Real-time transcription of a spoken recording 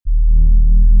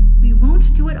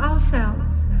it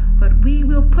ourselves, but we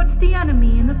will put the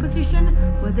enemy in the position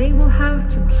where they will have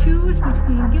to choose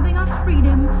between giving us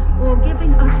freedom or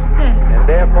giving us death. And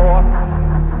therefore,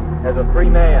 as a free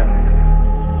man,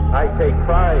 I take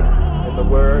pride in the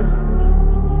word.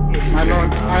 My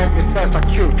Lord, I am the first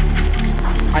accused.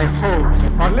 I hold the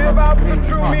Live out the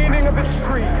true meaning of its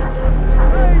creed.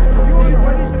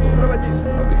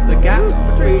 The gap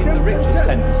between the richest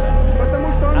 10%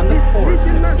 and the poorest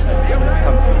 10% of this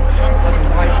country has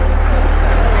widened.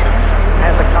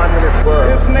 And the communist world.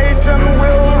 This nation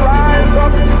will rise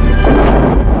up.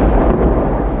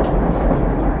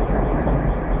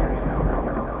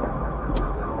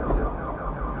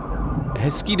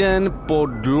 Hezký den, po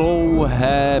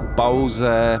dlouhé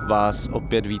pauze vás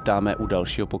opět vítáme u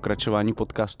dalšího pokračování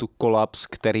podcastu Kolaps,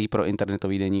 který pro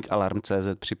internetový deník Alarm.cz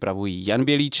připravují Jan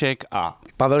Bělíček a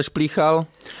Pavel Šplíchal.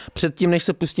 Předtím, než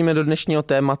se pustíme do dnešního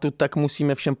tématu, tak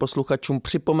musíme všem posluchačům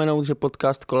připomenout, že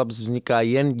podcast Kolaps vzniká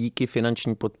jen díky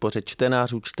finanční podpoře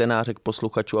čtenářů, čtenářek,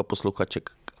 posluchačů a posluchaček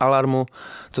Alarmu.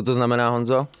 Co to znamená,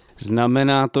 Honzo?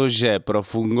 Znamená to, že pro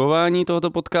fungování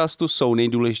tohoto podcastu jsou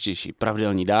nejdůležitější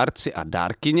pravidelní dárci a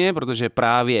dárkyně, protože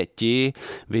právě ti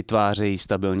vytvářejí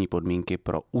stabilní podmínky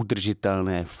pro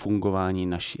udržitelné fungování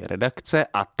naší redakce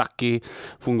a taky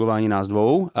fungování nás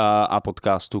dvou a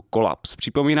podcastu Kolaps.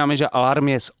 Připomínáme, že Alarm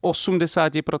je z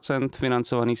 80%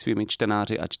 financovaný svými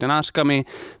čtenáři a čtenářkami,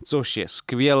 což je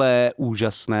skvělé,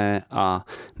 úžasné a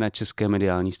na české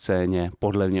mediální scéně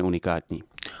podle mě unikátní.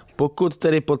 Pokud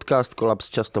tedy podcast Kolaps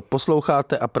často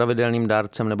posloucháte a pravidelným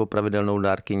dárcem nebo pravidelnou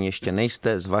dárkyní ještě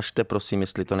nejste, zvažte prosím,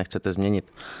 jestli to nechcete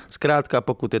změnit. Zkrátka,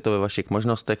 pokud je to ve vašich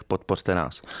možnostech, podpořte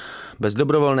nás. Bez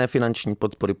dobrovolné finanční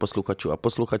podpory posluchačů a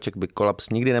posluchaček by Kolaps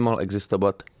nikdy nemohl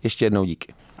existovat. Ještě jednou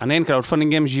díky. A nejen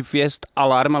crowdfundingem živ jest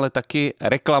Alarm, ale taky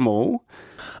reklamou.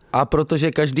 A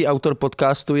protože každý autor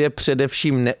podcastu je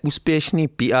především neúspěšný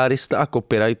PRista a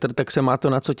copywriter, tak se má to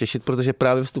na co těšit, protože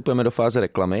právě vstupujeme do fáze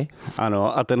reklamy.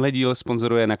 Ano, a tenhle díl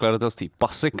sponzoruje nakladatelství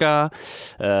Paseka,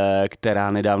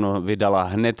 která nedávno vydala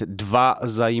hned 2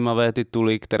 zajímavé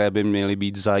tituly, které by měly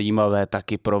být zajímavé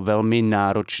taky pro velmi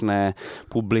náročné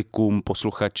publikum,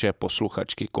 posluchače,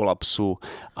 posluchačky Kolapsu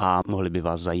a mohly by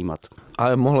vás zajímat.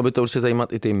 Ale mohlo by to určitě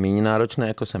zajímat i ty méně náročné,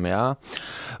 jako jsem já.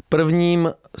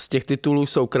 Prvním z těch titulů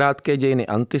jsou krátké dějiny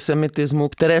antisemitismu,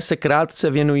 které se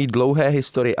krátce věnují dlouhé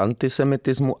historii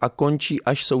antisemitismu a končí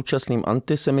až současným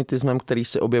antisemitismem, který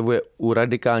se objevuje u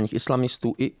radikálních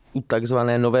islamistů i u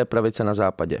takzvané nové pravice na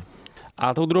západě.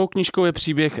 A tou druhou knížkou je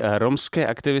příběh romské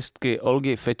aktivistky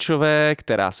Olgy Fečové,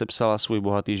 která sepsala svůj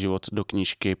bohatý život do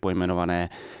knížky pojmenované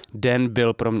Den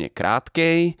byl pro mě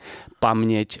krátkej,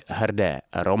 paměť hrdé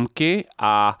Romky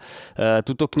a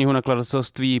tuto knihu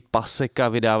nakladatelství Paseka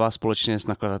vydává společně s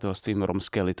nakladatelstvím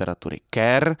romské literatury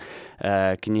Care.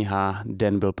 Kniha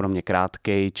Den byl pro mě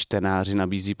krátkej čtenáři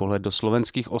nabízí pohled do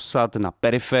slovenských osad na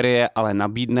periferie, ale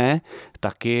nabídne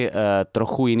taky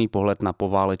trochu jiný pohled na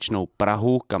poválečnou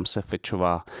Prahu, kam se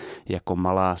Fečová jako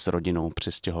malá s rodinou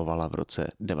přestěhovala v roce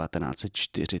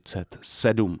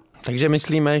 1947. Takže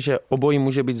myslíme, že obojí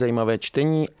může být zajímavé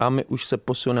čtení a my už se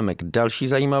posuneme k další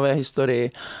zajímavé historii,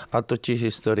 a totiž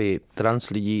historii trans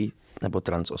lidí nebo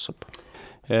trans osob.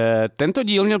 Tento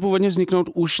díl měl původně vzniknout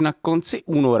už na konci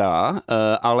února,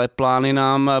 ale plány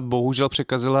nám bohužel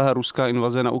překazila ruská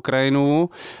invaze na Ukrajinu.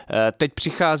 Teď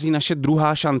přichází naše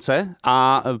druhá šance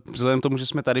a vzhledem k tomu, že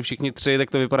jsme tady všichni 3,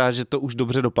 tak to vypadá, že to už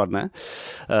dobře dopadne.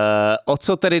 O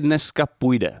co tedy dneska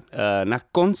půjde? Na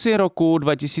konci roku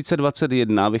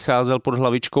 2021 vycházel pod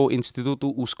hlavičkou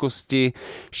Institutu úzkosti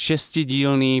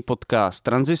 6dílný podcast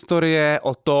Transhistorie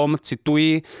o tom,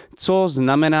 cituji, co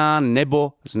znamená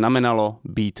nebo znamenalo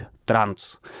být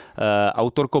trans.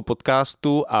 Autorkou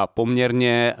podcastu a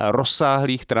poměrně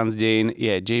rozsáhlých transdějin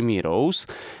je Jamie Rose,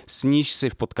 s níž si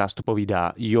v podcastu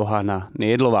povídá Johana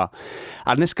Nejedlová.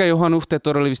 A dneska Johanu v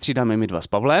této roli vystřídáme my dva s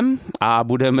Pavlem a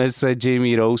budeme se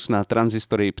Jamie Rose na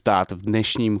transhistorii ptát v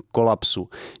dnešním Kolapsu.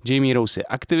 Jamie Rose je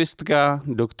aktivistka,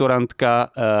 doktorantka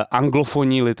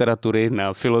anglofonní literatury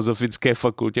na Filozofické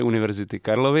fakultě Univerzity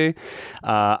Karlovy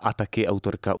a taky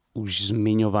autorka už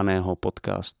zmiňovaného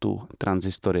podcastu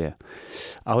Transhistorie.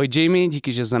 Ahoj Jamie,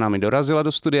 díky, že za námi dorazila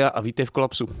do studia a vítej v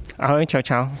Kolapsu. Ahoj,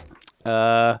 čau.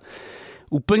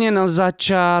 Úplně na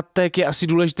začátek je asi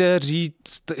důležité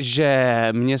říct, že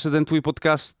mně se ten tvůj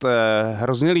podcast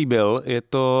hrozně líbil. Je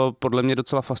to podle mě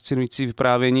docela fascinující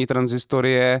vyprávění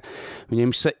transhistorie, v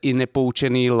němž se i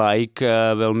nepoučený laik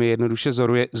velmi jednoduše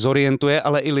zorientuje,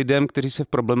 ale i lidem, kteří se v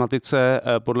problematice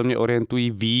podle mě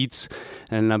orientují víc.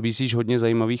 Nabízíš hodně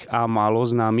zajímavých a málo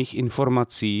známých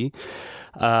informací.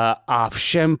 a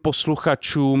všem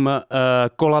posluchačům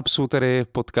Kolapsu, tedy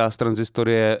podcast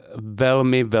Transistorie,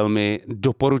 velmi, velmi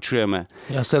doporučujeme.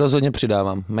 Já se rozhodně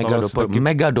přidávám.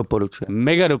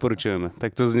 Mega doporučujeme.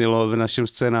 Tak to znělo v našem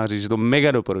scénáři, že to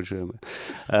mega doporučujeme.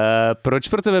 Proč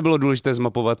pro tebe bylo důležité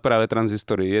zmapovat právě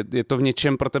Transistory? Je to v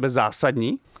něčem pro tebe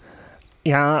zásadní?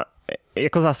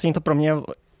 Jako zásadní to pro mě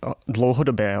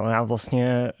dlouhodobě. Jo. Já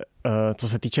vlastně, co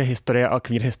se týče historie a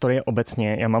queer historie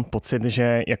obecně, já mám pocit,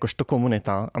 že jakožto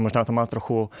komunita, a možná to má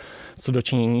trochu co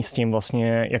dočinění s tím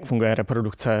vlastně, jak funguje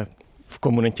reprodukce v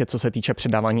komunitě, co se týče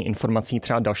předávání informací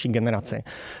třeba další generaci.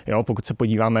 Jo, pokud se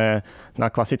podíváme na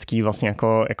klasický vlastně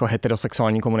jako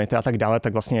heterosexuální komunity a tak dále,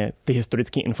 tak vlastně ty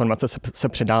historické informace se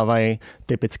předávají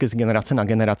typicky z generace na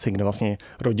generaci, kde vlastně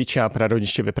rodiče a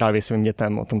prarodiče vyprávějí svým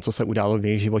dětem o tom, co se událo v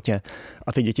jejich životě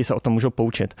a ty děti se o tom můžou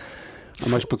poučit. A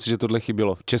máš pocit, že tohle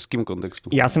chybělo v českém kontextu?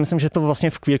 Já si myslím, že to vlastně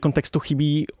v queer kontextu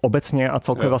chybí obecně a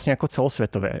celkově vlastně jako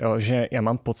celosvětově. Jo? Že já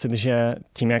mám pocit, že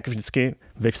tím, jak vždycky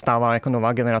vyvstává jako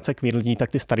nová generace queer lidí,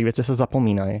 tak ty staré věci se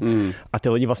zapomínají. A ty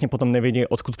lidi vlastně potom nevědí,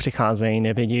 odkud přicházejí,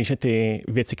 nevědí, že ty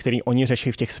věci, které oni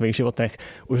řeší v těch svých životech,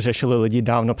 už řešili lidi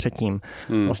dávno předtím.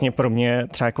 Vlastně pro mě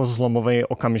třeba jako zlomový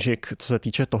okamžik, co se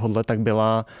týče tohohle, tak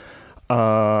byla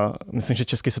myslím, že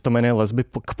česky se to jmenuje Lesby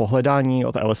k pohledání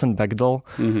od Alison Bechdel,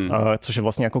 což je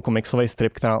vlastně jako komiksový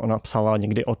strip, která ona psala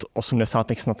někdy od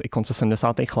 80. snad i konce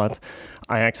 70. let.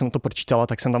 A jak jsem to pročítala,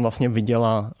 tak jsem tam vlastně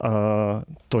viděla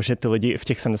to, že ty lidi v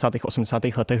těch 70. 80.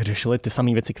 letech řešili ty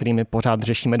samé věci, které my pořád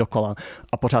řešíme dokola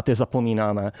a pořád je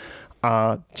zapomínáme.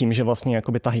 A tím, že vlastně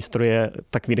jakoby ta historie,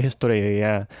 ta queer historie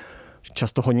je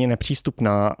často hodně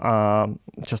nepřístupná a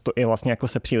často i vlastně jako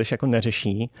se příliš jako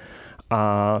neřeší,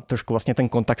 a trošku vlastně ten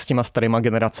kontakt s těma starýma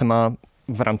generacema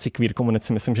v rámci queer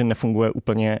komunity myslím, že nefunguje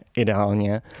úplně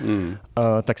ideálně.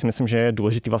 Tak si myslím, že je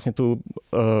důležité vlastně tu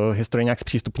historii nějak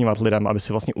zpřístupňovat lidem, aby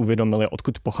si vlastně uvědomili,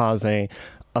 odkud pocházejí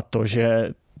a to, že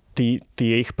ty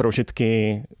jejich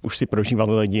prožitky už si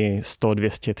prožívali lidi 100,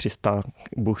 200, 300,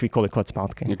 bůh ví kolik let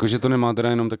zpátky. Jakože to nemá teda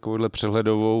jenom takovouhle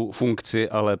přehledovou funkci,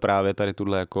 ale právě tady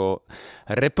tuhle jako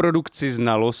reprodukci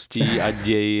znalostí a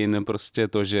dějin, prostě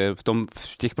to, že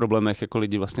v těch problémech jako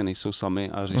lidi vlastně nejsou sami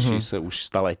a řeší se už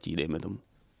staletí, dejme tomu.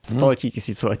 Století,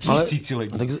 tisíciletí.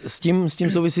 Tisíciletí. Tak s tím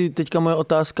souvisí teďka moje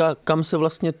otázka, kam se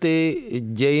vlastně ty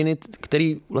dějiny,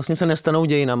 které vlastně se nestanou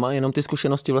dějinama, jenom ty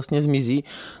zkušenosti vlastně zmizí,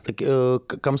 tak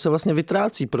kam se vlastně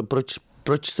vytrácí?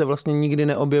 Proč se vlastně nikdy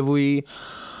neobjevují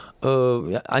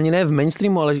ani ne v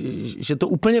mainstreamu, ale že to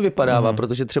úplně vypadává,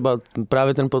 protože třeba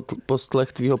právě ten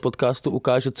poslech tvýho podcastu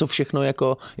ukáže, co všechno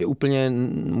jako je úplně,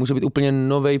 může být úplně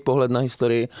nový pohled na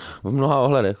historii v mnoha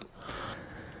ohledech.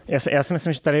 Já si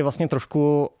myslím, že tady je vlastně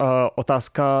trošku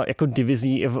otázka jako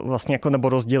divizí vlastně jako nebo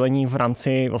rozdělení v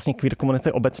rámci vlastně queer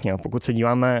komunity obecně. Pokud se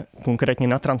díváme konkrétně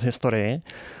na transhistorii,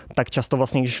 tak často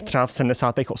vlastně, když třeba v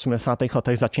 70. 80.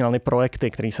 letech začínaly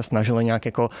projekty, které se snažily nějak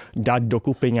jako dát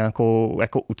dokupy nějakou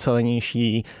jako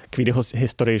ucelenější queer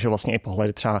historii, že vlastně i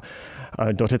pohledy třeba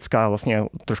do Řecka, vlastně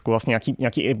trošku vlastně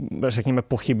nějaký řekněme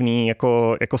pochybný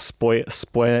jako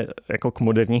spoje jako k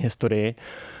moderní historii.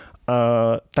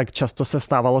 Tak často se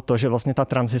stávalo to, že vlastně ta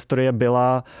transhistorie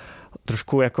byla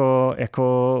trošku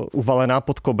jako uvalená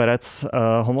pod koberec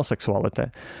homosexuality.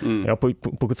 Jo,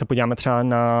 pokud se podíváme třeba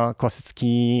na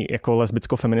klasický jako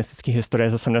lesbicko-feministický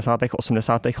historie ze 70.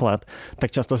 80. let,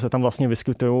 tak často se tam vlastně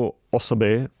vyskytují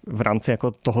osoby v rámci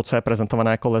jako toho, co je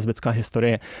prezentované jako lesbická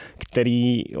historie,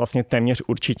 který vlastně téměř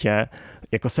určitě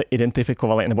jako se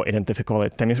identifikovali,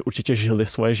 téměř určitě žili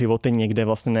svoje životy někde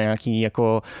vlastně na nějaký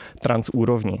jako trans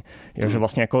úrovni. Jo, že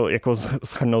vlastně jako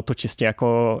shrnout to čistě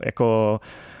jako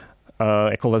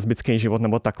lesbický život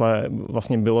nebo takhle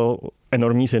vlastně bylo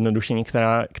enormní zjednodušení,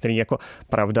 který jako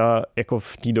pravda jako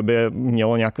v té době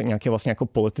mělo nějaký vlastně jako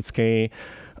politický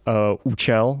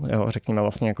účel, jo, řekněme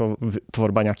vlastně jako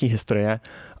tvorba nějaký historie,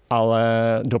 ale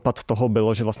dopad toho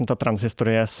bylo, že vlastně ta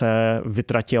transhistorie se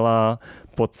vytratila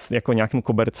pod jako nějakým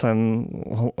kobercem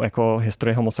jako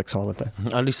historie homosexuality.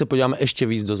 A když se podíváme ještě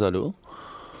víc dozadu?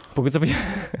 Pokud se podíváme,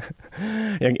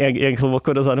 jak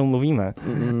hluboko dozadu mluvíme?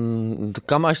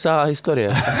 Kam až sahá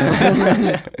historie?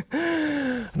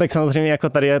 Tak samozřejmě jako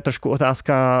tady je trošku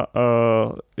otázka,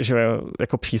 že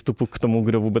jako přístupu k tomu,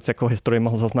 kdo vůbec jako historii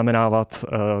mohl zaznamenávat,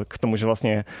 k tomu, že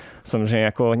vlastně samozřejmě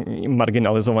jako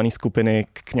marginalizované skupiny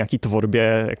k nějaký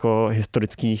tvorbě jako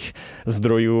historických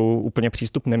zdrojů úplně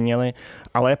přístup neměly,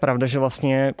 ale je pravda, že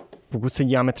vlastně pokud se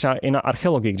díváme třeba i na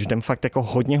archeologii, když jdeme fakt jako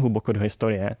hodně hluboko do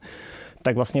historie,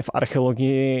 tak vlastně v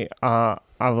archeologii a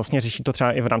vlastně řeší to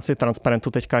třeba i v rámci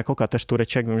Transparentu teďka jako Kateř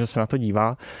Tureček, vím, že se na to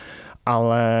dívá,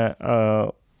 ale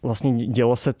vlastně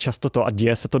dělo se často to a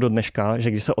děje se to do dneška,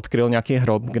 že když se odkryl nějaký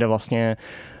hrob, kde vlastně,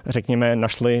 řekněme,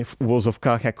 našli v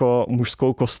uvozovkách jako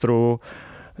mužskou kostru,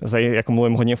 jako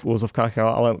mluvím hodně v úvozovkách, jo,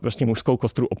 ale prostě mužskou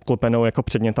kostru obklopenou jako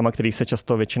předmětama, který se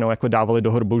často většinou jako dávali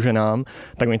do hrobu ženám,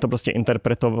 tak oni to prostě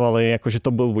interpretovali, jako že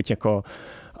to byl buď jako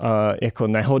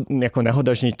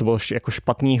nehoda, že to byl jako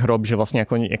špatný hrob, že vlastně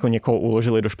jako někoho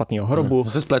uložili do špatného hrobu.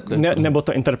 Nebo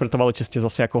to interpretovali čistě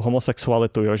zase jako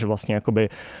homosexualitu, jo, že vlastně jakoby,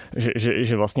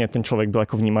 že vlastně ten člověk byl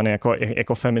jako vnímaný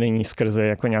jako femininní skrze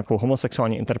jako nějakou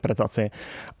homosexuální interpretaci,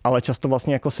 ale často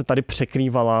vlastně jako se tady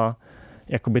překrývala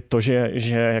jakoby to,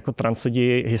 že jako trans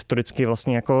lidi historicky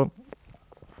vlastně jako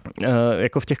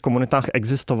v těch komunitách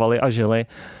existovali a žili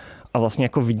a vlastně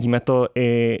jako vidíme to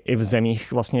i v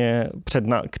zemích vlastně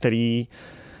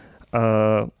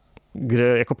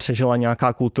kde jako přežila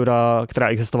nějaká kultura, která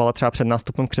existovala třeba před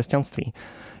nástupem křesťanství.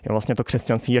 Vlastně to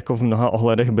křesťanství jako v mnoha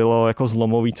ohledech bylo jako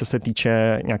zlomový, co se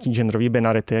týče nějaký genderový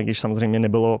binarity, když samozřejmě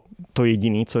nebylo to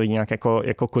jediné, co nějak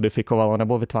jako kodifikovalo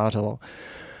nebo vytvářelo.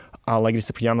 Ale když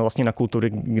se podíváme vlastně na kultury,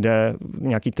 kde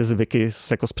nějaký ty zvyky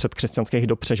jako z předkřesťanských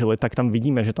dob přežily, tak tam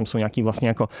vidíme, že tam jsou nějaký vlastně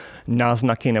jako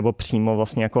náznaky nebo přímo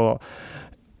vlastně jako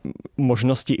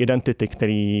možnosti identity,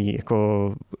 které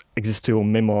jako existují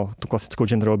mimo tu klasickou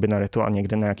genderovou binaritu a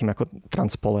někde na nějakým jako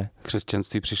transpole.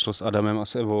 Křesťanství přišlo s Adamem a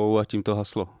s Evou a tím to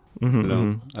haslo.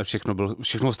 A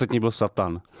všechno ostatní byl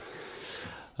Satan.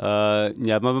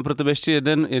 Já mám pro tebe ještě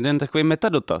jeden takový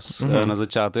metadotaz na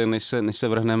začátek, než se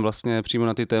vrhneme vlastně přímo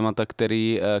na ty témata,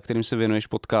 kterým se věnuješ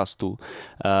podcastu.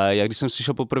 Já když jsem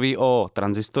slyšel poprvé o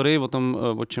Transhistorii, o tom,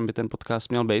 o čem by ten podcast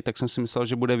měl být, tak jsem si myslel,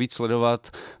 že bude víc sledovat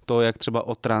to, jak třeba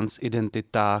o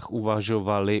transidentitách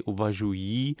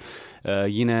uvažují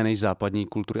jiné než západní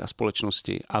kultury a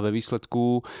společnosti. A ve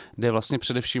výsledku jde vlastně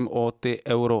především o ty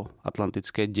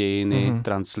euroatlantické dějiny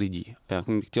trans lidí.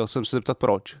 Chtěl jsem se zeptat,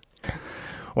 proč?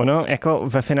 Ono jako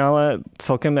ve finále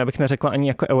celkem, já bych neřekla ani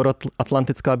jako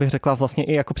euroatlantická, bych řekla vlastně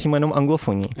i jako přímo jenom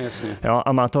anglofonní. Jasně. Jo,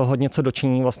 a má to hodně co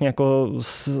dočinění vlastně jako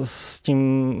s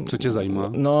tím... Co tě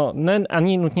zajímá? No, ne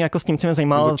ani nutně jako s tím, co mě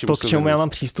zajímá, ale to, k čemu já mám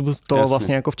přístup, to jasně.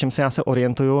 Vlastně jako v čem se já se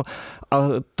orientuju a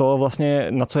to vlastně,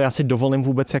 na co já si dovolím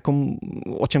vůbec jako,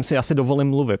 o čem si já si dovolím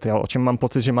mluvit, jo, o čem mám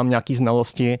pocit, že mám nějaký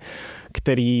znalosti,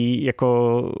 který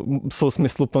jako jsou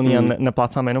smysluplný a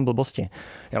neplácám jenom blbosti.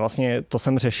 Já vlastně to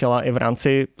jsem řešila i v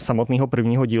rámci samotného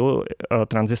prvního dílu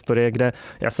Transhistorie, kde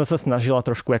já jsem se snažila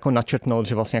trošku jako načrtnout,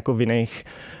 že vlastně jako v jiných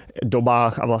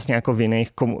dobách a vlastně jako v jiných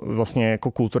vlastně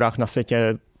jako kulturách na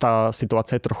světě ta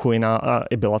situace je trochu jiná a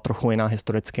i byla trochu jiná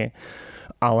historicky.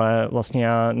 Ale vlastně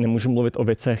já nemůžu mluvit o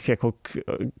věcech, jako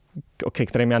ke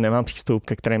kterým já nemám přístup,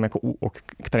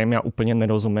 kterým já úplně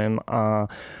nerozumím a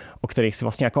o kterých si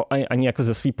vlastně jako ani jako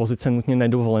ze své pozice nutně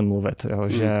nedovolím mluvit. Jo?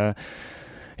 Že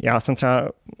já jsem třeba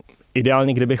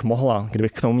ideálně, kdybych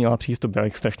k tomu měla přístup, já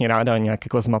bych strašně ráda nějak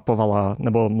jako zmapovala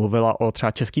nebo mluvila o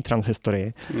třeba český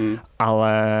transhistorii,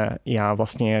 ale já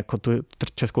vlastně jako tu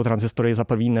českou transhistorii za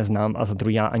prvý neznám a za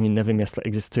druhý já ani nevím, jestli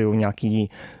existují nějaký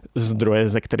zdroje,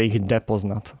 ze kterých jde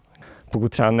poznat.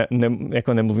 Pokud třeba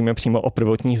jako nemluvíme přímo o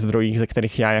prvotních zdrojích, ze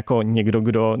kterých já jako někdo,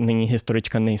 kdo není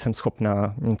historička, nejsem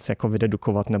schopná nic jako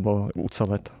vydedukovat nebo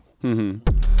ucelit.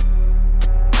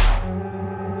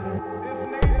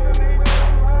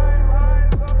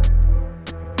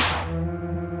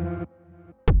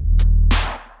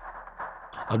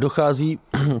 A dochází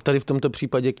tady v tomto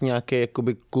případě k nějaké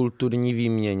jakoby kulturní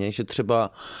výměně, že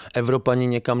třeba Evropani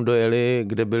někam dojeli,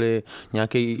 kde byly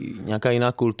nějaká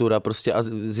jiná kultura prostě a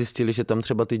zjistili, že tam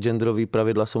třeba ty genderové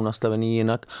pravidla jsou nastavený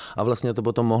jinak a vlastně to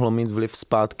potom mohlo mít vliv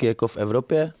zpátky jako v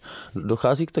Evropě?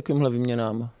 Dochází k takovýmhle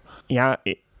výměnám?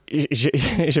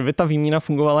 Že by ta výměna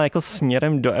fungovala jako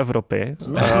směrem do Evropy.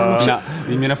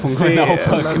 Výměna funguje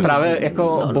naopak. Právě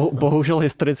jako bohužel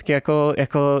historicky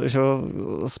jako že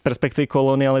z perspektivy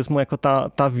kolonialismu jako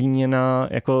ta výměna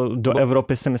jako do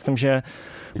Evropy si myslím, že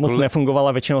moc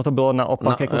nefungovala, většinou to bylo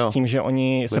naopak jako s tím, že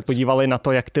oni se podívali na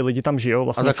to, jak ty lidi tam žijou.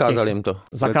 Vlastně a zakázali jim to.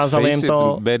 Zakázali jim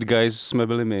to. Bad guys jsme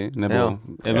byli my, nebo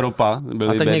Evropa byli bad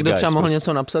guys. A tak někdo třeba mohl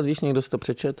něco napsat, víš, někdo si to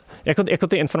přečet? Jako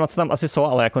ty informace tam asi jsou,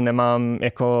 ale jako nemám,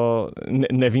 jako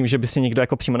nevím, že by si někdo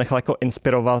jako přímo nechal jako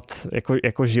inspirovat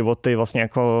jako životy vlastně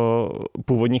jako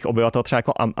původních obyvatel třeba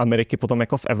jako Ameriky potom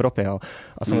jako v Evropě, jo.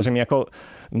 A samozřejmě jako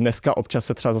dneska občas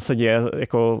se třeba zase děje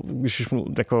jako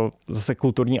zase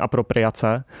kulturní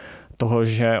apropriace toho,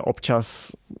 že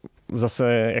občas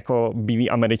zase jako bílí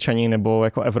Američani nebo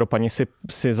jako Evropani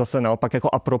si zase naopak jako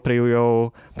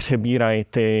apropriujou, přebírají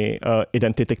ty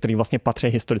identity, které vlastně patří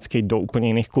historicky do úplně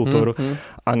jiných kultur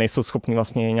a nejsou schopni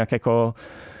vlastně nějak jako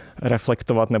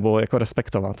reflektovat nebo jako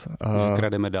respektovat. Že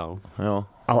krademe dál. Jo.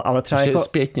 Ale třeba jako,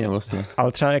 zpětně vlastně.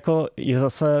 Ale třeba jako je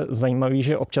zase zajímavý,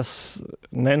 že občas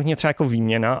nejen třeba jako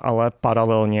výměna, ale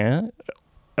paralelně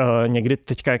někdy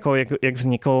teďka jako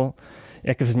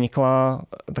jak vznikla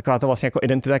taková ta vlastně jako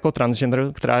identita jako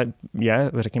transgender, která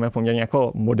je, řekněme, poměrně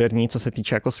jako moderní, co se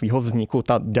týče jako svýho vzniku,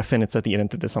 ta definice té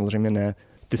identity, samozřejmě ne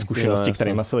ty zkušenosti,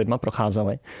 kterými se lidma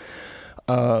procházely.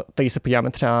 Tady se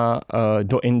podíváme třeba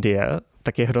do Indie,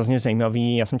 tak je hrozně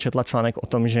zajímavý. Já jsem četla článek o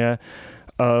tom, že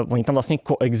oni tam vlastně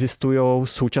koexistujou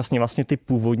současně vlastně ty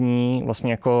původní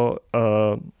vlastně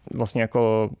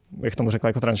jako jak tomu řekla,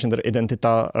 jako transgender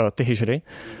identita ty hijry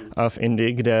v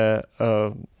Indii, kde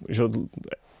že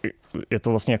je to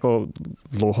vlastně jako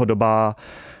dlouhodobá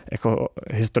jako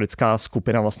historická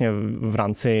skupina vlastně v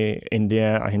rámci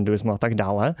Indie a hinduismu a tak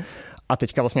dále. A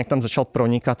teďka vlastně jak tam začal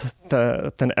pronikat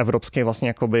ten evropský vlastně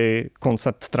jakoby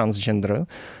koncept transgender,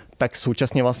 tak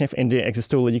současně vlastně v Indii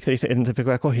existují lidi, kteří se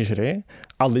identifikují jako hijry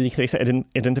a lidi, kteří se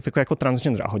identifikují jako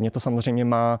transgender. A hodně to samozřejmě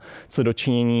má co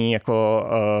dočinění jako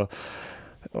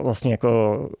vlastně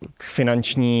jako k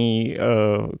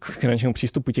finančnímu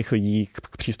přístupu těch lidí,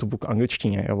 k přístupu k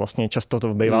angličtině. Jo. Vlastně často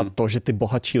to bývá to, že ty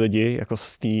bohatší lidi jako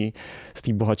z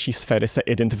té bohatší sféry se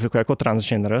identifikují jako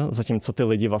transgender, zatímco ty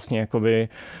lidi vlastně jakoby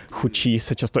chudší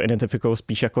se často identifikují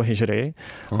spíš jako hijry.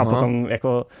 A potom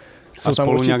jako a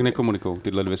spolu nějak nekomunikují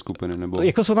tyhle dvě skupiny? Nebo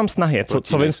jako jsou tam snahy.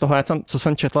 Co vím z toho, co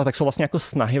jsem četla, tak jsou vlastně jako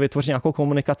snahy vytvořit nějakou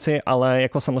komunikaci, ale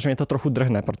jako samozřejmě to trochu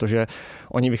drhne, protože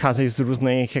oni vycházejí z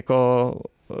různých jako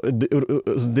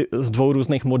z dvou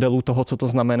různých modelů toho, co to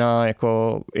znamená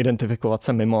jako identifikovat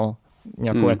se mimo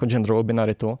nějakou jako genderovou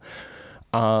binaritu.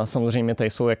 A samozřejmě tady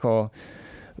jsou jako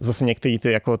zase některý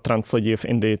ty jako trans lidi v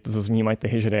Indii vnímají ty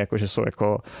hijry, jako že jsou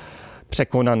jako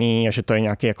překonaný a že to je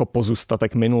nějaký jako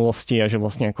pozůstatek minulosti a že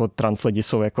vlastně jako trans lidi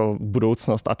jsou jako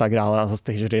budoucnost a tak dále a zase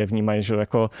ty hijry je vnímají, že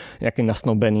jako nějaký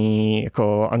nasnobený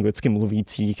jako anglicky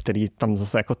mluvící, který tam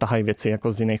zase jako tahají věci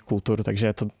jako z jiných kultur, takže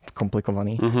je to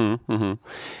komplikovaný.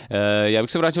 Já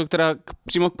bych se vrátil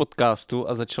přímo k podcastu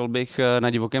a začal bych na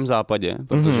Divokém západě,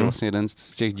 protože vlastně jeden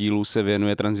z těch dílů se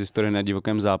věnuje transhistorii na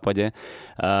Divokém západě.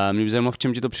 Mě by zajímalo, v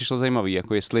čem ti to přišlo zajímavý,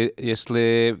 jako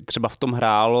jestli třeba v tom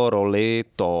hrálo roli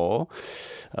to,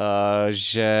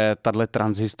 že tahle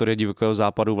transhistorie Divokého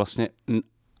západu vlastně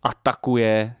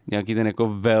atakuje nějaký ten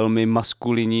jako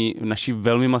naši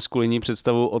velmi maskulinní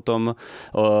představu o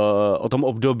tom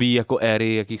období jako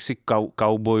éry jakýchsi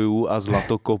kaubojů a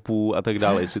zlatokopů a tak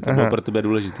dále, jestli to bylo pro tebe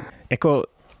důležitý. Jako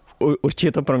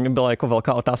určitě to pro mě byla jako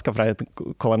velká otázka právě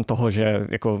kolem toho, že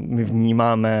jako my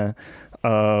vnímáme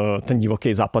ten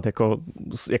divoký západ jako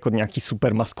nějaký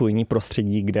super maskulinní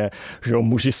prostředí, kde že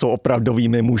muži jsou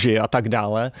opravdovými muži a tak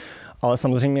dále. Ale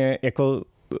samozřejmě jako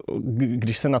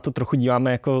když se na to trochu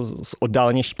díváme jako z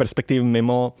oddálenější perspektivy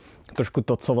mimo trošku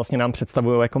to, co vlastně nám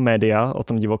představují jako média o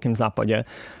tom divokém západě,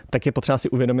 tak je potřeba si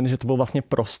uvědomit, že to byl vlastně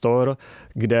prostor,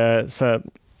 kde se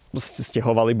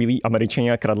stěhovali bílí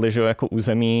Američané a kradli že jako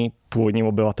území původním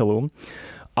obyvatelům.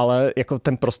 Ale jako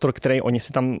ten prostor, který oni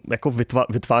si tam jako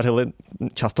vytvářeli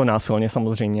často násilně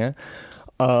samozřejmě,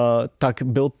 tak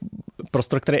byl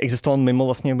prostor, který existoval mimo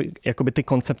vlastně jakoby ty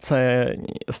koncepce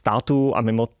států a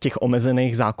mimo těch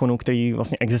omezených zákonů, které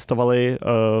vlastně existovaly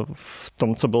v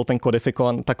tom, co byl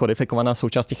ta kodifikovaná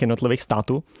součást těch jednotlivých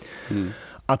států.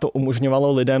 A to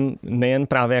umožňovalo lidem nejen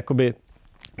právě jakoby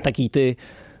taky ty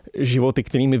životy,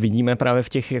 kterými vidíme právě v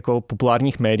těch jako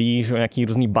populárních médiích, že nějaký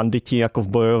různý banditi, jako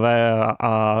kovbojové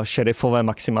a šerifové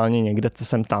maximálně někde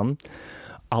sem tam,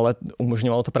 ale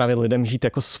umožňovalo to právě lidem žít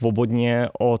jako svobodně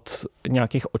od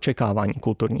nějakých očekávání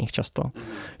kulturních často.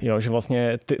 Jo, že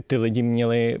vlastně ty lidi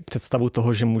měli představu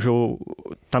toho, že můžou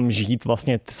tam žít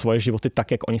vlastně svoje životy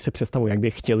tak, jak oni si představují, jak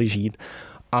by chtěli žít.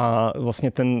 A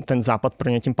vlastně ten západ pro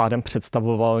ně tím pádem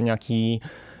představoval nějaký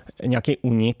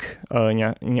únik,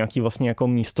 nějaký vlastně jako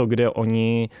místo, kde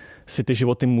oni si ty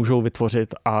životy můžou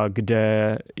vytvořit a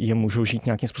kde je můžou žít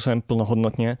nějakým způsobem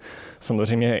plnohodnotně.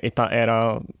 Samozřejmě i ta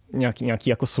éra nějaký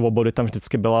jako svobody tam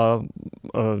vždycky byla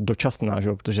dočasná,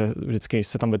 že? Protože vždycky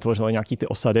se tam vytvořily nějaký ty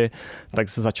osady, tak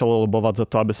se začalo lobovat za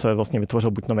to, aby se vlastně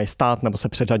vytvořil buď nový stát, nebo se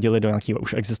předřadili do nějakého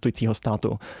už existujícího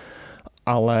státu.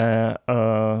 Ale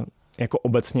jako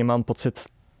obecně mám pocit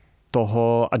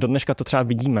toho, a do dneška to třeba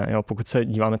vidíme, jo, pokud se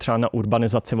díváme třeba na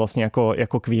urbanizaci vlastně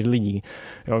jako queer lidí.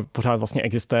 Jo, pořád vlastně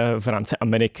existuje v rámci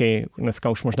Ameriky, dneska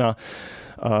už možná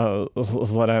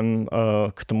vzhledem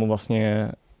k tomu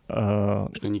vlastně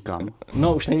už není kam.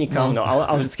 No, už není kam, no,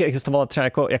 ale vždycky existovala třeba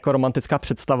jako romantická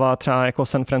představa třeba jako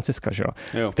San Francisco, že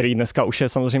jo? Který dneska už je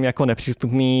samozřejmě jako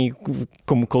nepřístupný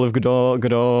komukoliv,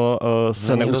 kdo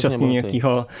se neúčastní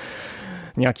nějakého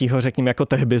nějakého, řekněme, jako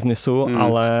tech biznisu,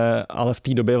 ale v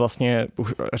té době vlastně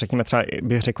už, řekněme, třeba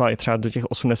bych řekla i třeba do těch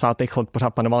 80. let pořád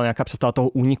panovala nějaká představa toho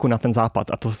úniku na ten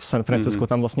západ a to v San Francisco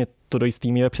tam vlastně to do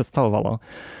jistý míry představovalo.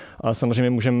 Ale samozřejmě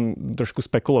můžeme trošku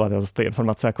spekulovat, já zase ty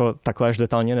informace jako takhle až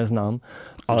detailně neznám.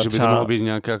 Ale že by to mohlo být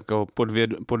nějaký jako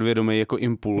podvědomý jako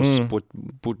impuls.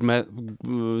 Pojďme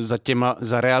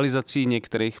za realizací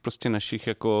některých prostě našich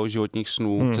jako životních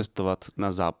snů cestovat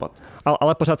na západ.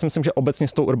 Ale pořád si myslím, že obecně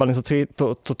s tou urbanizací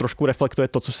to trošku reflektuje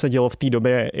to, co se dělo v té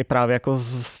době i právě jako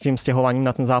s tím stěhováním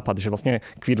na ten západ, že vlastně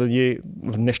queer lidi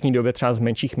v dnešní době třeba z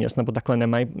menších měst nebo takhle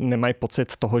nemají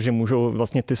pocit toho, že můžou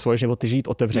vlastně ty svoje životy žít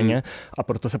otevřeně a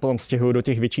proto se potom stěhují do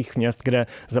těch větších měst, kde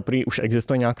za první už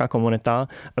existuje nějaká komunita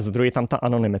a za druhý tam ta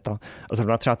anonymita. A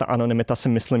zrovna třeba ta anonymita si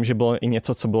myslím, že bylo i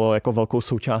něco, co bylo jako velkou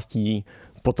součástí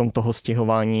potom toho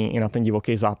stěhování i na ten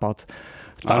divoký západ.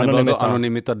 Ale nebyla to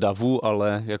anonymita davu,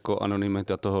 ale jako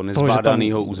anonymita toho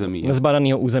nezbádaného území.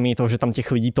 Nezbádaného území, toho, že tam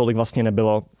těch lidí tolik vlastně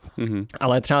nebylo.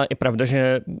 Ale třeba je pravda,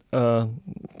 že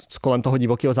kolem toho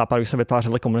divokého západu, když se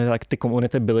vytvářely komunity, tak ty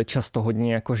komunity byly často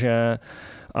hodně jakože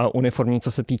uniformní,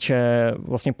 co se týče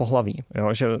vlastně pohlaví.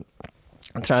 Jo? Že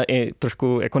třeba i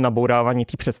trošku jako nabourávání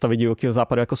té představy divokého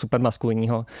západu jako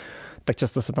supermaskulinního, tak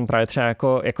často se tam právě třeba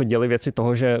jako děly věci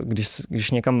toho, že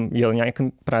když někam jel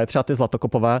nějaký právě třeba ty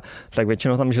zlatokopové, tak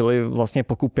většinou tam žili vlastně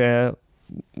po kupě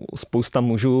spousta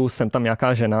mužů, sem tam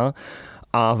nějaká žena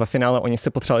a ve finále oni si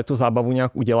potřebovali tu zábavu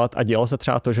nějak udělat a dělalo se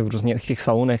třeba to, že v různých těch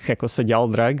salonech jako se dělal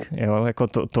drag, jo, jako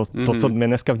to, co my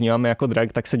dneska vnímáme jako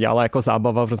drag, tak se dělala jako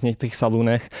zábava v různých těch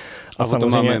salonech. A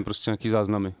samozřejmě máme prostě nějaký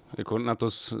záznamy, jako na to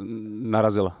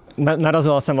narazila.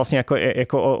 Narazila jsem vlastně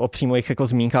jako o přímých jako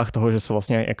zmínkách toho, že se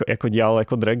vlastně jako dělal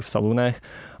jako drag v salonech.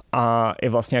 A i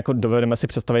vlastně jako dovedeme si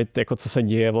představit, jako co se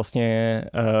děje vlastně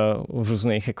v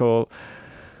různých jako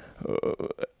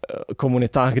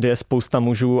komunitách, kde je spousta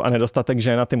mužů a nedostatek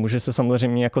žen a ty muži se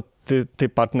samozřejmě jako ty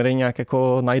partnery nějak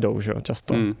jako najdou, že jo,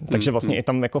 často. Takže vlastně i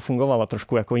tam jako fungovala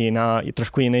trošku jako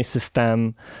trošku jiný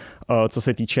systém, co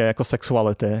se týče jako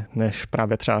sexuality, než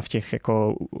právě třeba v těch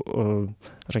jako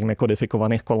řekněme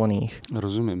kodifikovaných koloniích.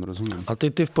 Rozumím. A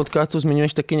ty v podcastu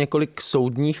zmiňuješ taky několik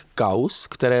soudních kauz,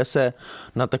 které se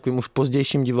na takovým už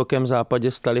pozdějším divokém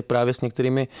západě staly právě s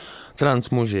některými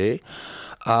transmuži.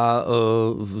 A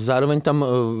zároveň tam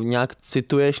nějak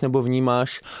cituješ nebo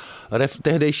vnímáš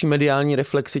tehdejší mediální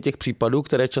reflexy těch případů,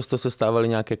 které často se stávaly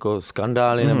nějak jako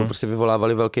skandály nebo prostě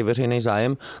vyvolávaly velký veřejný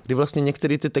zájem, kdy vlastně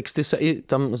některé ty texty se i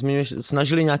tam zmiňuješ,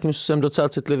 snažili nějakým způsobem docela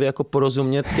citlivě jako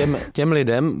porozumět těm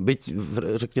lidem, byť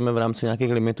řekněme v rámci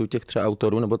nějakých limitů těch třeba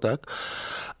autorů nebo tak,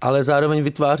 ale zároveň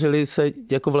vytvářely se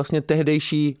jako vlastně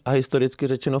tehdejší a historicky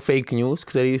řečeno fake news,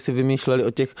 který si vymýšleli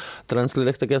o těch trans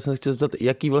lidech, tak já jsem se chtěl zeptat,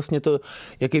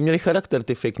 jaký měli charakter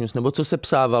ty fake news, nebo co se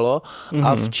psávalo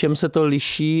a v čem se to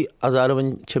liší a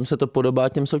zároveň čem se to podobá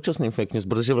těm současným fake news,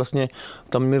 protože vlastně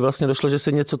tam mi vlastně došlo, že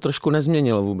se něco trošku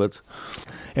nezměnilo vůbec.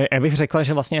 Já bych řekla,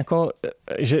 že vlastně jako,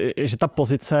 že ta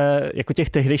pozice jako těch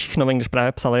tehdejších novin, když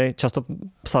právě často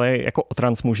psali jako o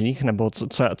transmužích, nebo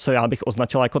co já bych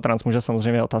označila jako transmuže,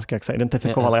 samozřejmě otázky, jak se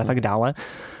identifikovali a tak dále,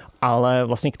 ale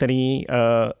vlastně který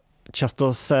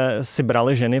často si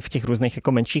brali ženy v těch různých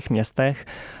jako menších městech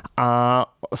a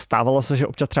stávalo se, že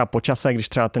občas třeba po čase, když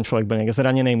třeba ten člověk byl někde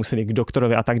zraněný, musel jít k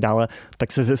doktorovi a tak dále,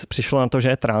 tak se přišlo na to, že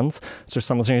je trans, což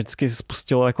samozřejmě vždycky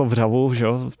spustilo jako vřavu, že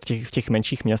jo, v těch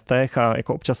menších městech a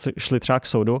jako občas šli třeba k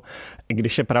soudu, i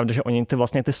když je pravda, že oni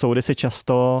ty soudy si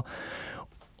často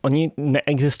oni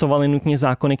neexistovaly nutně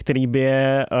zákony, které by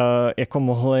je jako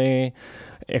mohly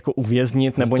jako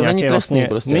uvěznit nebo to nějaké vlastně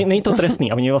prostě. Není to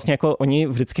trestný a oni vlastně jako oni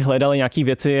vždycky hledali nějaké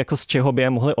věci, jako z čeho by je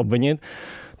mohli obvinit.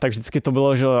 Tak vždycky to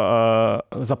bylo, že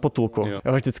za potulku. Jo,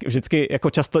 vždycky jako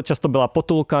často byla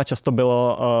potulka, často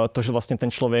bylo to, že vlastně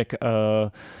ten člověk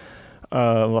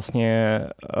vlastně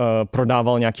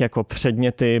prodával nějaké jako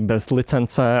předměty bez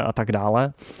licence a tak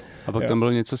dále. A pak tam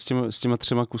bylo něco s těma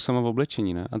 3 kusama v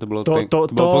oblečení, ne? A to bylo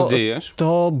později, až?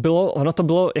 To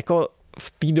bylo jako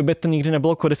v té době to nikdy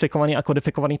nebylo kodifikovaný a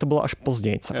kodifikovaný to bylo až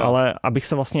později. Ale abych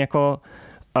se vlastně jako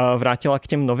vrátila k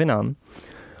těm novinám,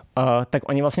 tak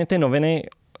oni vlastně ty noviny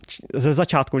ze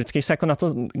začátku, vždycky se jako na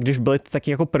to, když byly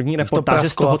taky jako první reportáže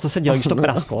z toho, co se dělo, když to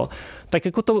prasklo, tak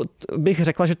jako to bych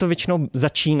řekla, že to většinou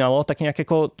začínalo tak nějak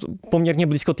jako poměrně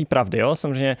blízko té pravdy, jo?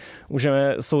 Samozřejmě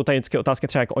jsou tady vždycky otázky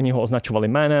třeba, jak oni ho označovali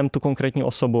jménem, tu konkrétní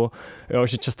osobu, jo?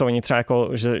 Že často oni třeba jako,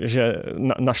 že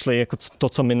našli jako to,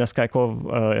 co my dneska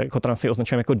jako transy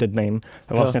označujeme jako dead name,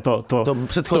 vlastně to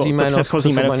předchozí jméno,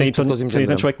 který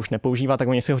ten člověk už nepoužívá, tak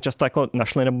oni si ho často jako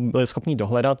našli nebo byli schopni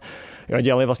dohledat. Jo?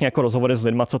 Dělali vlastně jako rozhovory s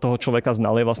lidma, co toho člověka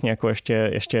znali vlastně jako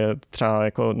ještě třeba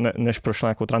jako než prošla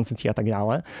jako tranzicí a tak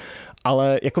dále.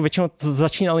 Ale jako většinou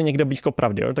začínali někde blízko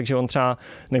pravdy, jo? Takže on třeba,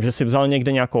 že si vzal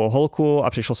někde nějakou holku a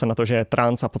přišlo se na to, že je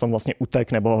trans a potom vlastně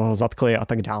utek nebo ho zatkli a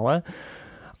tak dále.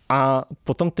 A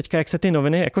potom teďka, jak se ty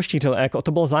noviny jako šířily, jako o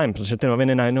to byl zájem, protože ty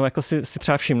noviny najednou jako si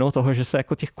třeba všimnou toho, že se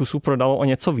jako těch kusů prodalo o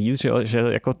něco víc, že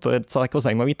jako to je docela jako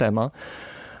zajímavý téma.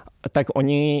 Tak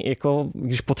oni, jako,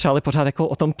 když potřebovali pořád jako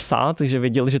o tom psát, že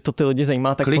věděli, že to ty lidi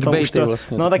zajímá, tak clickbait potom už to...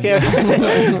 Vlastně. No tak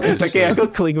je jako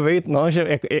clickbait, no,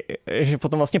 že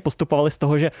potom vlastně postupovali z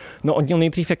toho, že no on měl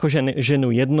nejdřív jako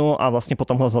ženu jednu a vlastně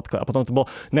potom ho zatkli. A potom to bylo,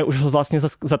 ne, už ho vlastně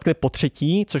zatkli po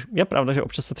třetí, což je pravda, že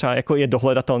občas se třeba jako je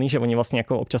dohledatelný, že oni vlastně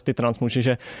jako občas ty transmuži,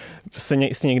 že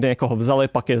se někde jako ho vzali,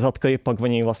 pak je zatkli, pak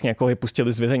oni vlastně jako je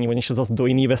pustili z vězení, oni šli zase do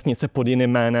jiné vesnice pod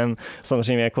jiným jménem.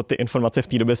 Samozřejmě jako ty informace v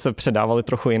té době se předávaly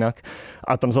trochu jinak.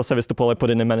 A tam zase vystupovali pod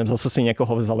jiným jménem, zase si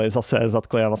někoho vzali, zase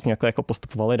zatkli a vlastně jako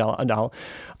postupovali dál a dál.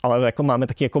 Ale jako máme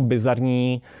taky jako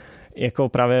bizarní jako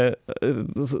právě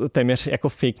téměř jako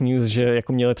fake news, že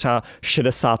jako měli třeba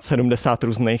 60-70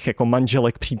 různých jako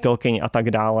manželek, přítelkyň a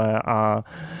tak dále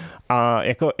a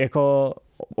jako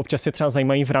občas je třeba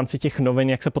zajímají v rámci těch novin,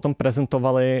 jak se potom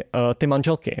prezentovaly ty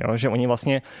manželky, jo? Že oni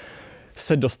vlastně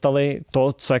se dostali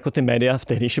to, co jako ty média v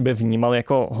tehdejší by vnímali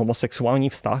jako homosexuální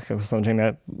vztah. Jako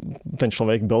samozřejmě ten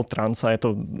člověk byl trans a je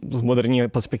to z moderní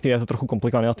perspektivy je to trochu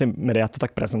komplikované, ale ty média to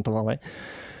tak prezentovaly.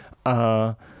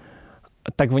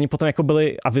 Tak oni potom jako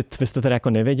byli, a vy jste teda jako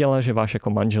nevěděla, že váš jako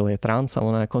manžel je trans a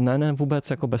ona jako ne, vůbec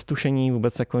jako bez tušení,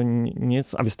 vůbec jako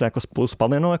nic a vy jste jako spolu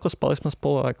spali, no jako spali jsme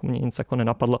spolu a jako mě nic jako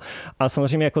nenapadlo. A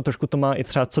samozřejmě jako trošku to má i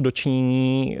třeba co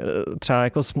dočinění třeba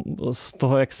jako z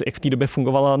toho, jak v té době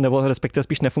fungovala, nebo respektive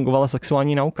spíš nefungovala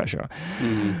sexuální nauka, že?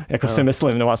 Jako si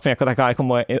myslím, no aspoň jako taková jako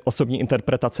moje osobní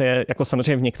interpretace je, jako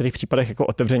samozřejmě v některých případech jako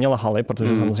otevřeně lhali,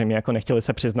 protože samozřejmě jako nechtěli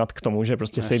se přiznat k tomu, že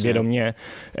prostě si vědomě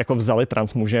jako vzali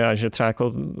trans muže a že třeba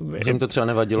jako, že jim to třeba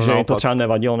nevadilo, že jim to třeba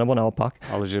nevadilo nebo naopak.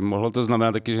 Ale že mohlo to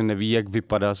znamenat taky, že neví, jak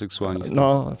vypadá sexuální stav.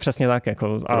 No, přesně tak.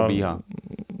 Jako, a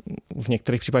v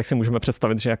některých případech si můžeme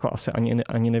představit, že jako asi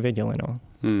ani nevěděli. No.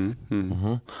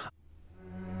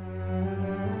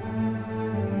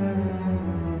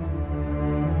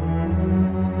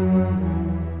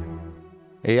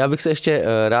 Já bych se ještě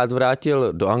rád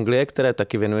vrátil do Anglie, které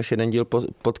taky věnuješ jeden díl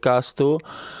podcastu,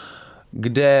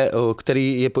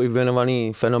 který je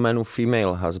pojmenovaný fenoménu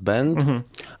female husband.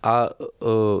 A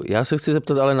já se chci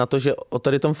zeptat ale na to, že o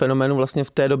tady tom fenoménu vlastně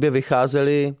v té době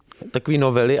vycházely takový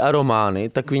novely a romány,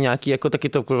 takový nějaký, jako taky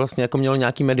to vlastně jako mělo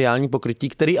nějaký mediální pokrytí,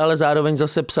 který ale zároveň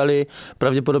zase psali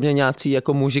pravděpodobně nějací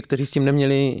jako muži, kteří s tím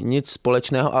neměli nic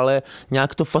společného, ale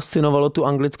nějak to fascinovalo tu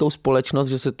anglickou společnost,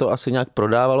 že se to asi nějak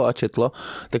prodávalo a četlo.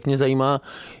 Tak mě zajímá,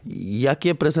 jak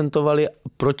je prezentovali,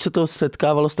 proč se to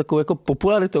setkávalo s takovou jako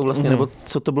popularitou vlastně, nebo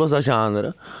co to bylo za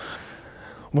žánr?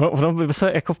 Ono by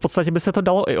se, jako v podstatě by se to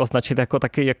dalo i označit jako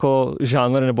taky jako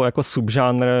žánr nebo jako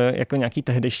subžánr jako nějaký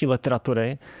tehdejší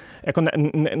literatury. Jako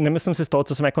nemyslím si z toho,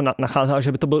 co jsem jako nacházel,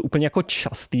 že by to bylo úplně jako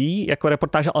častý jako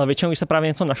reportáž, ale většinou, když se právě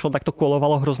něco našlo, tak to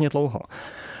kolovalo hrozně dlouho.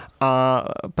 A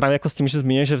právě jako s tím, že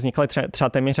zmínil, že vznikaly třeba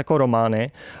téměř jako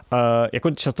romány,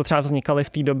 jako často třeba vznikaly v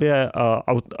té době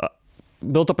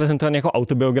bylo to prezentované jako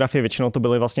autobiografie, většinou to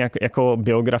byly vlastně jako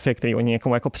biografie, které oni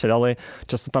někomu jako předali.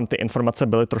 Často tam ty informace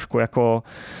byly trošku jako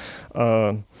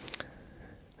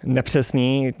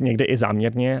nepřesný, někdy i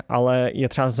záměrně, ale je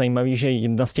třeba zajímavý, že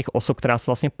jedna z těch osob, která se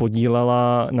vlastně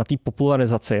podílela na té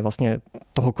popularizaci vlastně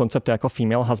toho konceptu jako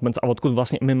female husbands a odkud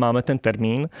vlastně my máme ten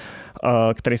termín,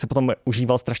 který se potom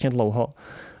užíval strašně dlouho.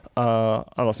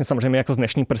 A vlastně samozřejmě jako z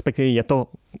dnešní perspektivy je to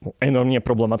enormně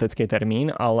problematický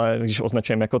termín, ale když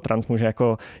označujeme jako transmuže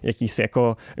jako jakýsi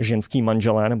jako ženský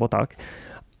manželé nebo tak,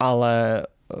 ale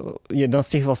jedna z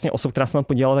těch vlastně osob, která se nám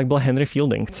podílela, tak byl Henry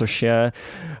Fielding, což je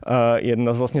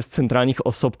jedna z vlastně z centrálních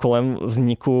osob kolem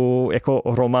vzniku jako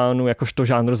románu, jakožto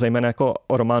žánru, zejména jako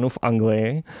románu v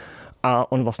Anglii.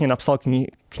 A on vlastně napsal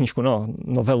knížku,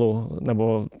 novelu,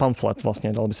 nebo pamflet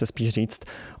vlastně, dalo by se spíš říct,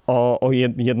 o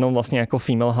jednom vlastně jako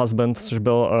female husband, což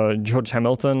byl George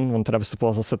Hamilton. On teda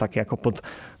vystupoval zase taky jako pod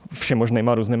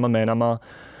všemožnýma různýma jménama.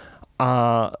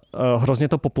 A hrozně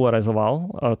to popularizoval,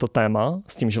 to téma,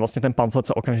 s tím, že vlastně ten pamflet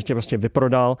se okamžitě prostě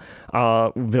vyprodal a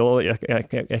bylo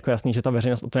jako jasný, že ta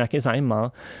veřejnost o to nějaký zájem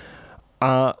má.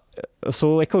 A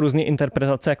jsou jako různé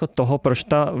interpretace jako toho,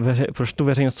 proč tu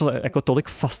veřejnost jako tolik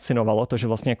fascinovalo, to, že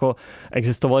vlastně jako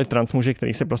existovali transmuži,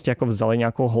 kteří si prostě jako vzali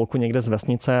nějakou holku někde z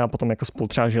vesnice a potom jako spolu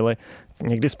třeba žili,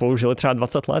 někdy spolu žili třeba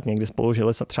 20 let, někdy spolu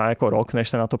žili se třeba jako rok, než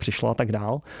se na to přišlo a tak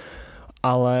dál.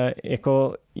 Ale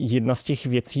jako jedna z těch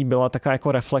věcí byla taková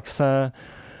jako reflexe,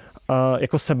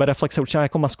 jako sebereflexe určitá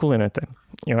jako maskulinity.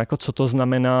 jo, jako co to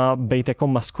znamená být jako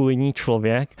maskulinní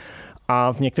člověk.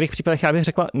 A v některých případech já bych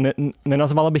řekla,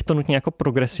 nenazvala bych to nutně jako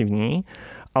progresivní,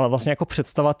 ale vlastně jako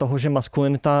představa toho, že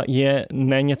maskulinita je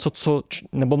ne něco,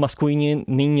 nebo maskulinní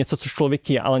není něco, co člověk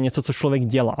je, ale něco, co člověk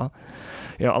dělá.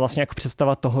 Jo, a vlastně jako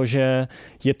představa toho, že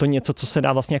je to něco, co se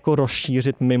dá vlastně jako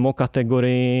rozšířit mimo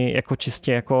kategorii jako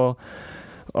čistě jako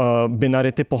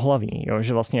binarity pohlaví, jo,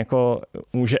 že vlastně jako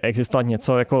může existovat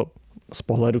něco jako z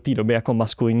pohledu té doby jako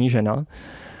maskulinní žena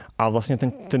a vlastně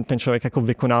ten člověk jako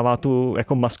vykonává tu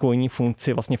jako maskulinní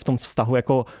funkci vlastně v tom vztahu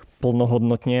jako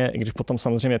plnohodnotně, i když potom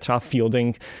samozřejmě třeba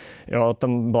Fielding, jo,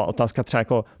 tam byla otázka třeba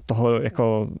jako toho,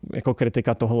 jako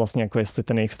kritika toho vlastně, jako jestli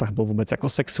ten jejich vztah byl vůbec jako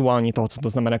sexuální, toho, co to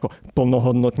znamená jako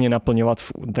plnohodnotně naplňovat,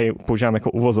 tady používám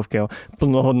jako uvozovky, jo,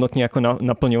 plnohodnotně jako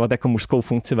naplňovat jako mužskou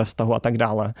funkci ve vztahu a tak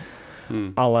dále.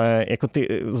 Ale jako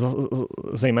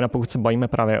zejména pokud se bavíme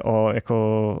právě o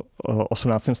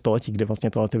 18. století, kdy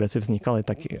vlastně tyhle ty věci vznikaly,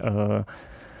 tak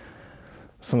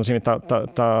samozřejmě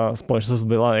ta společnost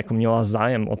měla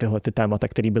zájem o tyhle ty témata,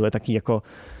 které byly taky jako,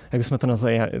 jak bychom to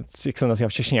nazvali, jak se nazývá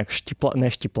v češtině, jak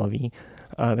neštiplaví,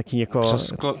 taky jako...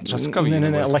 Třaskavý.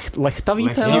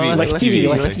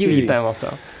 Lehtivý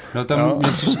témata. No tam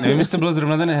nevím, jestli to bylo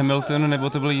zrovna ten Hamilton, nebo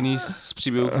to byl jiný z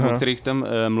příběhů, o kterých tam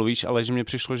mluvíš, ale že mně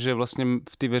přišlo, že vlastně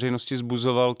v té veřejnosti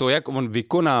zbuzoval to, jak on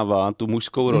vykonává tu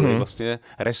mužskou roli, vlastně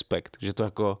respekt, že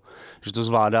to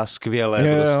zvládá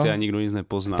skvěle prostě a nikdo nic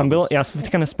nepozná. Tam byl, já se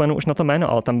teďka nespomenu už na to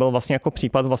jméno, ale tam byl vlastně jako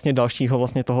případ vlastně dalšího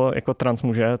vlastně toho jako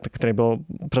transmuže, který byl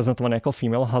prezentovaný jako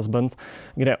female husband,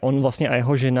 kde on vlastně a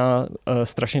jeho žena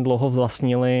strašně dlouho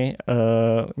vlastnili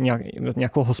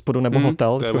nějakou hospodu nebo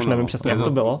hotel, teď už nevím přesně, jak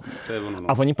to bylo.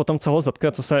 A oni potom, co ho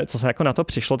zatkli, co se jako na to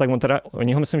přišlo, tak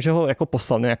oni ho myslím, že ho jako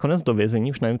poslali nakonec do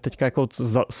vězení, už nevím teďka jako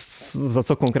za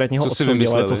co konkrétně ho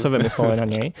odsoudili, co se vymysleli na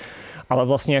něj. Ale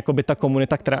vlastně jako by ta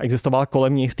komunita, která existovala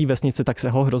kolem něj v té vesnici, tak se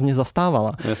ho hrozně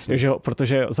zastávala.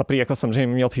 Protože zaprý jako samozřejmě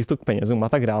měl přístup k penězům a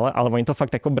tak dále, ale oni to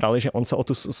fakt jako brali, že on se o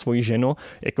tu svoji ženu,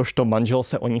 jakožto manžel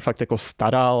se o ní fakt jako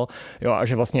staral, jo, a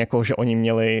že vlastně jako, že oni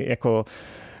měli jako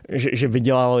že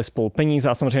vydělávali spolu peníze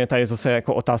a samozřejmě tady je zase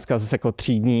jako otázka zase jako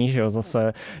třídní, že jo,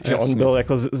 zase, že on byl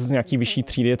jako z nějaký vyšší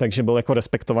třídy, takže byl jako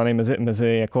respektovaný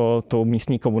mezi jako tou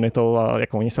místní komunitou a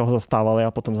jako oni se ho zastávali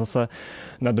a potom zase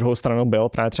na druhou stranu byl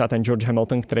právě třeba ten George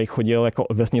Hamilton, který chodil jako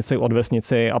od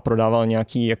vesnici a prodával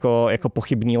nějaký jako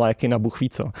pochybný léky na bůh ví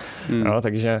co. Jo,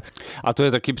 takže... A to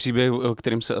je taky příběh, o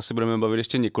kterým se asi budeme bavit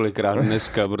ještě několikrát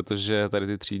dneska, protože tady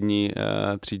ty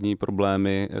třídní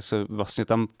problémy se vlastně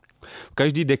tam v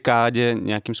každé dekádě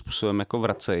nějakým způsobem jako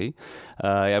vracejí.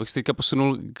 Já bych se teďka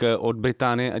posunul od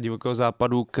Británie a divokého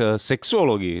západu k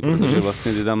sexuologii, protože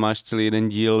vlastně ty tam máš celý jeden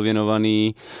díl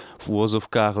věnovaný v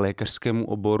úvozovkách lékařskému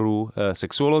oboru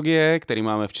sexuologie, který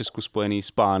máme v Česku spojený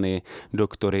s pány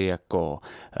doktory jako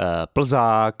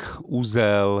Plzák,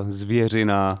 Úzel,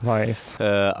 Zvěřina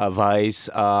a Weiss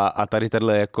a tady tato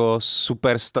jako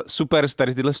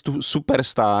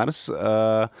superstars.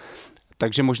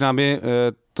 Takže možná by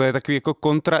to je takový jako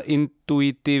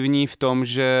kontraintuitivní v tom,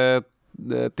 že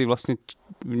ty vlastně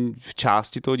v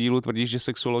části toho dílu tvrdíš, že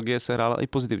sexuologie se hrála i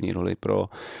pozitivní roli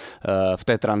v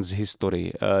té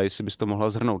transhistorii. Jestli bys to mohla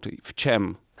shrnout. V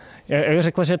čem? Já bych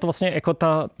řekla, že je to vlastně jako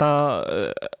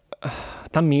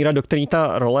ta míra, do které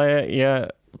ta role je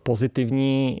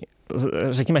pozitivní,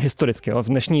 řekněme historicky. Jo. V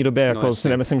dnešní době jako si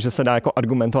nemyslím, že se dá jako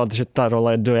argumentovat, že ta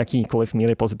role do jakýkoliv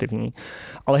míry pozitivní.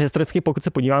 Ale historicky, pokud se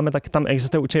podíváme, tak tam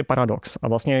existuje určitě paradox. A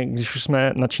vlastně, když už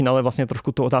jsme načínali vlastně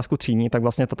trošku tu otázku třídní, tak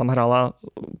vlastně to tam hrála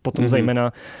potom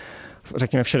zejména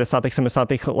řekněme v 60. 70.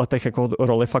 letech jako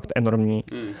roli fakt enormní.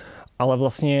 Ale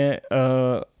vlastně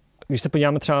když se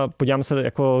podíváme se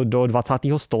jako do 20.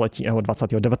 století, nebo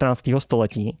 19.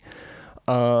 století,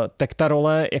 tak ta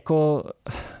role jako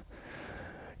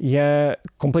je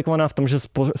komplikovaná v tom, že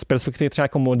z perspektivy třeba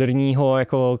jako moderního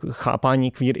jako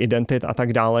chápání queer identit a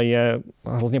tak dále je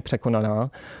hrozně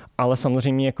překonaná, ale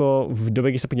samozřejmě jako v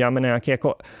době, když se podíváme na nějaký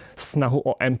jako snahu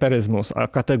o empirismus a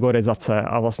kategorizace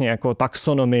a vlastně jako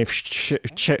taxonomii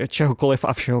čehokoliv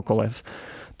a všehokoliv,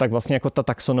 tak vlastně jako ta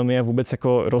taxonomie vůbec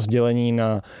jako rozdělení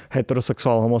na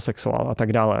heterosexuál, homosexuál a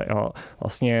tak dále. Jo.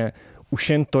 Vlastně už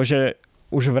jen to, že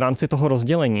už v rámci toho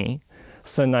rozdělení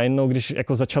se najednou, když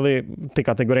jako začaly ty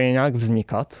kategorie nějak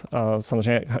vznikat, a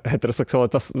samozřejmě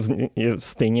heterosexualita je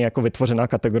stejně jako vytvořená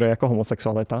kategorie jako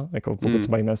homosexualita, jako pokud se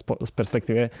bavíme z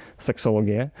perspektivy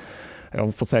sexologie.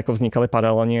 Jo, v podstatě jako vznikaly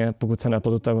paralelně, pokud se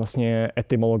nepletu, tak vlastně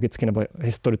etymologicky nebo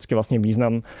historicky vlastně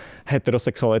význam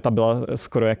heterosexualita byla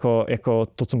skoro jako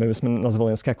to, co my bychom nazvali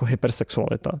dneska jako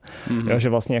hypersexualita. Jo, že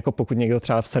vlastně jako pokud někdo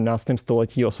třeba v 17.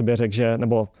 století o sobě řekl, že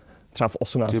nebo třeba v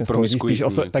 18. století spíš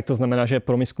tak to znamená, že je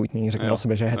promiskuitní, řekne o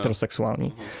sobě, že je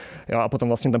heterosexuální. Jo, a potom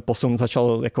vlastně ten posun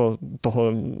začal jako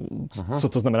toho, co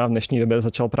to znamená v dnešní době,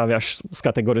 začal právě až s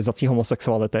kategorizací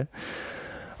homosexuality.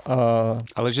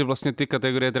 Ale že vlastně ty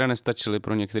kategorie teda nestačily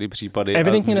pro některé případy.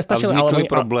 Evidentně nestačily, ale vznikly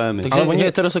problémy. Takže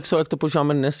heterosexuál, jak to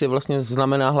používáme dnes, je vlastně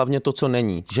znamená hlavně to, co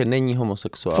není, že není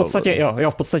homosexuál. V podstatě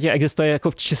v podstatě existuje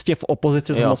jako čistě v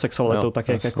opozici s homosexualitou, tak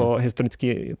jak jako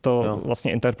historicky to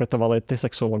vlastně interpretovali ty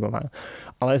sexuologové.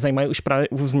 Ale zajímají už právě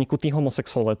u vzniku té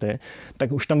homosexuality,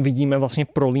 tak už tam vidíme vlastně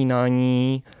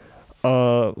prolínání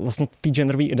vlastně té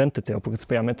genderové identity. Pokud se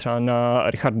podíváme třeba na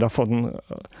Richarda von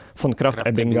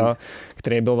Krafft-Ebinga,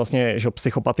 který byl vlastně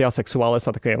psychopatia sexualis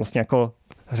a takový vlastně jako,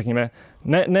 řekněme,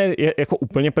 ne jako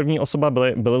úplně první osoba,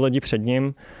 byli lidi před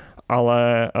ním,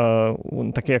 ale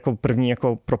taky jako první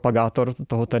jako propagátor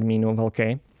toho termínu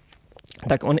velký.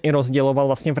 Tak on i rozděloval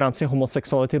vlastně v rámci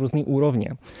homosexuality různý úrovně.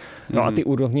 No a ty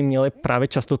úrovně měly právě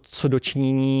často co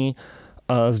dočinění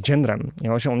s genderem,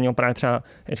 jo? Že on měl právě třeba,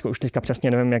 už teďka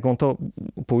přesně nevím, jak on to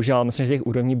používal, myslím, že těch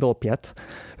úrovní bylo 5,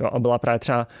 jo? A byla právě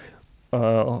třeba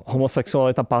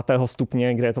homosexualita 5.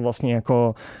 stupně, kde je to vlastně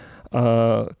jako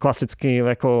klasicky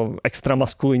jako extra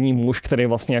maskulinní muž, který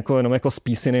vlastně jako jenom jako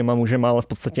spí s jinýma mužema, ale v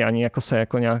podstatě ani jako se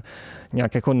jako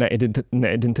nějak jako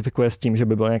neidentifikuje s tím, že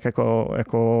by byl nějak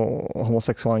jako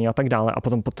homosexuální a tak dále. A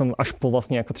potom až po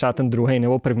vlastně jako třeba ten 2.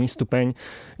 nebo 1. stupeň,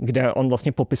 kde on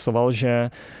vlastně popisoval, že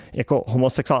jako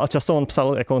homosexuál, a často on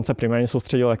psal, jako on se primárně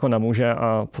soustředil jako na muže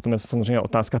a potom je samozřejmě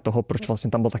otázka toho, proč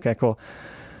vlastně tam byl také jako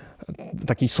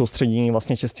taký soustředění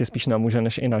vlastně čistě spíš na muže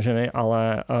než i na ženy,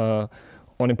 ale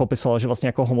on jim popisoval, že vlastně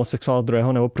jako homosexuál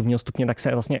 2. nebo 1. stupně tak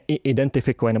se vlastně i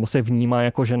identifikuje nebo se vnímá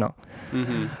jako žena.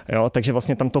 Jo, takže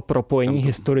vlastně tam to propojení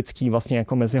historický vlastně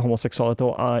jako mezi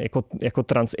homosexualitou a jako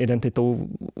transidentitou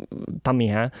tam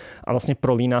je a vlastně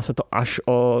prolíná se to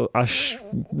až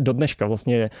do dneška.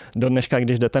 Vlastně do dneška,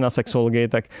 když jdete na sexologii,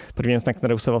 tak první věc, na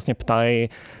kterou se vlastně ptají,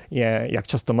 je, jak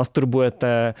často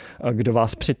masturbujete, kdo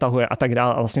vás přitahuje a tak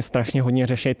dále. A vlastně strašně hodně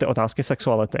řeší ty otázky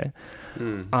sexuality.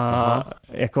 A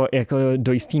jako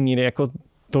do jistý míry jako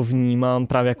to vnímám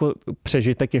právě jako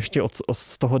přežitek ještě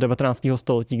z toho 19.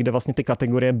 století, kde vlastně ty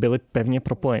kategorie byly pevně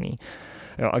propojený.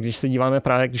 Jo, a když se díváme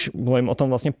právě, když mluvím o tom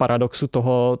vlastně paradoxu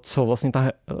toho, co vlastně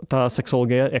ta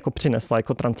sexologie jako přinesla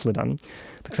jako trans lidem,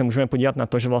 tak se můžeme podívat na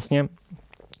to, že vlastně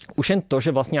už jen to,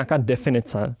 že vlastně nějaká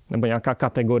definice nebo nějaká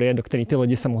kategorie, do které ty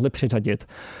lidi se mohli přiřadit,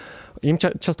 jim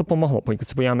často pomohlo. Pokud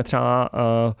se podíváme třeba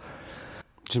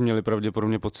že měli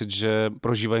pravděpodobně pocit, že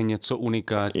prožívají něco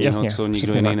unikátního, co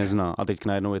nikdo jiný nezná. A teď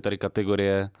najednou je tady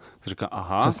kategorie, říká,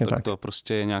 aha, tak to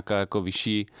prostě je nějaká jako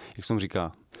vyšší, jak jsem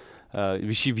říká,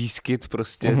 vyšší výskyt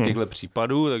prostě těchto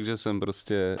případů, takže jsem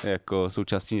prostě jako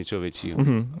součástí něčeho většího.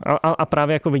 A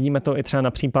právě jako vidíme to i třeba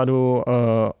na případu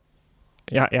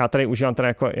já tady užívám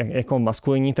teda jako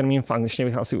maskulinní termín, v angličtině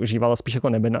bych asi užívala spíš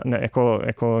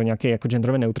jako nějaký jako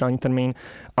genderově neutrální termín,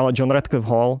 ale John Radcliffe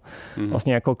Hall,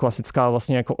 vlastně jako klasická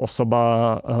vlastně jako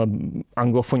osoba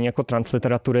anglofonní jako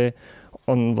transliteratury,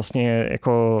 on vlastně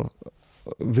jako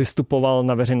vystupoval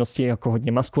na veřejnosti jako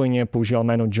hodně maskulinně, používal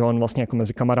jméno John vlastně jako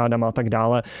mezi kamarádama a tak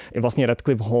dále. I vlastně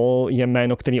Radcliffe Hall je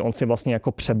jméno, který on si vlastně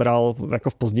jako přebral jako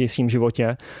v pozdějším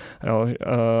životě. Jo,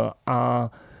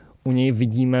 a u něj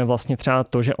vidíme vlastně třeba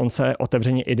to, že on se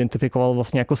otevřeně identifikoval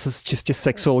vlastně jako s čistě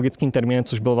sexuologickým termínem,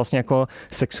 což byl vlastně jako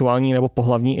sexuální nebo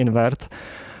pohlavní invert,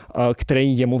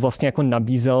 který jemu vlastně jako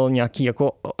nabízel nějaký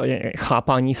jako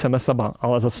chápání sebe,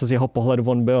 ale zase z jeho pohledu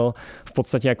on byl v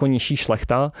podstatě jako nižší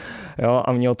šlechta, jo,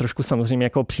 a měl trošku samozřejmě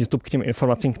jako přístup k těm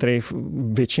informacím, který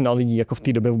většina lidí jako v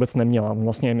té době vůbec neměla.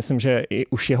 Vlastně myslím, že i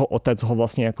už jeho otec ho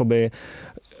vlastně jakoby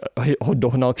ho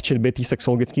dohnal k četbě té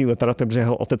sexuologické literatury, protože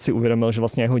jeho otec si uvědomil, že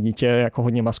vlastně jeho dítě je jako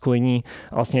hodně maskulinní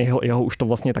a vlastně jeho už to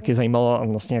vlastně taky zajímalo a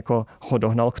vlastně jako ho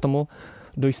dohnal k tomu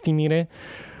do jisté míry.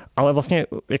 Ale vlastně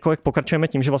jako jak pokračujeme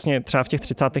tím, že vlastně třeba v těch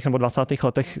 30. nebo 20.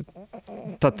 letech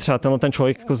třeba ten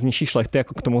člověk jako z nižší šlechty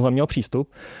jako k tomuhle měl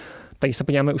přístup, tak se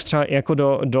podíváme už třeba jako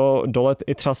do let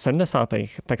i třeba 70.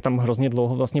 tak tam hrozně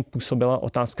dlouho vlastně působila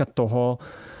otázka toho,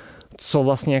 co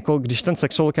vlastně jako, když ten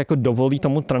sexuolog jako dovolí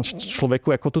tomu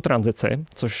člověku jako tu tranzici,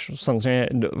 což samozřejmě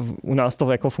u nás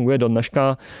to jako funguje do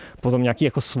dneška, potom nějaký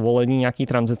jako svolení, nějaký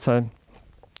tranzice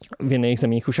v jiných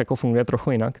zemích už jako funguje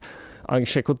trochu jinak. A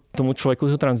když jako tomu člověku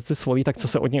tu tranzici svolí, tak co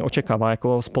se od něj očekává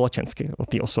jako společensky od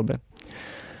té osoby.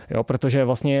 Jo, protože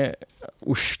vlastně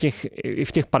už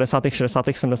v těch 50., 60.,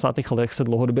 70. letech se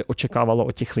dlouhodobě očekávalo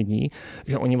od těch lidí,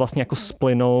 že oni vlastně jako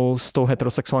splynou s tou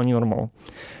heterosexuální normou.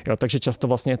 Jo, takže často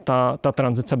vlastně ta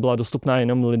tranzice byla dostupná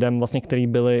jenom lidem, vlastně, kteří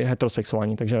byli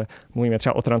heterosexuální. Takže mluvíme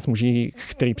třeba o transmužích,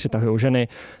 který přitahují ženy,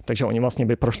 takže oni vlastně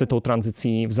by prošli tou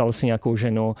tranzicí, vzali si nějakou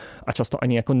ženu a často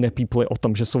ani jako nepípli o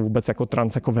tom, že jsou vůbec jako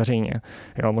trans jako veřejně.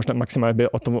 Jo, možná maximálně by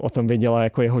o tom věděla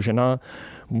jako jeho žena,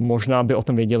 možná by o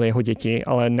tom věděli jeho děti,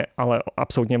 ale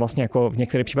absolutně vlastně jako v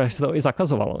některých případech se to i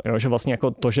zakazovalo. Jo? Že vlastně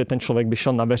jako to, že ten člověk by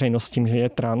šel na veřejnost s tím, že je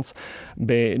trans,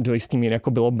 by do jistý míry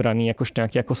jako bylo braný jakož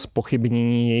nějaké jako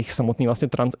zpochybnění jejich samotný vlastně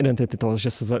trans identity, toho,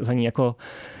 že se za ní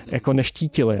jako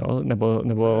neštítili, jo?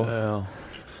 Nebo...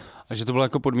 A že to byla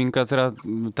jako podmínka teda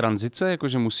tranzice, jako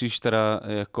že musíš teda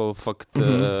jako fakt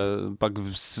pak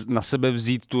na sebe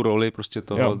vzít tu roli prostě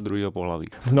toho druhého pohlaví.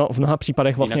 V mnoha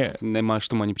případech vlastně... Jinak nemáš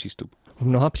tomu ani přístup. V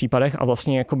mnoha případech a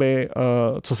vlastně jakoby,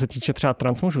 co se týče třeba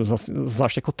transmužů,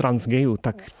 zvlášť jako transgejů,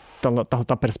 tak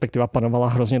ta perspektiva panovala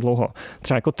hrozně dlouho.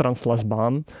 Třeba jako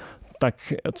translesbám,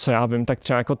 tak co já vím, tak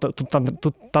třeba jako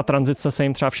ta tranzice se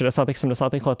jim třeba v 60.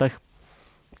 70. letech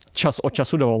čas od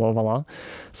času dovolovala.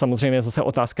 Samozřejmě je zase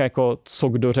otázka, jako co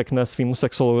kdo řekne svýmu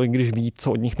sexuologovi, když ví,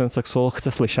 co od nich ten sexuolog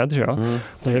chce slyšet, že jo?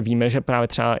 Takže víme, že právě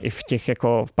třeba i v těch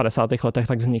jako v 50. letech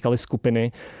tak vznikaly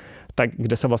skupiny, tak,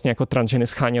 kde se vlastně jako transženy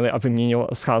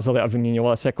scházely a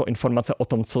vyměňovaly se jako informace o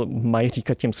tom, co mají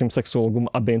říkat těm svým sexuologům,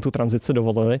 aby jim tu tranzici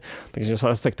dovolili. Takže když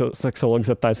se sexuolog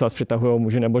zeptá, jestli vás přitahují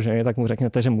muži nebo ženy, tak mu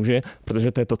řeknete, že muži,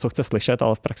 protože to je to, co chce slyšet,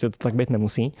 ale v praxi to tak být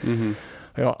nemusí.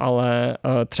 Jo, ale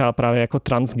třeba právě jako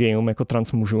transgejům, jako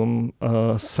transmužům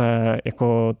se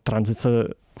jako tranzice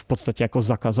v podstatě jako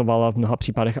zakazovala v mnoha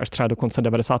případech až třeba do konce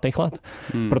 90. let.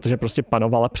 Protože prostě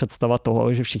panovala představa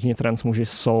toho, že všichni transmuži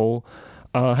jsou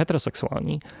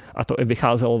heterosexuální. A to i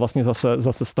vycházelo vlastně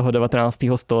zase z toho 19.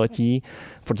 století,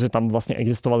 protože tam vlastně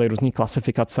existovaly různé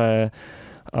klasifikace,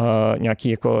 nějaký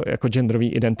jako genderové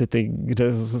identity,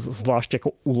 kde zvlášť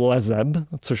jako u leseb,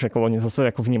 což jako oni zase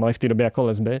jako vnímali v té době jako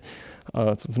lesby,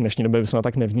 v dnešní době bychom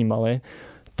tak nevnímali,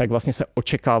 tak vlastně se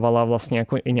očekávala vlastně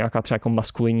jako i nějaká třeba jako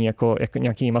maskulinní, jako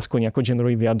nějaký maskulinní jako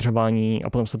genderový vyjadřování a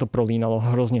potom se to prolínalo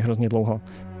hrozně dlouho.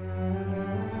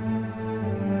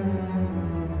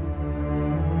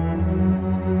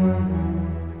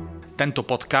 Tento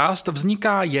podcast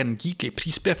vzniká jen díky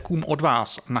příspěvkům od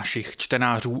vás, našich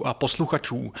čtenářů a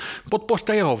posluchačů.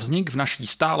 Podpořte jeho vznik v naší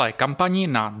stálé kampani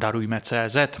na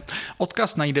darujme.cz.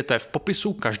 Odkaz najdete v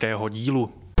popisu každého dílu.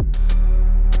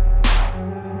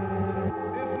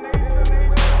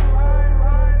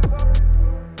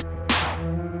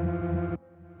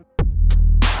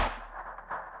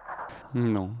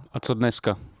 No, a co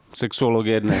dneska?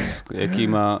 Sexuologie dnes,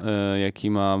 jaký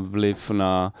má vliv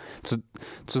na...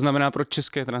 Co znamená pro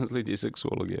české trans lidi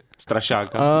sexuologie?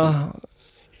 Strašáka?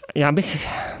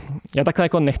 Já takhle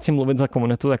jako nechci mluvit za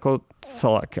komunitu jako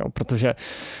celek, jo, protože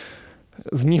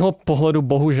z mýho pohledu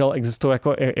bohužel existují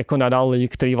jako nadál lidi,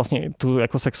 kteří vlastně tu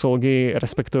jako sexuologii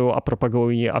respektují a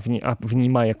propagují a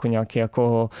vnímají jako nějaký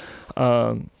jako...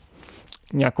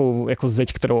 nějakou jako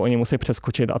zeď, kterou oni musí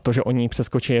přeskočit a to, že oni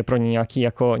přeskočí je pro ně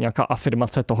nějaká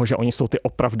afirmace toho, že oni jsou ty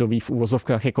opravdoví v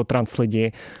úvozovkách jako trans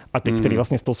lidi a ty, kteří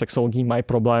vlastně s tou sexuologií mají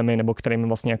problémy nebo kterým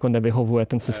vlastně jako nevyhovuje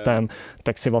ten systém,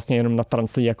 tak si vlastně jenom na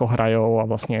trans lidi jako hrajou a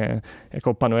vlastně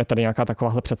jako panuje tady nějaká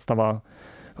takováhle představa.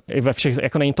 I ve všech,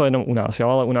 jako není to jenom u nás, jo,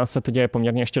 ale u nás se to děje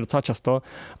poměrně ještě docela často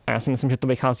a já si myslím, že to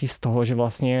vychází z toho, že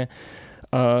vlastně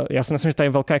já si myslím, že tady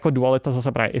je velká jako dualita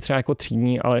zase právě i třeba jako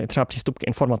třídní, ale i třeba přístup k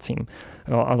informacím,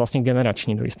 jo, a vlastně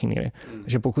generační do jisté míry.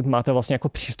 Že pokud máte vlastně jako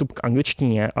přístup k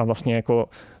angličtině a vlastně jako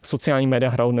sociální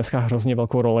média hrajou dneska hrozně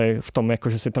velkou roli v tom, jako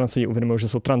že si trans lidi uvědomují, že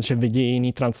jsou trans, že vidí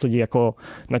jiný trans lidi jako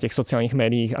na těch sociálních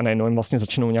médiích a najednou jim vlastně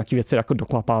začnou nějaké věci jako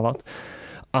doklapávat.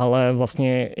 Ale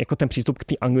vlastně jako ten přístup k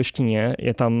té angličtině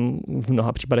je tam v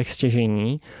mnoha případech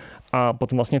stěžejní. A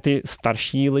potom vlastně ty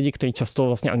starší lidi, kteří často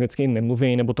vlastně anglicky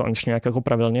nemluví nebo to angličtinu jako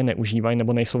pravidelně neužívají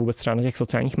nebo nejsou vůbec třeba na těch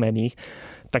sociálních médiích,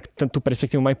 tak tu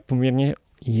perspektivu mají poměrně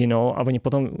jinou a oni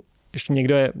potom, ještě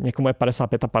někomu je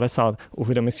 55 a 50,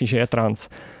 uvědomí si, že je trans,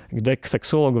 jde k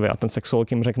sexuologovi a ten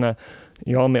sexuolog jim řekne,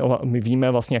 jo, my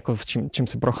víme vlastně, jako čím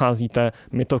si procházíte,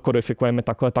 my to kodifikujeme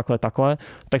takhle,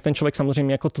 tak ten člověk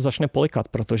samozřejmě jako to začne polikat,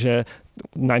 protože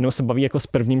najednou se baví jako s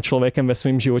prvním člověkem ve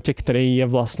svém životě, který je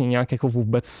vlastně nějak jako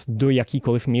vůbec do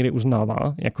jakýkoliv míry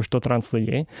uznává, jakožto trans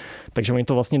lidi, takže oni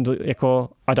to vlastně jako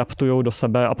adaptujou do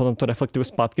sebe a potom to reflektují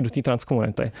zpátky do té trans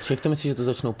komunity. Jak to myslíš, že to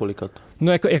začnou polikat?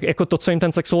 No jako to, co jim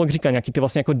ten sexuolog říká, nějaký ty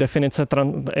vlastně jako definice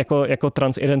jako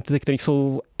trans identity, které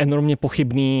jsou enormně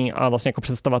pochybný a vlastně jako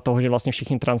představa toho, že vlastně vlastně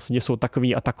všichni trans lidi jsou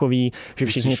takový a takový, že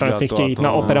všichni trans chtějí jít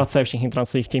na operace, všichni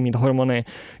trans lidi chtějí mít hormony,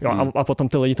 jo, a potom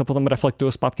ty lidi to potom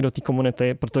reflektují zpátky do té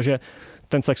komunity, protože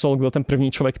ten sexuolog byl ten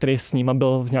první člověk, který s nima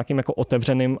byl v nějakým jako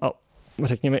otevřeným a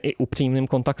řekněme i upřímným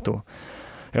kontaktu.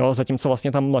 Jo, zatímco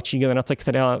vlastně ta mladší generace,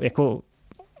 která jako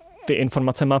ty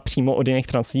informace má přímo od jiných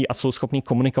trans lidí a jsou schopní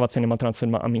komunikovat s jinýma trans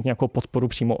lidma a mít nějakou podporu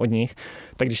přímo od nich,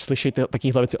 tak když slyší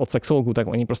takovéhle věci od sexologů, tak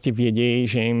oni prostě vědí,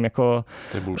 že jim jako,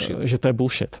 že to je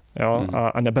bullshit, jo,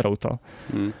 a neberou to.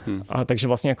 A takže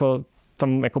vlastně jako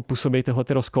tam jako působí tyhle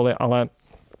ty rozkoly, ale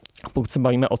pokud se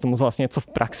bavíme o tom vlastně, co v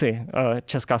praxi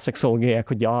česká sexologie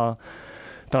jako dělá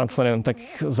trans lidem, tak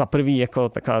za prvý jako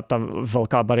taká ta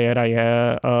velká bariéra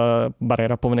je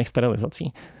bariéra povinných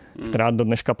sterilizací, která do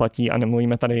dneška platí, a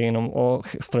nemluvíme tady jenom o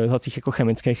sterilizacích jako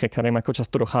chemických, ke kterým jako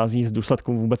často dochází z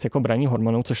důsledků vůbec jako braní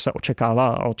hormonů, což se očekává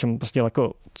a o čem prostě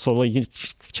jako co lidi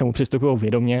k čemu přistupují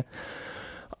vědomě,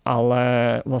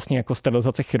 ale vlastně jako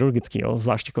sterilizace chirurgický, jo,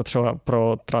 zvlášť jako třeba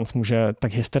pro trans muže,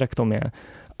 tak hysterektomie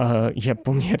je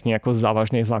poměrně jako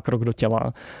závažný zákrok do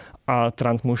těla. A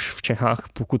transmuž v Čechách,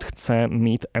 pokud chce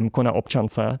mít M-ko na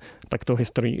občance, tak to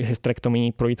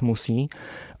hysterektomii projít musí.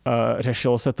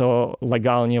 Řešilo se to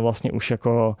legálně vlastně už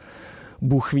jako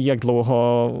Bůh ví, jak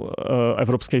dlouho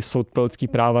Evropský soud pro lidský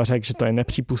práva řekl, že to je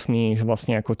nepřípustný, že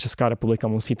vlastně jako Česká republika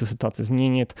musí tu situaci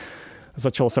změnit.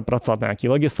 Začalo se pracovat na nějaký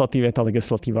legislativě, ta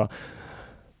legislativa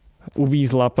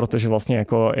uvízla, protože vlastně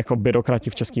jako byrokrati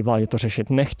v české vládě to řešit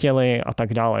nechtěli a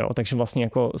tak dále. Jo. Takže vlastně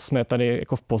jako jsme tady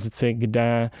jako v pozici,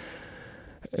 kde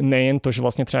nejen to, že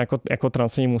vlastně třeba jako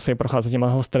translidi musí procházet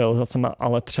těma sterilizacemi,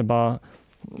 ale třeba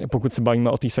pokud se bavíme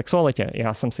o té sexualitě.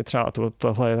 Já jsem si třeba,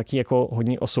 tohle je taky jako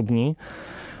hodně osobní,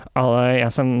 ale já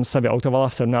jsem se vyautovala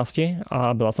v 17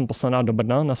 a byla jsem poslaná do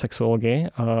Brna na sexuologii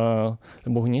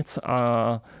do Bohunic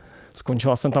a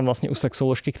skončila jsem tam vlastně u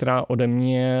sexoložky, která ode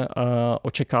mě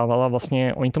očekávala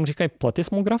vlastně, oni tomu říkají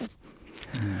pletismograf,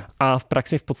 a v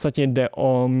praxi v podstatě jde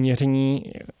o měření,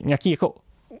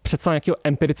 představ nějakého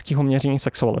empirického měření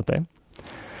sexuality.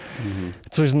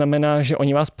 Což znamená, že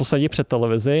oni vás posadí před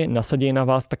televizi, nasadí na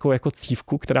vás takovou jako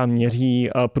cívku, která měří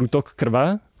průtok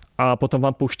krve a potom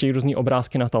vám pouštějí různý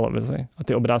obrázky na televizi. A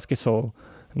ty obrázky jsou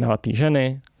nahatý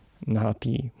ženy,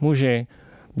 nahatý muži,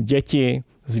 děti,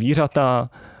 zvířata,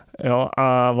 jo,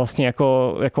 a vlastně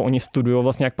jako oni studují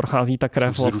vlastně, jak prochází ta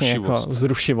krev, vlastně jako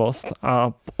vzrušivost,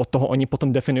 a od toho oni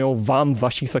potom definují vám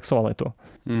vaši sexualitu.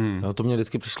 No, to mě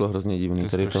vždycky přišlo hrozně divný,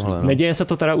 tady tohle. No. Neděje se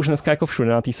to teda už dneska jako všude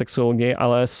na té sexologii,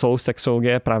 ale jsou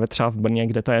sexologie právě třeba v Brně,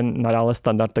 kde to je nadále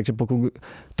standard, takže pokud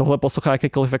tohle poslouchá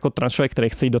jakýkoliv jako trans člověk, který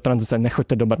chce jít do tranzice,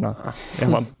 nechoďte do Brna.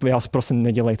 Já vás prosím,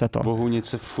 nedělejte to.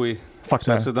 Bohunice, fuj. Fakt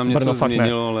ne. Se tam něco Brno,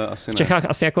 změnilo, ale asi ne. V Čechách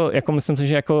asi jako myslím si,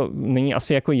 že jako není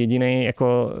asi jako jediný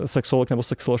jako sexolog nebo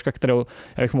sexoložka, kterou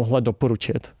já bych mohla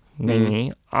doporučit.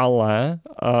 Není, ale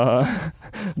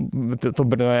to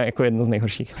Brno je jako jedno z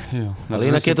nejhorších. Jo, ale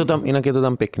jinak je to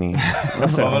tam pěkný.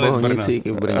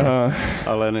 V Brně.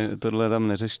 Ale tohle tam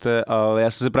neřešte, ale já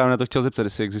jsem se právě na to chtěl zeptat,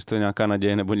 jestli existuje nějaká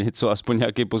naděje nebo něco, aspoň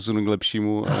nějaký posun k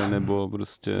lepšímu, nebo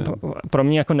prostě... Pro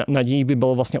mě jako nadějí by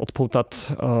bylo vlastně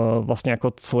odpoutat vlastně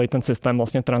jako celý ten systém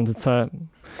vlastně tranzice.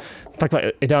 Takhle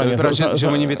ideálně. To je že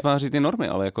oni vytváří ty normy,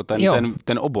 ale jako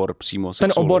ten obor přímo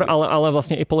sexuologie. Ten obor, ale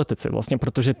vlastně i politici, vlastně,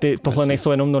 protože tohle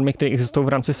nejsou jenom normy, které existují v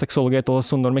rámci sexologie, tohle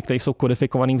jsou normy, které jsou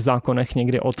kodifikované v zákonech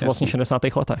někdy od vlastně 60.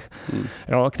 letech,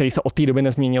 jo, které se od té doby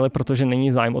nezměnily, protože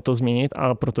není zájem o to změnit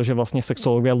a protože vlastně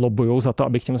sexologové lobujou za to,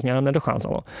 aby k těm změnám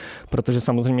nedocházelo. Protože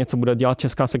samozřejmě, co bude dělat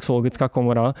Česká sexologická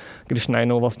komora, když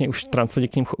najednou vlastně už trans lidi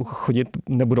k ním chodit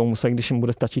nebudou muset, když jim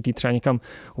bude stačit jít třeba někam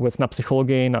vůbec na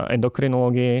psychologii, na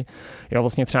endokrinologii. Já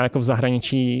vlastně třeba jako v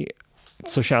zahraničí,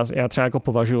 což já třeba jako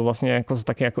považuji vlastně jako za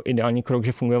taky jako ideální krok,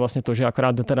 že funguje vlastně to, že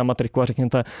akorát jdete na matriku a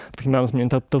řekněte, tak mám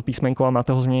změnit to písmenko a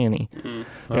máte ho změněný.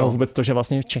 Jo, vůbec to, že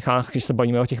vlastně v Čechách, když se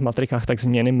bavíme o těch matrikách, tak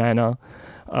změny jména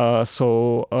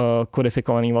jsou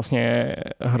kodifikovaný vlastně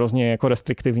hrozně jako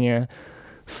restriktivně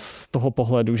z toho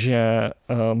pohledu, že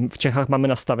v Čechách máme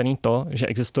nastavený to, že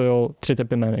existují 3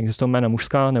 typy jmen. Existují jména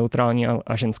mužská, neutrální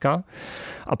a ženská.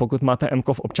 A pokud máte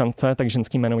M-ko v občance, tak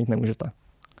ženský jméno mít nemůžete.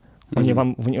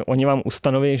 Oni vám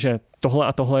ustanoví, že tohle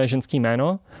a tohle je ženský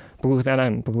jméno, pokud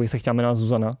bych se chtěla jmenovat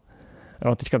Zuzana.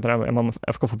 Jo, teďka teda já mám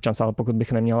F-ko v občance, ale pokud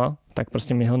bych neměla, tak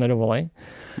prostě mi ho nedovolej.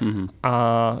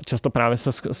 A často právě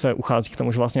se uchází k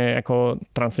tomu, že vlastně jako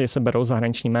translidi se berou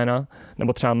zahraniční jména,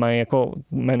 nebo třeba mají jako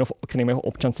jméno, kterým je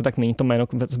občance, tak není to jméno,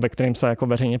 ve kterém se jako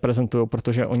veřejně prezentují,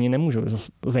 protože oni nemůžou,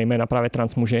 zejména právě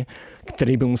transmuži,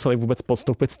 který by museli vůbec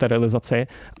podstoupit sterilizaci,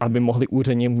 aby mohli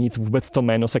úředně mít vůbec to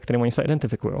jméno, se kterým oni se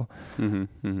identifikují.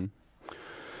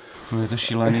 Je to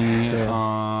šílený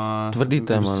a tvrdý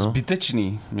téma, no.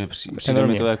 Zbytečný. Přijde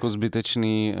mi to jako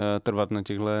zbytečný trvat na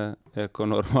těchto jako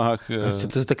normách.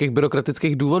 To je z takových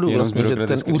byrokratických důvodů vlastně, že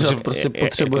ten úřad prostě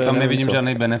potřebuje. Tam nevidím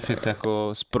žádný benefit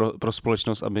jako pro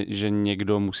společnost, že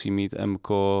někdo musí mít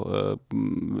MKO,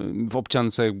 v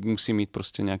občance musí mít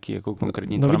prostě nějaký jako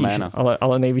konkrétní jména.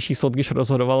 Ale nejvyšší soud, když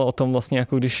rozhodoval o tom vlastně,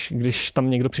 jako když tam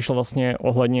někdo přišel vlastně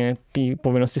ohledně té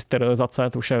povinnosti sterilizace,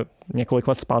 to už je několik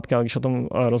let zpátky, ale když o tom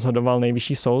rozhodoval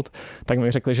nejvyšší soud, tak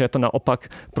mi řekli, že je to naopak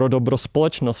pro dobro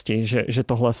společnosti,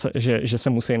 že se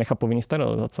musí nechat povinný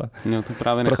sterilizace. No, to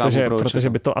právě protože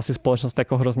by to asi společnost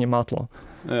jako hrozně mátlo.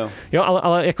 Jo,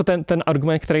 ale jako ten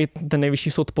argument, který ten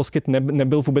nejvyšší soud poskyt,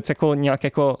 nebyl vůbec jako nějak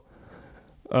jako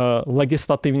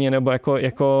legislativně nebo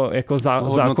jako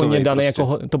zákonně daný, prostě.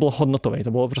 Jako, to bylo hodnotový,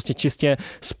 to bylo prostě čistě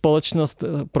společnost,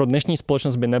 pro dnešní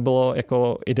společnost by nebylo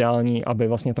jako ideální, aby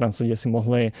vlastně trans lidi si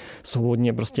mohli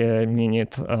svobodně prostě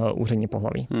měnit úřední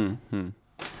pohlaví.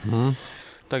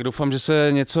 Tak doufám, že se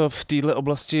něco v této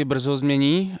oblasti brzo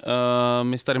změní.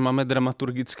 My tady máme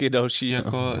dramaturgicky další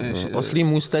jako... Oslí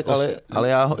můstek, ale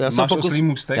já máš oslí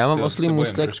můstek? Já mám oslí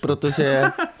můstek, protože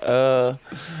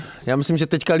já myslím, že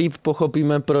teďka líp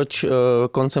pochopíme, proč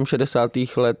koncem 60.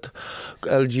 let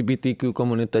LGBTQ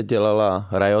komunita dělala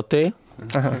rioty.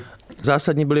 Aha.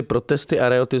 Zásadní byly protesty a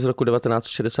rioty z roku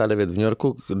 1969 v New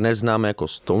Yorku, dnes známe jako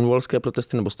Stonewallské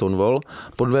protesty nebo Stonewall,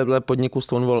 podle podniku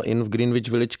Stonewall Inn v Greenwich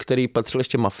Village, který patřil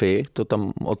ještě mafii, to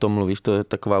tam o tom mluvíš, to je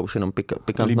taková už jenom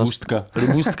pikantnost.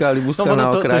 Libůstka na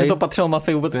okraji. To, že to patřilo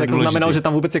mafii vůbec jako znamenalo, že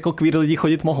tam vůbec jako queer lidi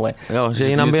chodit mohli. Jo, že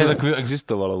jinam něco takového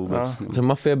existovalo vůbec. Že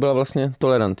mafie byla vlastně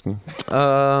tolerantní.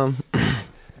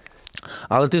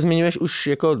 Ale ty zmiňuješ už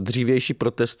jako dřívější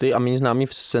protesty a méně známý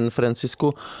v San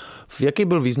Francisku. Jaký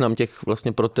byl význam těch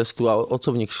vlastně protestů a o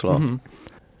co v nich šlo?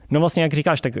 No vlastně, jak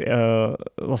říkáš, tak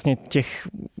vlastně těch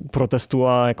protestů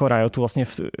a jako riotů vlastně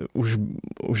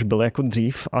už byly jako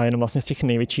dřív a jenom vlastně z těch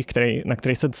největších, na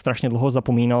který se strašně dlouho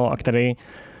zapomínalo a který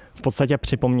v podstatě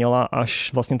připomněla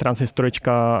až vlastně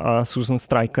transhistorička Susan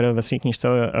Stryker ve své knížce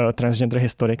Transgender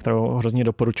History, kterou hrozně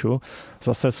doporučuji.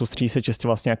 Zase soustředí se čistě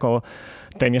vlastně jako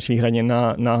téměř výhradně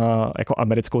na jako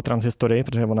americkou transhistorii,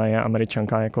 protože ona je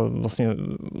Američanka, jako vlastně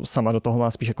sama do toho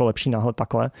má spíš jako lepší náhled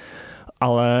takhle.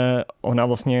 Ale ona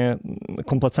vlastně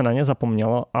komplet se na ně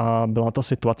zapomněla a byla to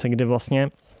situace, kdy vlastně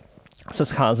se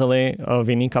scházeli v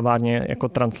jiný kavárně jako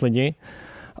trans lidi,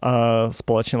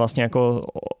 společně vlastně jako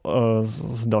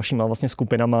s dalšíma vlastně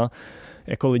skupinama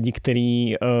jako lidí,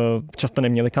 kteří často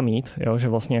neměli kam jít, jo? Že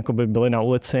vlastně jako by byli na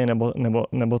ulici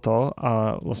nebo to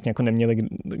a vlastně jako neměli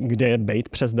kde bejt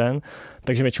přes den,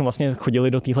 takže většinou vlastně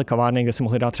chodili do téhle kavárny, kde si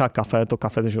mohli dát třeba kafe, to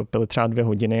kafe, že pili třeba 2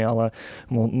 hodiny, ale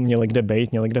měli kde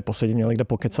bejt, měli kde posedět, měli kde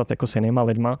pokecat jako s jinýma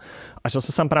lidma. A že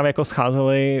se tam právě jako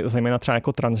scházeli zejména třeba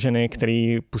jako transženy,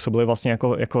 který působili vlastně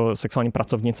jako sexuální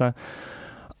pracovnice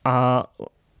a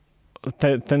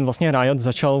ten vlastně riot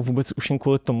začal vůbec už jen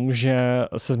kvůli tomu, že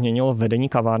se změnilo vedení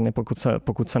kavárny,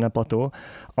 pokud se nepletu.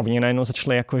 A oni najednou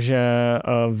začali jakože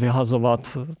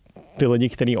vyhazovat ty lidi,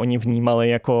 který oni vnímali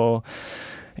jako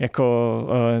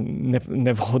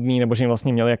nevhodný, nebo že jim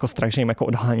vlastně měli jako strach, že jim jako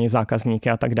odhání zákazníky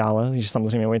a tak dále. Že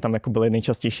samozřejmě oni tam jako byli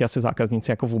nejčastější asi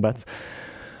zákazníci jako vůbec.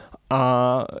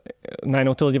 A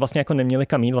najednou ty lidi vlastně jako neměli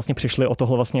kam jít, vlastně přišli o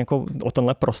tohle vlastně jako o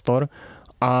tenhle prostor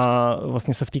a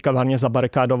vlastně se v té kavárně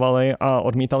zabarikádovali a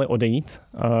odmítali odejít.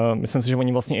 Myslím si, že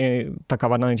oni vlastně i ta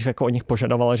kavárna nejdřív jako od nich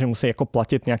požadovala, že musí jako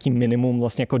platit nějaký minimum,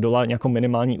 vlastně jako $, nějakou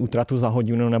minimální útratu za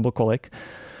hodinu nebo kolik,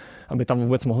 aby tam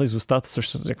vůbec mohli zůstat,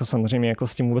 což jako samozřejmě jako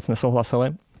s tím vůbec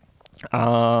nesouhlasili.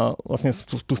 A vlastně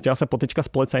spustila se potyčka s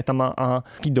policajtama a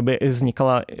v té době i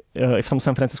vznikala i v tom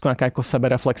San Francisku nějaká jako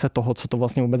sebereflexe toho, co to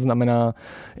vlastně vůbec znamená,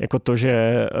 jako to,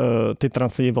 že ty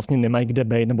trans lidi vlastně nemají kde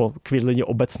bejt, nebo queer lidi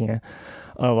obecně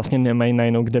vlastně nemají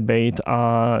najednou kde bejt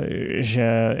a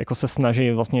že jako se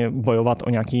snaží vlastně bojovat o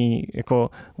nějaký, jako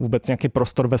vůbec nějaký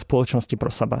prostor ve společnosti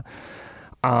pro sebe.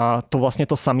 A to vlastně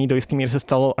to samé do jistý míry se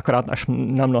stalo akorát až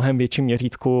na mnohem větším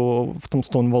měřítku v tom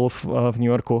Stonewallu v New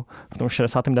Yorku v tom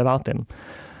 69.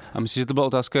 A myslíš, že to byla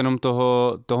otázka jenom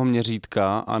toho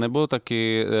měřítka, anebo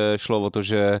taky šlo o to,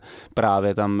 že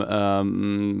právě tam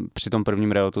při tom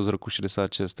prvním riotu z roku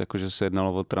 66, jakože se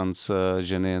jednalo o trans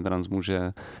ženy, trans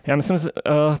muže? Já myslím,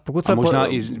 pokud se... A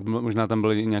možná tam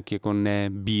byly nějaký jako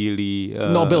nebílí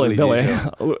no, byly, lidi, byly.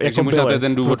 Takže jako možná to je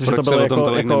ten důvod, proč se o tom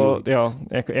tolik nemluví.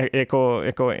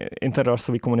 Jako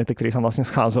interrasový komunity, který tam vlastně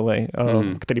scházeli,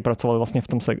 který pracovali vlastně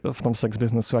v tom sex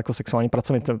businessu jako sexuální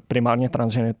pracovnice, primárně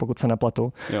trans ženy, pokud se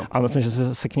nepletu. Jo. A myslím, že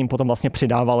se k ním potom vlastně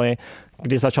přidávali.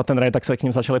 Když začal ten raid, tak se k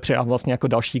ním začaly přidávat vlastně jako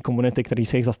další komunity, které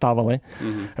se jich zastávali.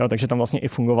 Jo, takže tam vlastně i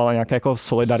fungovala nějaká jako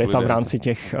solidarita v rámci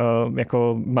těch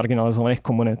jako marginalizovaných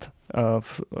komunit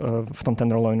v tom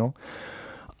Tenderloinu.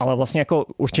 Ale vlastně jako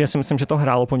určitě si myslím, že to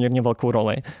hrálo poměrně velkou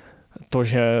roli. To,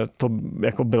 že to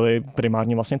jako byly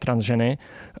primárně vlastně transženy,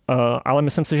 ale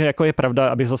myslím si, že jako je pravda,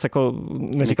 aby zase jako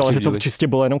neříkala, že to čistě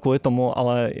bylo jenom kvůli tomu,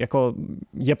 ale jako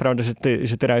je pravda,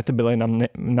 že ty rioty byly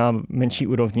na menší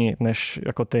úrovni než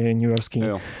jako ty newyorský.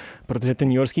 Jo. Protože ty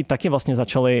newyorský taky vlastně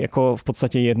začaly jako v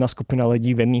podstatě jedna skupina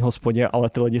lidí v jedné hospodě, ale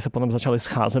ty lidi se potom začali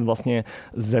scházet vlastně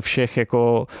ze všech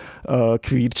jako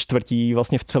queer čtvrtí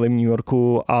vlastně v celém New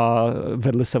Yorku a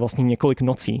vedli se vlastně několik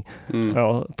nocí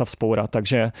jo, ta vzpoura,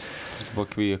 takže to byl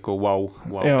takový jako wow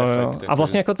jo, efekt. A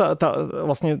vlastně jako ta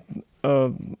vlastně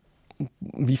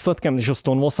výsledkem, že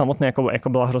Stonewall samotný jako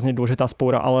byla hrozně důležitá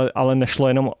vzpoura, ale nešlo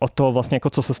jenom o to vlastně jako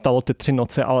co se stalo ty 3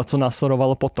 noci, ale co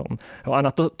následovalo potom. Jo, a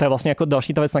na to je vlastně jako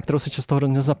další ta věc, na kterou se často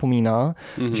hrozně zapomíná,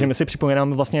 že my si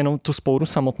připomínáme vlastně jenom tu vzpouru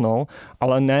samotnou,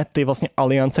 ale ne ty vlastně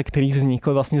aliance, které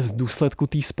vznikly vlastně z důsledku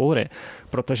té vzpoury.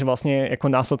 Protože vlastně jako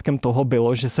následkem toho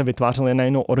bylo, že se vytvářely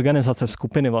najednou organizace,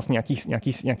 skupiny, vlastně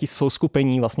nějaký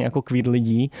souskupení vlastně jako queer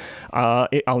lidí a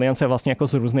i aliance vlastně jako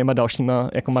s různýma dalšíma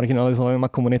jako marginalizovanými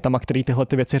komunitama, které tyhle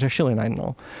ty věci řešily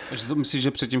najednou. Takže to myslíš,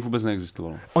 že předtím vůbec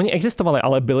neexistovalo? Oni existovali,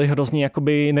 ale byli hrozně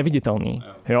jakoby neviditelní.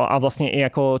 Jo, a vlastně i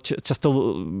jako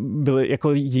často byli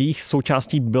jako jejich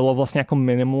součástí bylo vlastně jako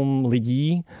minimum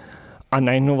lidí. A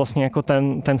najednou vlastně jako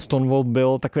ten Stonewall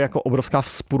byl takový jako obrovská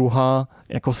vzpruha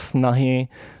jako snahy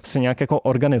se nějak jako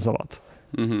organizovat.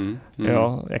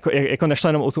 Jo, jako nešlo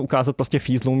jenom ukázat prostě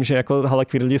fízlům, že jako hele,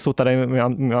 queer lidi jsou tady,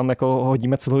 my vám jako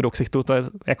hodíme celou do ksichtu, to je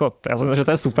jako, já myslím, že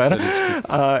to je super.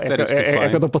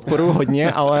 Jako to podporuji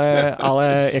hodně,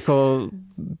 ale jako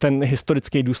ten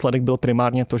historický důsledek byl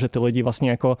primárně to, že ty lidi vlastně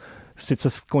jako sice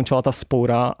skončila ta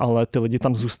vzpoura, ale ty lidi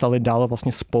tam zůstali dál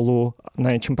vlastně spolu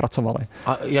na něčem pracovali.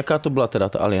 A jaká to byla teda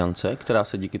ta aliance, která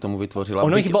se díky tomu vytvořila?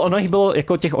 Ono jich bylo,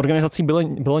 jako těch organizací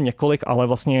bylo několik, ale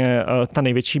vlastně ta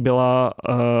největší byla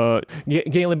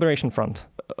Gay Liberation Front.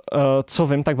 Co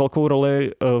vím, tak velkou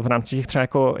roli v rámci těch třeba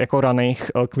jako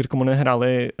raných queer komunit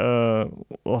hráli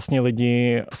vlastně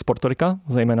lidi z Puerto Rica,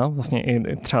 zejména. Vlastně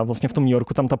i třeba vlastně v tom New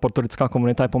Yorku tam ta portorická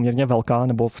komunita je poměrně velká,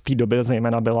 nebo v té době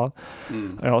zejména byla.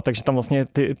 Jo, takže tam vlastně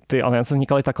ty aliance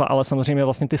vznikaly takhle, ale samozřejmě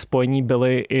vlastně ty spojení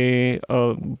byly i,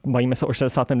 bavíme se o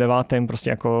 69. prostě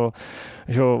jako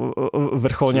že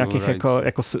vrchol nějakých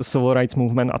jako civil rights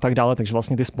movement a tak dále, takže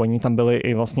vlastně ty spojení tam byly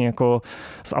i vlastně jako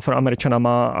s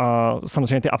Afroameričanama a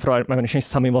samozřejmě ty Afroameričani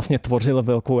sami vlastně tvořili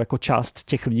velkou jako část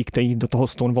těch lidí, kteří do toho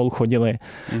Stonewallu chodili.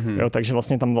 Jo, takže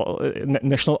vlastně tam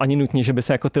nešlo ani nutně, že by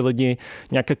se jako ty lidi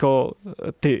nějak jako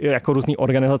ty jako různý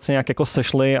organizace nějak jako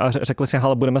sešly a řekli si,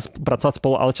 hele, budeme pracovat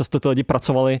spolu, ale často ty lidi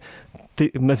pracovali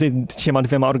mezi těma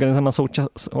dvěma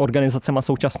organizacemi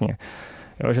současně.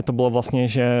 Jo, že to bylo vlastně,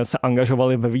 že se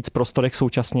angažovali ve víc prostorech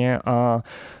současně a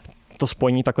to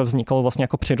spojení takhle vznikalo vlastně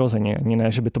jako přirozeně. Ani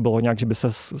ne, že by to bylo nějak, že by se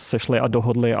sešli a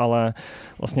dohodli, ale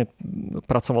vlastně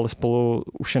pracovali spolu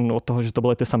už jen od toho, že to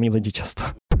byly ty samý lidi často.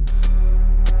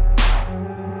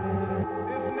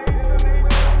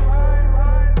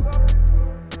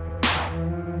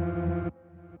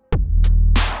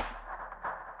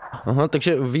 Aha,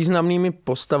 takže významnými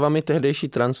postavami tehdejší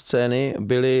transscény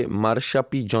byly Marsha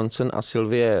P. Johnson a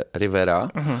Sylvie Rivera,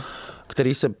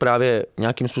 který se právě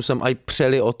nějakým způsobem aj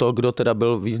přeli o to, kdo teda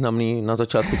byl významný na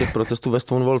začátku těch protestů ve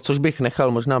Stonewall, což bych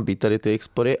nechal možná být tady ty jejich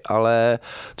spory, ale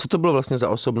co to bylo vlastně za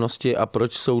osobnosti a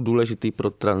proč jsou důležitý pro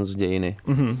transdějiny?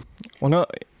 Ono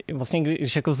vlastně,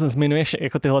 když jako zmiňuješ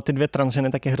jako tyhle ty dvě transženy,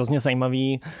 tak je hrozně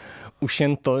zajímavý už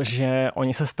jen to, že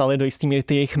oni se stali do jistý míry,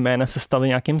 ty jejich jména se staly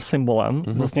nějakým symbolem,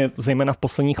 vlastně zejména v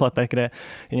posledních letech, kde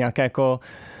je nějaká jako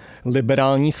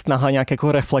liberální snaha nějak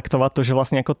jako reflektovat to, že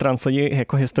vlastně jako trans lidi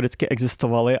jako historicky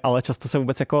existovali, ale často se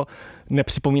vůbec jako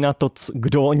nepřipomíná to,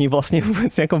 kdo oni vlastně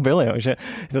vůbec jako byli, jo? Že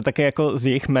je to také jako z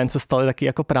jejich jmén se staly taky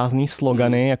jako prázdný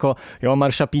slogany, jako jo,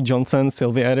 Marsha P. Johnson,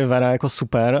 Sylvie Rivera jako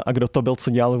super a kdo to byl,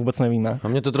 co dělal, vůbec nevíme. A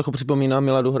mě to trochu připomíná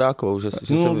Miladu Hrákovou, že se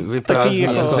vyprázdní.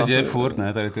 Jako to se děje furt,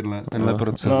 ne, tady tenhle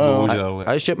proces, bohužel.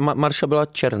 A ještě Marsha byla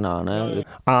černá, ne?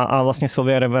 A vlastně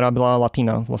Sylvie Rivera byla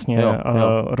latina, vlastně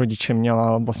rodiče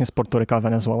měla vlastně z Puerto Rica a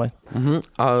Venezuely.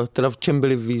 A teda v čem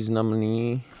byli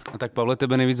významní? Tak Pavle,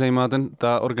 tebe nejvíc zajímá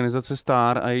ta organizace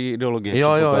STAR a její ideologie.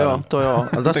 Jo, to jo.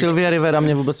 A ta Sylvia Rivera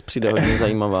mě vůbec přijde hodně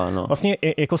zajímavá. No. Vlastně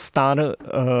jako STAR,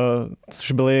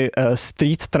 což byly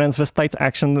Street Transvestites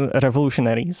Action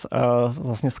Revolutionaries,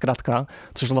 vlastně zkrátka,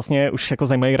 což vlastně už jako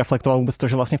zajímavé reflektoval vůbec to,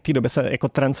 že vlastně v té době se jako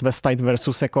transvestite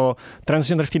versus jako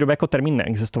transgender v té době jako termín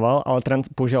neexistoval, ale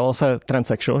používalo se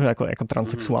transsexual, že jako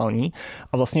transsexuální.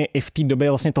 A vlastně i v té době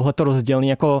vlastně tohleto rozdělení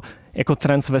jako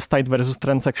transvestite versus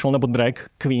transsexual nebo drag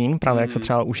queen, právě jak se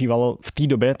třeba užívalo v té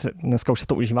době, dneska už se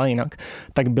to užívá jinak,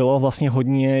 tak bylo vlastně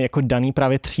hodně jako daný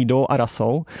právě třídou a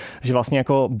rasou, že vlastně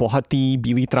jako bohatý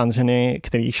bílý transženy,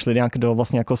 který šli nějak do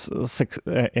vlastně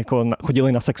jako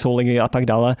chodili na sexuologii a tak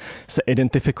dále, se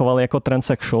identifikovali jako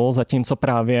transsexual, zatímco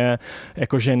právě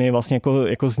jako ženy vlastně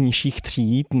jako z nižších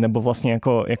tříd nebo vlastně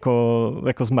jako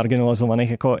z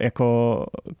marginalizovaných jako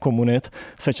komunit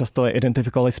se často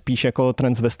identifikovali spíš jako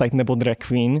transvestite nebo drag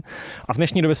queen. A v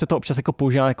dnešní době se to občas jako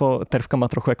používá jako tervkama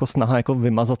trochu jako snaha jako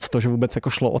vymazat to, že vůbec jako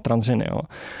šlo o transženy, jo.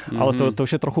 Ale to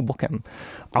už je trochu bokem.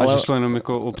 Ale že šlo jenom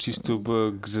jako o přístup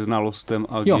k znalostem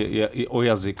a i o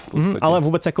jazyk. Ale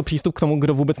vůbec jako přístup k tomu,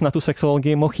 kdo vůbec na tu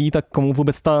sexuologii mohl jít, tak komu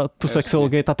vůbec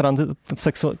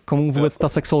komu vůbec ta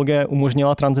sexuologie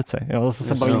umožnila tranzici. Jo, zase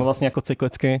se bavíme vlastně jako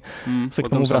cyklicky, se k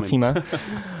tomu vracíme.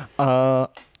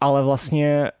 Ale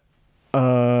vlastně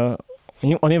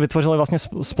oni vytvořili vlastně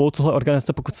spolu tuhle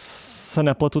organizace, pokud se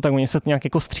nepletu, tak oni se nějak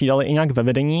jako střídali i nějak ve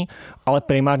vedení, ale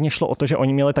primárně šlo o to, že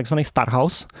oni měli takzvaný Star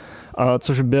House,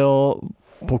 což byl,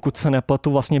 pokud se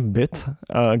nepletu, vlastně byt,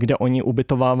 kde oni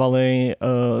ubytovávali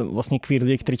vlastně queer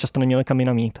lidi, kteří často neměli kam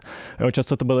jinam jít. Jo,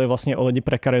 často to byli vlastně o lidi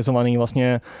prekarizovaný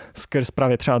vlastně skrz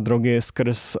právě třeba drogy,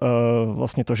 skrz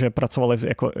vlastně to, že pracovali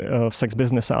jako v sex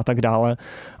businesse a tak dále.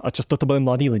 A často to byli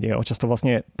mladí lidi. Jo. Často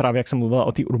vlastně právě, jak jsem mluvila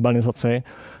o té urbanizaci,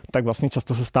 tak vlastně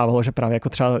často se stávalo, že právě jako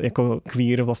třeba jako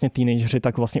queer vlastně teenageři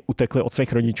tak vlastně utekli od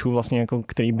svých rodičů, vlastně jako,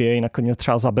 který by je jinak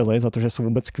třeba zabili za to, že jsou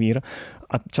vůbec queer,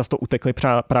 a často utekli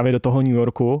právě do toho New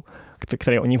Yorku,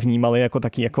 který oni vnímali jako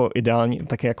taky jako ideální,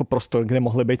 taky jako prostor, kde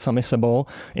mohli být sami sebou,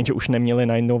 jenže už neměli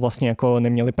najednou vlastně jako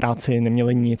neměli práci,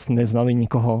 neměli nic, neznali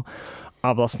nikoho.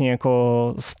 A vlastně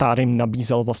jako Starým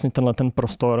nabízel vlastně ten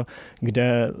prostor,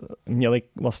 kde měli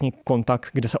vlastně kontakt,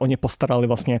 kde se o ně postarali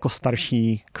vlastně jako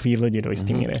starší queer lidi do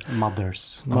jistý míry.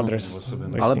 Mothers.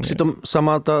 Ale přitom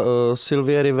sama ta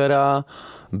Sylvia Rivera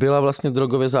byla vlastně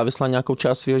drogově závislá nějakou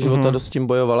část svého života, dost s tím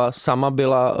bojovala. Sama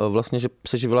byla vlastně, že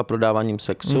se živila prodáváním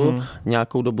sexu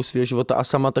nějakou dobu svého života a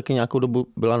sama taky nějakou dobu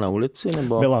byla na ulici?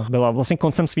 Nebo? Byla vlastně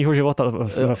koncem svého života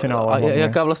ve finále. A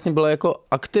jaká vlastně byla jako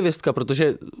aktivistka,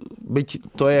 protože byť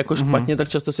to je jako špatně, tak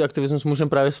často si aktivismus můžeme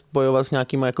právě spojovat s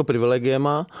nějakýma jako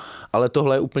privilegiema, ale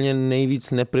tohle je úplně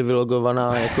nejvíc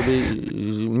neprivilegovaná, jakoby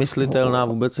myslitelná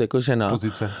vůbec jako žena.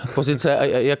 Pozice a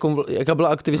jaká byla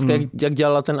aktivistka, jak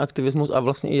dělala ten aktivismus a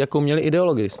vlastně i jakou měli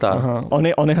ideologii STAR.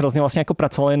 Oni hrozně vlastně jako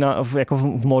pracovali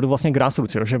v módu vlastně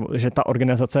grassroots, že ta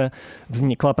organizace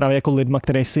vznikla právě jako lidma,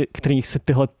 kteří si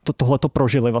tohleto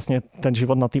prožili, vlastně ten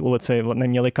život na té ulici,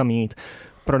 neměli kam jít,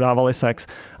 prodávali sex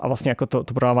a vlastně jako to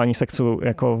prodávání sexu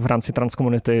jako v rámci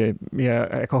transkomunity je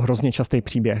jako hrozně častý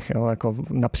příběh, jo, jako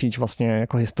napříč vlastně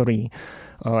jako historií.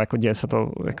 Jako děje se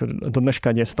to, jako do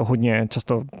dneška děje se to hodně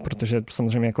často, protože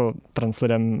samozřejmě jako trans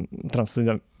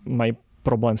lidem mají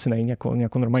problém si najít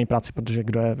nějakou normální práci, protože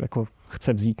kdo je jako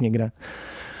chce vzít někde.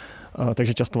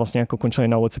 Takže často vlastně jako končili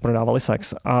na ulici, prodávali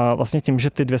sex. A vlastně tím, že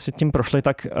ty dvě si tím prošly,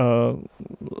 tak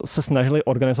se snažili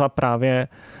organizovat právě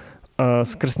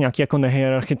skrz nějaký jako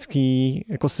nehierarchický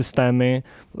jako systémy,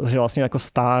 že vlastně jako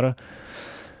STAR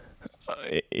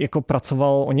jako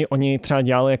pracoval, oni třeba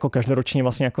dělali jako každoročně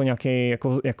vlastně jako nějaký,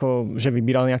 jako že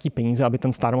vybírali nějaký peníze, aby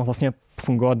ten STAR mohl vlastně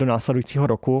fungovat do následujícího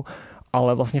roku,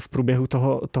 ale vlastně v průběhu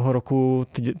toho roku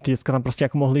ty děcka tam prostě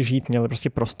jako mohly žít, měli prostě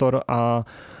prostor a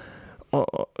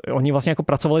oni vlastně jako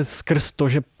pracovali skrz to,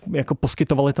 že jako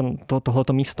poskytovali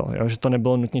tohleto místo, jo? Že to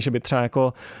nebylo nutně, že by třeba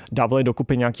jako dávali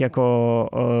dokupy nějaké jako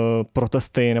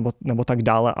protesty nebo tak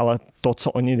dále, ale to,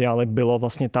 co oni dělali, bylo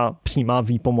vlastně ta přímá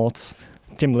výpomoc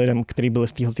těm lidem, kteří byli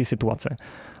v této situaci.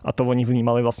 A to oni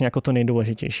vnímali vlastně jako to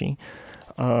nejdůležitější.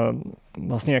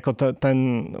 Vlastně jako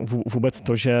vůbec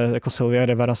to, že jako Sylvia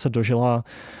Rivera se dožila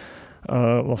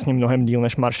vlastně mnohem díl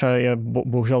než Marsha, je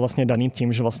bohužel vlastně daný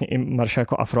tím, že vlastně i Marsha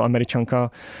jako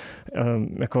Afroameričanka,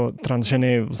 jako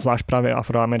transženy, zvlášť právě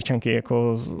Afroameričanky,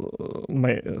 jako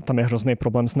tam je hrozný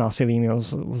problém s násilím, jo,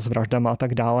 s vraždama a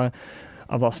tak dále.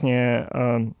 A vlastně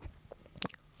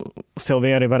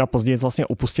Sylvia Rivera později vlastně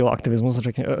opustila aktivismus,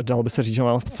 dalo by se říct, že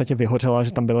ona v podstatě vyhořela,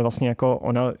 že tam byly vlastně jako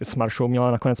ona s Marshou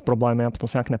měla nakonec problémy a potom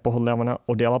se nějak nepohodla a ona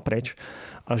odjela pryč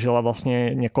a žila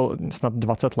vlastně snad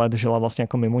 20 let žila vlastně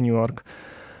jako mimo New York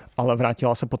ale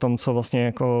vrátila se potom, co vlastně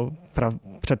jako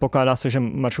předpokládá se, že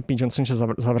Marsha P. Johnson že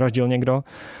zavraždil někdo.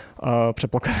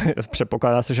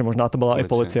 Předpokládá se, že možná to byla i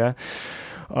policie.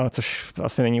 Což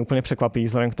asi není úplně překvapivý,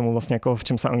 vzhledem k tomu vlastně jako v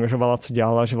čem se angažovala, co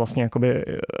dělala, že vlastně jakoby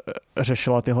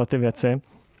řešila tyhle ty věci.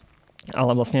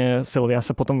 Ale vlastně Sylvia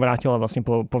se potom vrátila vlastně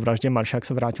po vraždě Marsha, jak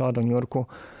se vrátila do New Yorku.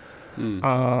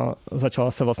 A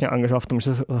začala se vlastně angažovat v tom,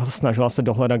 že snažila se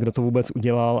dohledat, kdo to vůbec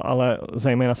udělal, ale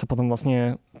zejména se potom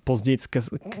vlastně později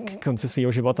k konci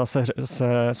svého života se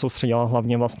soustředila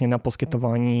hlavně vlastně na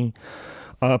poskytování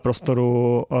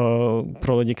prostoru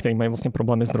pro lidi, kteří mají vlastně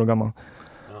problémy s drogama.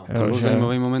 To byl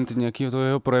zajímavý moment nějakého toho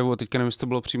jeho projevu, a teďka nevím, jestli to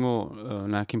bylo přímo na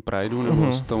nějakým Prideu,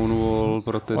 nebo Stonewall,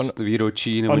 protest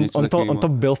výročí, nebo něco takového. On to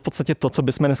byl v podstatě to, co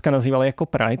bychom dneska nazývali jako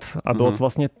Pride, a bylo to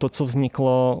vlastně to, co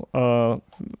vzniklo.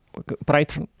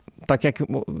 Pride, tak jak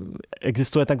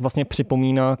existuje, tak vlastně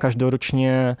připomíná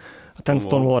každoročně ten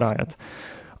Stonewall Riot.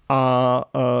 A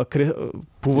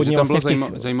původně tam vlastně bylo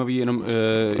zajímavý jenom,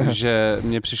 že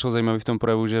mě přišlo zajímavý v tom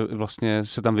projevu, že vlastně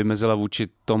se tam vymezila vůči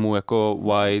tomu jako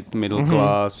white, middle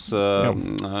class,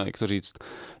 jak to říct,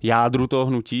 jádru toho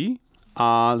hnutí,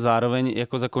 a zároveň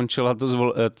jako zakončila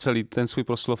to celý ten svůj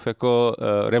proslov jako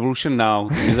Revolution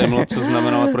Now. Mě zajímalo, co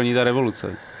znamenala pro ní ta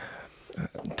revoluce.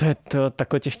 To je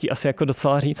takhle těžký asi jako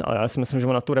docela říct, ale já si myslím, že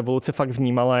ona tu revoluci fakt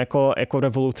vnímala jako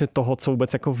revoluci toho, co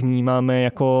vůbec jako vnímáme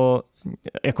jako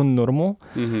normu.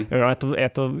 Já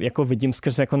to jako vidím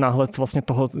skrze jako náhled vlastně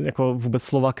toho jako vůbec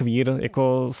slova queer,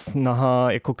 jako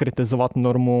snaha jako kritizovat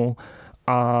normu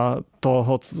a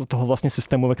toho vlastně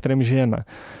systému, ve kterém žijeme.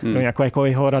 Jako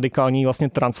jeho radikální vlastně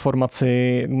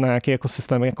transformaci na nějaký jako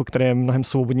systém, jako který je mnohem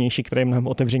svobodnější, který je mnohem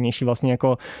otevřenější vlastně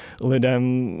jako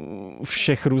lidem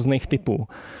všech různých typů.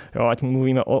 Jo, ať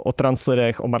mluvíme o trans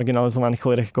lidech, o marginalizovaných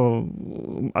lidech, jako,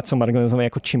 ať jsou marginalizovaní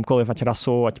jako čímkoliv, ať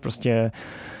rasou, ať prostě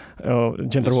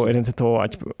genderovou identitou,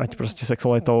 ať prostě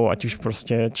sexualitou, ať už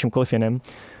prostě čímkoliv jiným.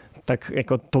 Tak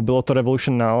jako to bylo to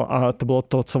Revolution Now a to bylo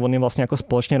to, co oni vlastně jako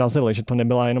společně razili, že to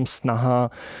nebyla jenom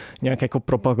snaha nějak jako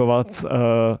propagovat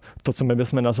to, co my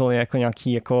bychom nazvali jako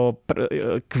nějaký jako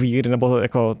queer nebo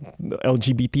jako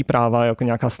LGBT práva, jako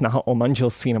nějaká snaha o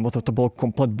manželství, nebo to bylo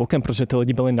komplet bokem, protože ty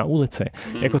lidi byli na ulici.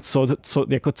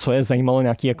 Jako co je zajímalo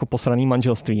nějaký jako posraný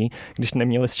manželství, když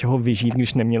neměli z čeho vyžít,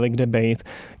 když neměli kde bejt,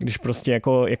 když prostě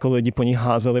jako lidi po nich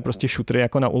házeli prostě šutry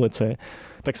jako na ulici,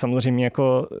 tak samozřejmě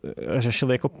jako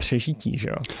řešili jako přežití, že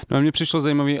jo. No a mně přišlo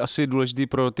zajímavý, asi důležitý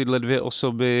pro tyhle dvě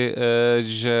osoby,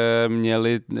 že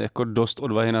měli jako dost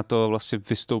odvahy na to vlastně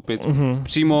vystoupit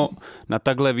přímo na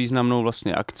takhle významnou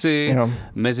vlastně akci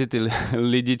mezi ty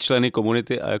lidi, členy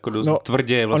komunity, a jako dost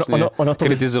tvrdě vlastně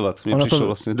kritizovat. Mně přišlo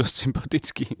vlastně dost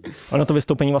sympatický. Ono to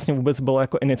vystoupení vlastně vůbec bylo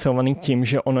jako iniciovaný tím,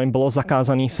 že ono jim bylo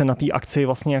zakázané se na té akci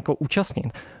vlastně jako účastnit,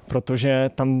 protože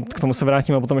tam k tomu se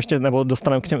vrátíme potom ještě, nebo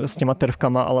dostaneme s těma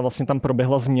tervkama, ale vlastně tam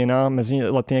proběhla změna mezi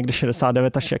lety někdy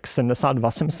 69 až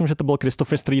 72, si myslím, že to byl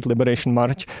Christopher Street Liberation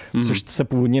March, což se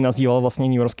původně nazýval vlastně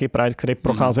New Yorkský Pride, který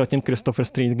procházel tím Christopher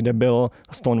Street, kde byl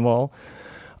Stonewall.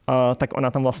 Tak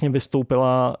ona tam vlastně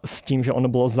vystoupila s tím, že ono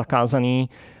bylo zakázaný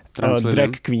drag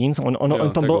queens.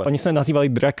 Oni se nazývali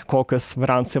drag caucus v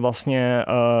rámci vlastně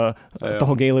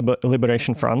toho Gay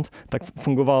Liberation Front, tak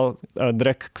fungoval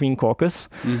drag queen caucus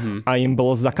a jim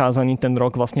bylo zakázaný ten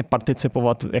rok vlastně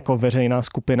participovat jako veřejná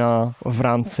skupina v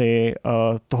rámci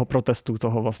toho protestu,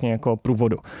 toho vlastně jako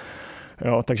průvodu.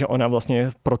 Jo, takže ona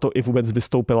vlastně proto i vůbec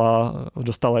vystoupila,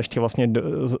 dostala ještě vlastně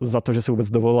za to, že se vůbec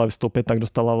dovolila vystoupit, tak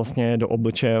dostala vlastně do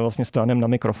obličeje vlastně stojanem na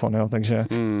mikrofon, jo, takže...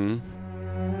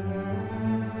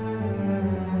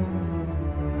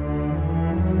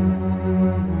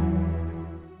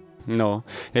 No,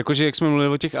 jakože jak jsme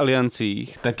mluvili o těch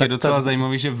aliancích, tak je docela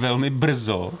zajímavý, že velmi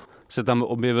brzo se tam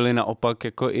objevily naopak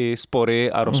jako i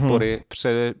spory a rozpory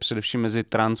především mezi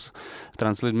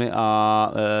trans lidmi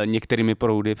a některými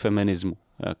proudy feminismu.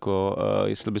 Jako,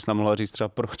 jestli bys nám mohla říct třeba,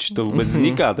 proč to vůbec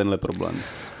vzniká, tenhle problém.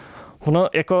 Ono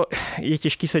jako je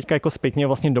těžký se teďka jako zpětně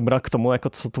vlastně dobrat k tomu, jako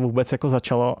co to vůbec jako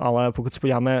začalo, ale pokud si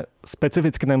podíváme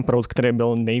specificky ten proud, který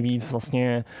byl nejvíc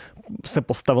vlastně se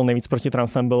postavil nejvíc proti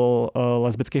transem, byl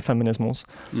lesbický feminismus.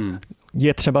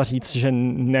 Je třeba říct, že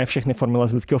ne všechny formy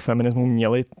lesbického feminismu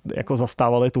měly, jako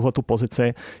zastávaly tuhletu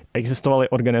pozici. Existovaly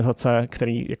organizace,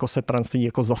 které jako se trans lidí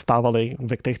jako zastávaly,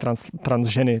 ve kterých trans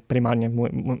ženy, primárně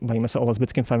bavíme se o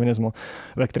lesbickém feminismu,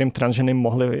 ve kterém trans ženy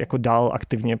mohly jako dál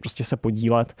aktivně prostě se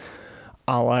podílet.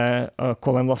 Ale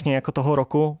kolem vlastně jako toho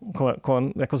roku,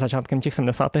 kolem jako začátkem těch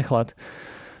 70. let,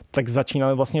 tak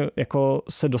začínaly vlastně jako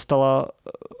se dostala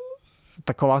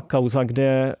taková kauza,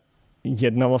 kde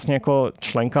jedna vlastně jako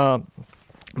členka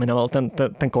jmenoval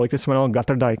ten kolektiv se jmenoval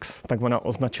Gutter Dykes, tak ona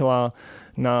označila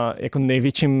na jako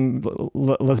největším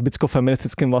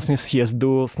lesbicko-feministickém vlastně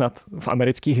sjezdu snad v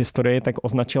americké historii, tak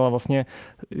označila vlastně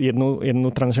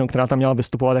jednu transženu, která tam měla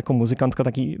vystupovat jako muzikantka,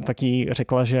 taky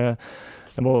řekla, že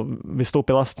nebo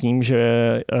vystoupila s tím,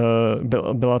 že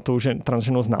byla tou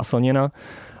transženou znásilněna.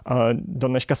 Do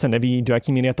dneška se neví, do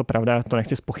jaký míry je to pravda, to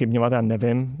nechci zpochybňovat, já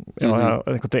nevím.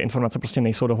 Jako ty informace prostě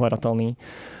nejsou dohledatelné.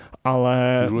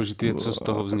 Ale důležité je, co z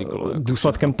toho vzniklo.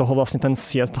 Důsledkem toho vlastně ten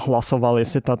sjezd hlasoval,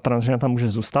 jestli ta transžena tam může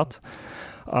zůstat.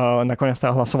 A nakonec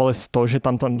teda hlasovali z toho, že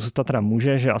tam zůstat teda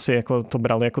může, že asi jako to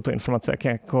brali jako tu informaci,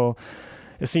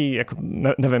 jestli jako,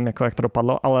 nevím, jak to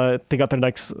dopadlo, ale ty Gutter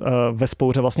Dykes ve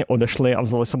spouře vlastně odešli a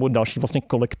vzali sebou další vlastně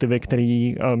kolektivy,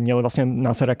 který měli vlastně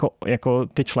názor jako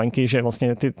ty členky, že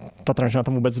vlastně ta transžena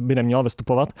tam vůbec by neměla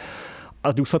vystupovat.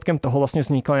 A důsledkem toho vlastně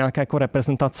vznikla nějaká jako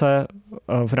reprezentace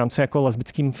v rámci jako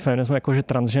lesbickým feminismu, jako že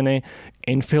transženy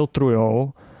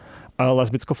infiltrujou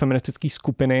lesbicko-feministické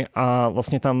skupiny a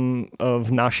vlastně tam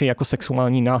vnáší jako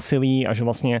sexuální násilí a že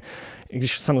vlastně,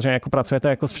 když samozřejmě jako pracujete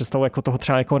jako s představou jako toho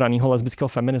třeba jako raného lesbického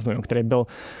feminismu, který byl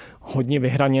hodně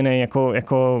vyhraněný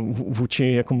jako vůči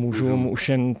jako mužům, už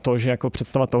jen to, že jako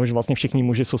představa toho, že vlastně všichni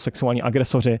muži jsou sexuální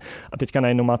agresoři a teďka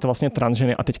najednou máte vlastně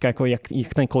transženy a teďka jako jak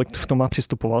ten kolektiv v tom má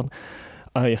přistupovat.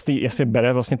 A jestli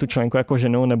bere vlastně tu členku jako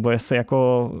ženu, nebo jestli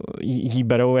jako jí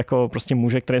berou jako prostě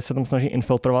muže, které se tam snaží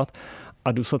infiltrovat.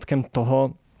 A důsledkem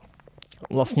toho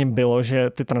vlastně bylo, že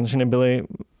ty transženy byly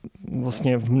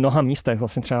vlastně v mnoha místech,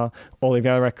 vlastně třeba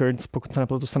Olivia Records, pokud se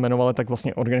nepletu se jmenovaly, tak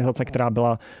vlastně organizace, která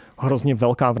byla hrozně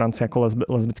velká v rámci jako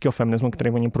lesbického feminismu,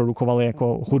 který oni produkovali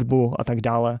jako hudbu a tak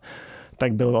dále,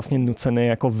 tak byly vlastně nuceny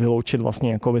jako vyloučit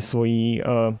vlastně jako svojí,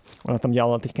 ona tam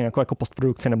dělala teďka jako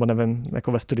postprodukci, nebo nevím,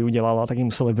 jako ve studiu dělala, tak ji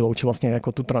museli vyloučit vlastně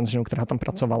jako tu transženu, která tam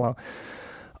pracovala.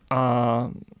 A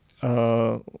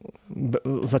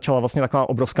začala vlastně taková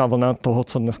obrovská vlna toho,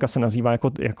 co dneska se nazývá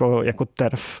jako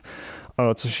TERF,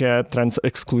 což je Trans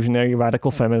Exclusionary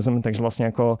Radical Feminism, takže vlastně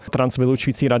jako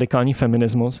transvylučující radikální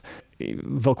feminismus.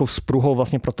 Velkou spruhou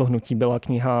vlastně pro to hnutí byla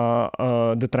kniha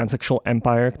The Transsexual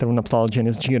Empire, kterou napsala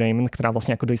Janice G. Raymond, která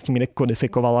vlastně jako do jistý míry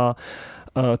kodifikovala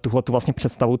tuhletu vlastně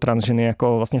představu transženy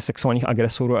jako vlastně sexuálních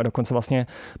agresorů a dokonce vlastně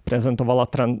prezentovala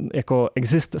jako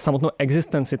samotnou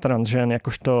existenci transžen,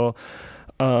 jakožto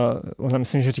ona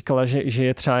myslím, že říkala, že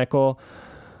je třeba jako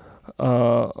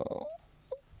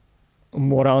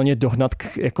morálně dohnat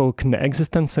k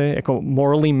neexistenci, jako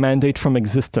morally mandate from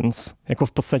existence. Jako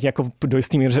v podstatě jako do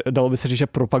jistý míry dalo by se říct, že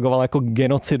propagovala jako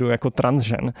genocidu, jako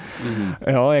transžen.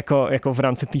 Jo, jako v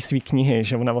rámci té své knihy,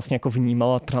 že ona vlastně jako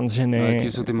vnímala transženy. A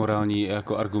jaký jsou ty morální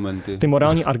jako argumenty? Ty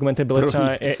morální argumenty byly třeba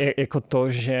jako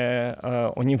to, že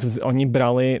oni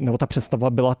brali, nebo ta představa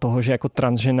byla toho, že jako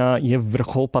transžena je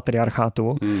vrchol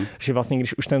patriarchátu, že vlastně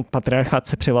když už ten patriarchát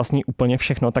se přivlastní úplně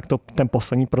všechno, tak ten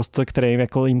poslední prostor, který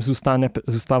jako jim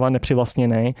zůstává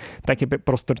nepřivlastněný, tak je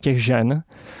prostor těch žen.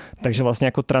 Takže vlastně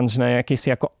jako transžena je jakýsi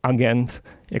jako agent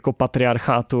jako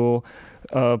patriarchátu,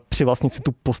 přivlastnit si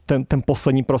ten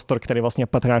poslední prostor, který vlastně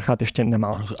patriarchát ještě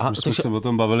nemá. My jsme se o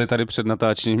tom bavili tady před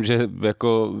natáčením, že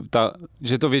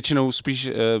že to většinou spíš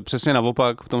přesně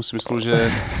naopak v tom smyslu,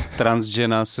 že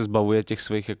transžena se zbavuje těch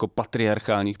svých jako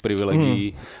patriarchálních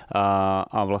privilegií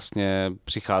a vlastně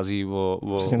přichází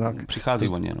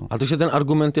o ně. No. A to, že ten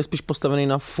argument je spíš postavený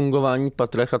na fungování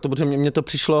patriarchátu, protože mně to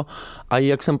přišlo, a i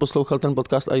jak jsem poslouchal ten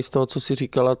podcast, a i z toho, co jsi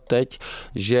říkala teď,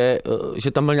 že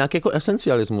tam byl nějaký jako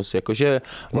esencialismus, jako že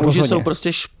muži jsou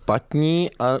prostě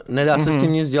špatní a nedá se s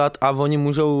tím nic dělat a oni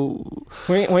můžou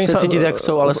se cítit, jak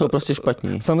jsou, ale jsou prostě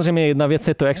špatní. Samozřejmě jedna věc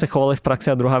je to, jak se chovali v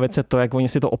praxi a druhá věc je to, jak oni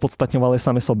si to opodstatňovali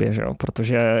sami sobě, že jo?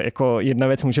 Protože jako jedna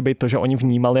věc může být to, že oni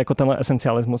vnímali jako tenhle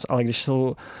esencialismus, ale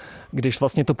když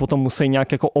vlastně to potom musí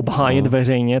nějak jako obhájit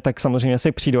veřejně, tak samozřejmě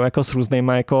si přijdou jako s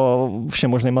různýma jako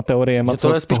všemožnýma teoriemi.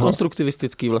 To je spíš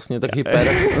konstruktivistický vlastně, tak hyper.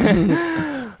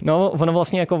 No, ono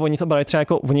vlastně jako oni to brali třeba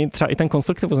oni třeba i ten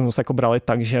konstruktivismus jako brali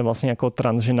tak, že vlastně jako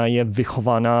transžena je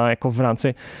vychovaná jako v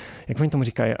rámci, jak oni tomu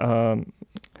říkají,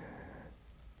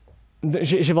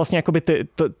 že vlastně jakoby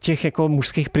těch jako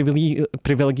mužských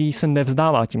privilegií se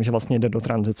nevzdává tím, že vlastně jde do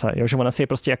tranzice, jo? Že ona si je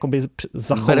prostě jakoby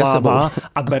zachovává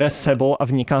a bere sebou a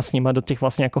vniká s nima do těch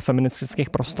vlastně jako feministických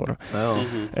prostor.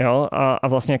 Jo? A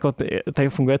vlastně jako tady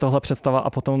funguje tohle představa a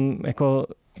potom jako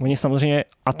oni samozřejmě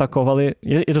atakovali,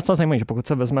 je docela zajímavé, že pokud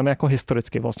se vezmeme jako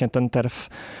historicky vlastně ten TERF,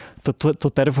 to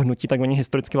TERF hnutí, tak oni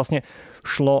historicky vlastně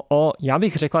šlo o, já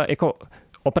bych řekla, jako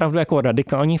opravdu jako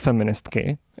radikální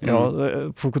feministky, jo,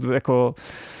 pokud jako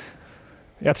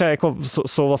Já třeba jako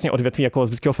jsou vlastně odvětví jako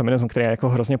lesbického feminismu, které jako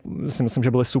hrozně si myslím,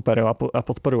 že byly super, jo, a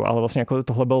podporu, ale vlastně jako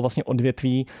tohle bylo vlastně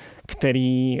odvětví,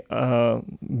 který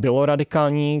bylo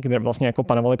radikální, kde vlastně jako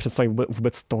panovaly představy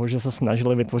vůbec toho, že se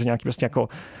snažili vytvořit nějaký prostě jako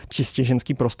čistě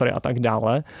ženský prostory a tak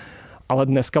dále. Ale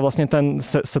dneska vlastně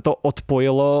se to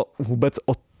odpojilo vůbec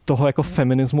od toho jako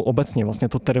feminismu obecně, vlastně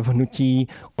to tedy hnutí,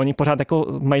 oni pořád jako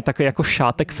mají takový jako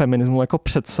šátek feminismu jako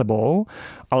před sebou,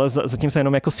 ale zatím se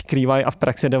jenom jako skrývají a v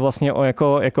praxi jde vlastně o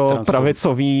jako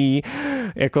pravicový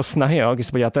jako snahy, jo? Když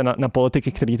se podíváte na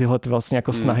politiky, které tyhle vlastně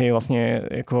jako snahy vlastně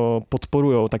jako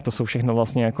podporujou, tak to jsou všechno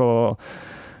vlastně jako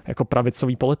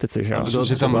pravicoví politici, že?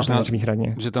 Že tam možná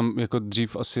výhradně. Že tam jako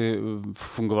dřív asi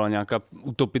fungovala nějaká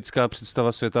utopická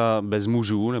představa světa bez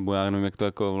mužů, nebo já nevím, jak to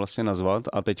jako vlastně nazvat,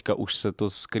 a teďka už se to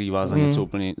skrývá za něco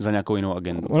úplně, za nějakou jinou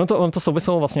agendu. Ono to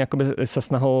souviselo vlastně jakoby se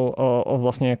snahou o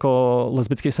vlastně jako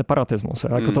lesbický separatismus.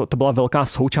 Jako to byla velká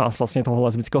součást vlastně toho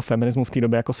lesbického feminismu v té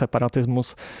době jako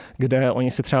separatismus, kde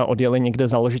oni si třeba odjeli někde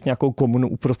založit nějakou komunu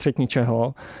uprostřed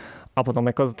ničeho. A potom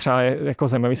jako třeba jako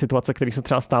zajímavé situace, které se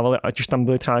třeba stávaly, ať už tam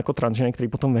byly třeba jako transženy, které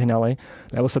potom vyhnali,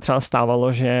 nebo se třeba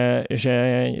stávalo,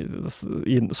 že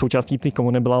součástí té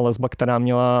komuny byla lesba, která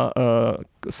měla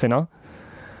syna.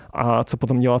 A co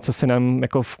potom dělat se synem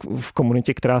jako v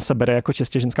komunitě, která se bere jako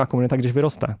čistě ženská komunita, když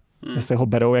vyroste. Jestli ho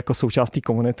berou jako součástí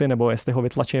komunity, nebo jestli ho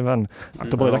vytlačí ven. A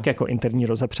to byly taky jako interní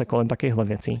rozepře kolem takovýchhle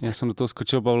věcí. Já jsem do toho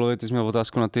skočil, Pavlovi, ty jsi měl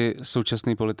otázku na ty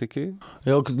současné politiky?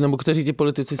 Jo, nebo kteří ti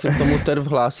politici se k tomu TERF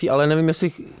hlásí, ale nevím,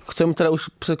 jestli chceme teda už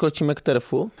překročíme k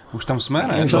TERFu. Už tam jsme,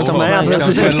 ne? Už tam jsme, já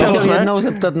jsem se chtěl jednou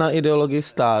zeptat na ideologii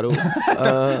stáru.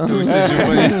 To už jsi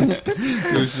úplně,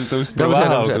 to už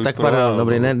zprováhal. Dobře, tak pardon,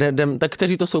 dobrý, tak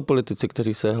kteří to jsou politici,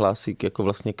 kteří se hlásí jako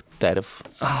vlastně k TERF?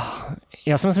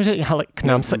 Já si myslím, že k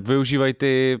nám se využívají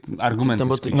ty argumenty.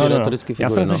 Já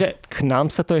si myslím, že k nám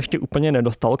se to ještě úplně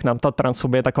nedostalo. K nám ta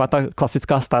transfobie je taková ta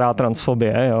klasická stará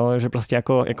transfobie, jo? Že prostě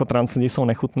jako trans lidi jsou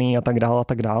nechutný a tak dál.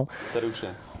 Tady už je.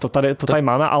 To tady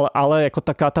máme, ale jako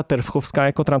taká ta terfchovská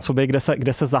jako transfobie,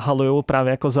 kde se zahalují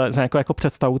právě jako za jako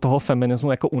představu toho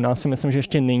feminismu, jako u nás si myslím, že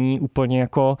ještě není úplně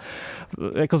jako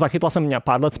zachytla jsem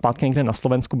pár let zpátky někde na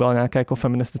Slovensku byla nějaká jako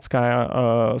feministická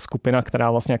skupina,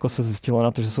 která vlastně jako se zjistila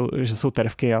na to, že jsou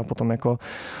terfky a potom jako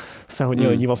se hodně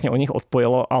lidí vlastně o nich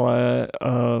odpojilo, ale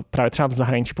právě třeba v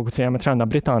zahraničí, pokud se jdeme třeba na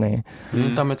Británii.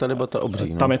 Tam je ta debata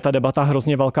obří. Tam je ta debata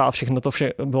hrozně velká a všechno to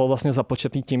bylo vlastně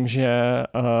započetý tím, že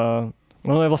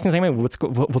no je vlastně zajímavé vůbec,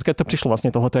 odkud to přišlo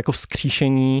vlastně tohleto jako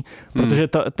vzkříšení, protože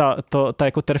ta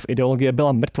jako TERF ideologie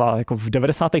byla mrtvá, jako v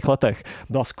 90. letech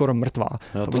byla skoro mrtvá.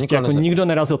 Jo, to prostě jako nikdo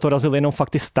nerazil, to razil jenom fakt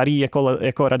ty starý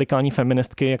jako radikální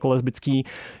feministky, jako lesbický,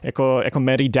 jako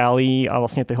Mary Daly a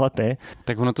vlastně tyhle ty.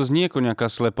 Tak ono to zní jako nějaká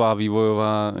slepá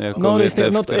vývojová jako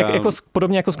větev,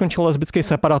 podobně jako skončil lesbický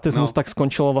separatismus, tak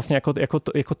skončilo vlastně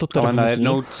jako to TERF. Ale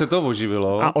najednou se to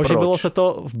oživilo. A oživilo se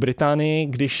to v Británii,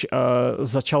 když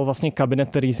začal vlastně kabinet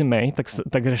Theresa May,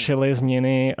 tak řešili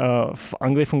změny. V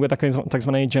Anglii funguje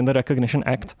takzvaný Gender Recognition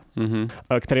Act,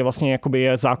 který vlastně jakoby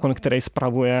je zákon, který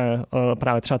spravuje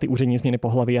právě třeba ty úřední změny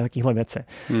pohlaví a takovéhle věci.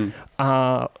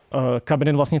 A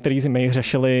kabinet vlastně Theresa May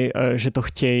řešili, že to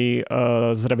chtějí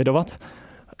zrevidovat,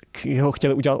 ho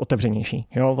chtěli udělat otevřenější.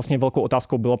 Jo? Vlastně velkou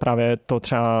otázkou bylo právě to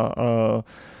třeba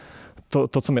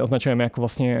to, co my označujeme jako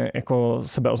vlastně jako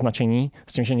sebeoznačení,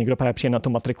 s tím, že někdo právě přijde na tu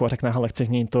matriku a řekne, hele, chci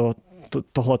změnit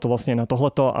tohleto vlastně na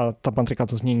tohleto a ta matrika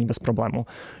to změní bez problému.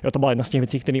 Jo, to byla jedna z těch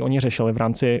věcí, které oni řešili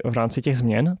v rámci těch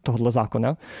změn tohohle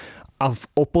zákona. A v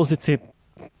opozici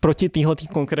proti téhletý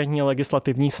konkrétní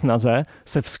legislativní snaze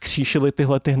se vzkříšily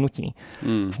tyhle ty hnutí.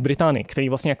 V Británii, které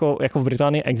vlastně jako v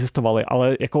Británii existovaly,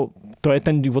 ale jako to je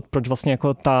ten důvod, proč vlastně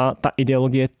jako ta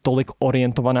ideologie je tolik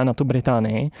orientovaná na tu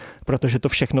Británii, protože to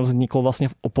všechno vzniklo vlastně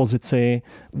v opozici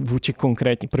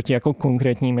proti jako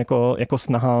konkrétním jako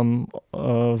snahám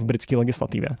v britské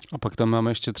legislativě. A pak tam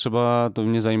máme ještě třeba, to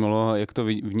mě zajímalo, jak to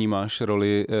vnímáš,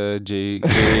 roli J.K.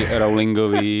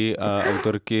 Rowlingový a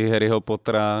autorky Harryho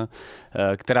Pottera,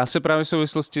 která se právě v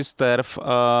souvislosti s TERF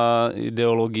a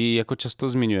ideologií jako často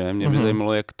zmiňuje. Mě by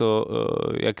zajímalo,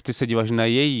 jak ty se díváš na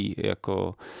její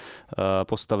jako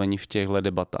postavení v těchto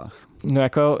debatách. No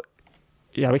jako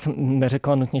já bych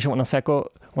neřekla nutně, že ona se jako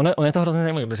ono je to hrozně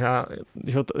zajímavé, protože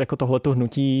jako tohleto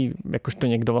hnutí, jakožto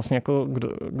někdo vlastně jako,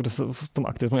 kdo se v tom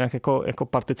aktivismu nějak jako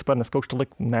participuje, dneska už tolik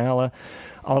ne, ale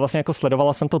vlastně jako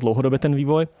sledovala jsem to dlouhodobě ten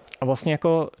vývoj a vlastně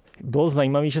jako bylo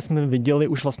zajímavé, že jsme viděli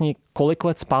už vlastně kolik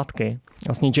let zpátky.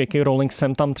 Vlastně J.K. Rowling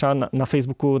jsem tam třeba na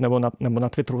Facebooku nebo na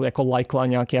Twitteru jako lajkla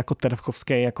nějaký jako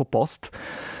tervkovský jako post,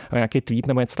 nějaký tweet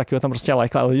nebo něco takového tam prostě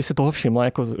lajkla, ale lidi si toho všimla,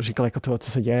 jako říkali, jako to,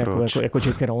 co se děje, jako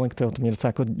J.K. Rowling, to mě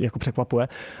docela jako překvapuje.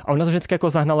 A ona to vždycky jako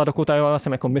zahnala do kouta, já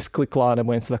jsem jako misklikla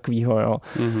nebo něco takového, jo.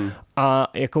 Mm-hmm. A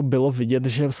jako bylo vidět,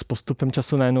 že s postupem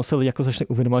času najednou se lidi jako začali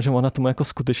uvědomovat, že ona tomu jako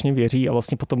skutečně věří a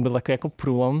vlastně potom byl jako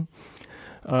průlom,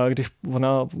 když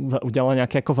ona udělala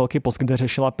nějaký jako velký post, kde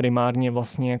řešila primárně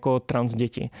vlastně jako trans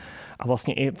děti. A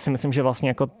vlastně i si myslím, že vlastně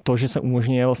jako to, že se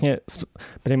umožňuje vlastně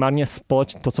primárně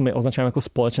to, co my označujeme jako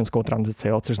společenskou tranzici,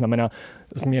 jo, což znamená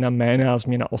změna jména,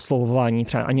 změna oslovování,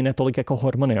 třeba ani ne tolik jako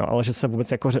hormony, jo, ale že se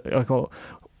vůbec jako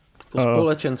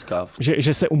společenská.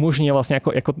 Že se umožní vlastně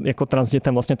jako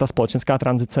transdětem vlastně ta společenská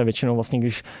tranzice, většinou vlastně,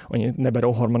 když oni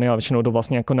neberou hormony, ale většinou jdou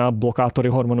vlastně jako na blokátory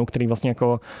hormonů, který vlastně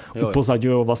jako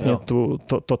upozaďují vlastně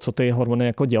to, co ty hormony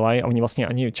jako dělají a oni vlastně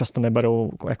ani často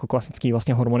neberou jako klasický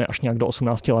vlastně hormony až nějak do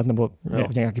 18 let nebo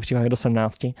v nějakých případech do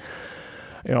 17.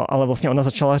 Jo, ale vlastně ona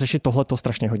začala řešit tohleto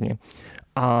strašně hodně.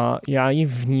 A já ji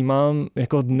vnímám,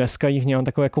 jako dneska ji vnímám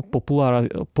takovou jako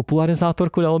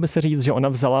popularizátorku, dalo by se říct, že ona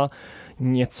vzala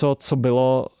něco, co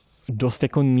bylo dost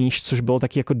jako níž, což bylo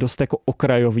taky jako dost jako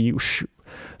okrajový. Už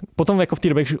potom jako v té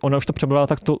době, když ona už to přebrala,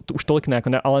 tak to už tolik ne,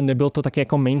 ale nebyl to taky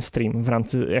jako mainstream v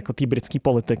rámci jako té britské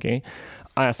politiky.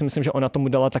 A já si myslím, že ona tomu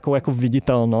dala takovou jako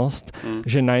viditelnost,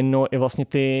 že najednou i vlastně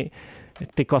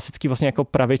ty klasický vlastně jako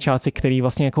pravičáci, který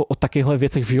vlastně jako o takovýchhle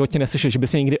věcech v životě neslyšeli, že by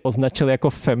se někdy označili jako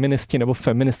feministi nebo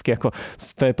feministky, jako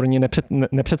to je pro ně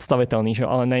nepředstavitelný, že?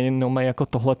 Ale nejenom mají jako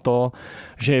tohleto,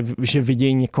 že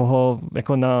vidějí někoho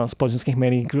jako na společenských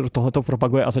médiích, kdo tohleto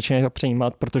propaguje a začínají to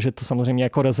přejímat, protože to samozřejmě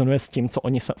jako rezonuje s tím,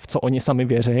 v co oni sami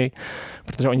věří,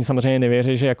 protože oni samozřejmě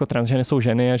nevěří, že jako transženy jsou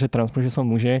ženy a že transmuži jsou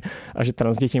muži a že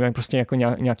transděti mají prostě jako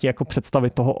nějaký jako představy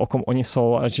toho, o kom oni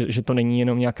jsou a že to není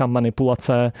jenom nějaká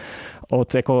manipulace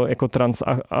od jako trans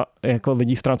jako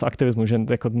lidí z transaktivismu, že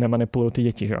jako nemanipulují ty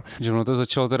děti, že? Že ono to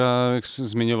začalo teda, jak jsi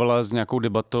zmiňovala, s nějakou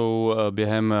debatou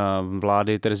během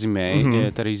vlády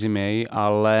Theresa May,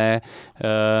 ale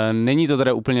není to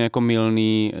teda úplně jako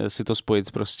mylný si to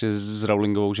spojit prostě s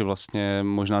Rowlingovou, že vlastně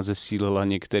možná zesílila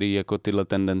některé jako tyhle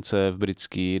tendence v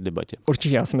britské debatě.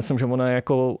 Určitě, já si myslím, že ona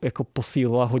jako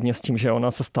posílila hodně s tím, že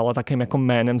ona se stala takým jako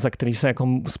jménem, za který se jako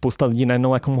spousta lidí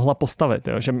najednou jako mohla postavit,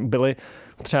 jo? Že byli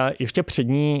třeba ještě před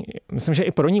ní, myslím, že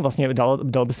i pro ní vlastně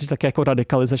dal by se taky jako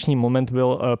radikalizační moment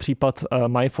byl případ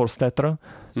Maya Forstater,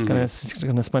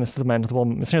 myslím,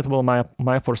 že to bylo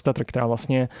Maya Forstater, která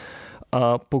vlastně,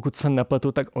 pokud se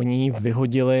nepletu, tak oni ji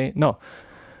vyhodili,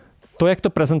 to, jak to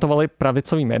prezentovali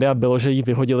pravicový média, bylo, že ji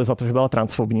vyhodili za to, že byla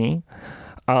transfobní.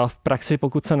 A v praxi,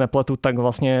 pokud se nepletu, tak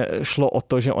vlastně šlo o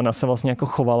to, že ona se vlastně jako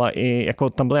chovala i, jako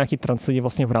tam byly nějaký trans lidi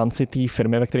vlastně v rámci té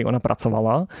firmy, ve které ona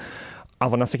pracovala. A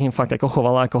ona se k ním fakt jako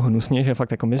chovala jako hnusně, že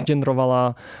fakt jako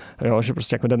misgendrovala, jo, že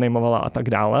prostě jako denamovala a tak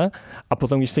dále. A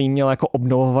potom, když se jí měla jako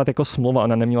obnovovat jako smlouva,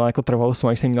 ona neměla jako trvalou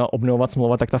smlouvu, když se jí měla obnovovat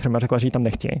smlouva, tak ta firma řekla, že ji tam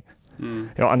nechtějí.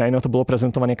 Jo, a najednou to bylo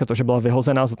prezentované jako to, že byla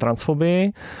vyhozená za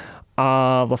transfobii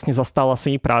a vlastně zastála si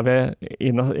ji právě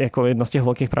jedna z těch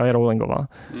velkých právě Rowlingova.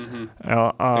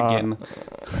 Jo,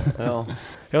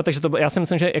 Jo, takže já si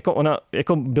myslím, že jako ona,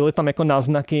 jako byly tam jako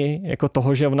náznaky jako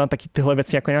toho, že ona taky tyhle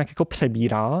věci jako nějak jako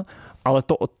přebírá, ale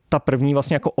ta první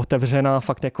vlastně jako otevřená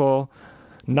fakt jako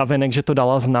navenek, že to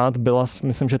dala znát, byla,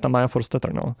 myslím, že ta Maya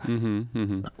Forstater, no.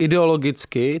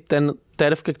 Ideologicky ten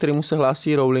terv, ke kterému se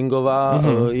hlásí Rowlingová,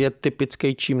 je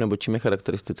typický čím, nebo čím je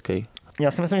charakteristický?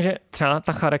 Já si myslím, že třeba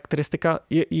ta charakteristika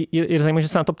je zajímavé, že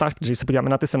se na to ptáš, protože když se podíváme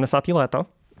na ty 70. léta,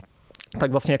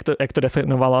 tak vlastně jak to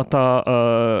definovala ta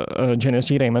Janice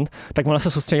G. Raymond, tak ona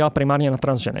se soustředila primárně na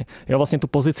transženy. Jo, vlastně tu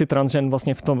pozici transžen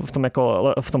vlastně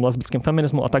v tom lesbickém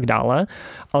feminismu a tak dále,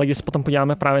 ale když se potom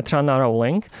podíváme právě třeba na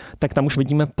Rowling, tak tam už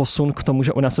vidíme posun k tomu,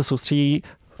 že ona se soustředí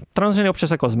transženy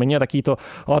občas jako zmiňuje taky to,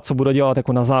 co bude dělat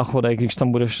jako na záchodech, když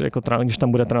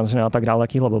tam bude transžena a tak dále,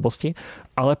 takýhle blbosti,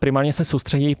 ale primárně se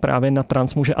soustředí právě na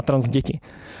transmuže a transděti.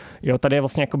 Jo, tady je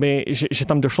vlastně jakoby, že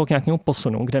tam došlo k nějakému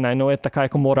posunu, kde najednou je taková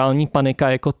jako morální panika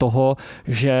jako toho,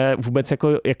 že vůbec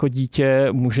jako dítě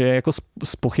může jako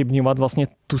zpochybňovat vlastně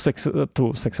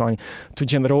tu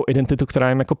genderovou identitu, která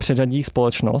jim jako předadí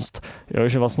společnost. Jo,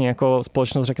 že vlastně jako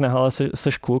společnost řekne, hele,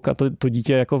 seš kluk a to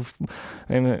dítě jako v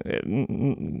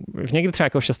někdy třeba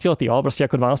jako 6 letý, ale prostě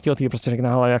jako 12 letý prostě řekne,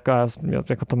 hele,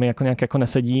 jako to mi jako nějak jako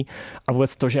nesedí a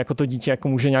vůbec to, že jako to dítě jako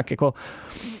může nějak jako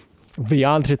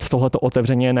vyjádřit tohleto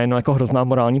otevřeně je najednou jako hrozná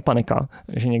morální panika,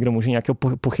 že někdo může nějaké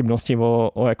pochybnosti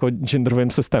o jako genderovém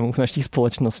systému v naší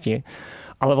společnosti.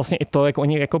 ale vlastně i to, jak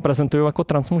oni jako prezentují jako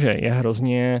transmuže, je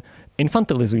hrozně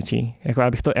infantilizující. Jako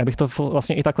já bych to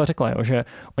vlastně i takhle řekl, jo, že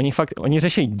oni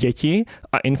řeší děti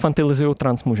a infantilizují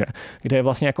transmuže, kde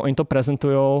vlastně jako oni to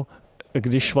prezentujou,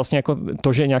 když vlastně jako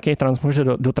to, že nějaký transmuž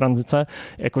do tranzice,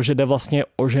 jakože jde vlastně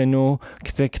o ženu,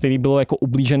 který bylo jako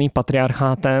ublížený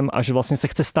patriarchátem a že vlastně se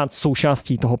chce stát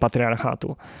součástí toho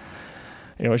patriarchátu.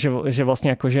 Jo, že vlastně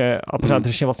jakože a pořád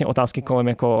řeší vlastně otázky kolem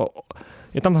jako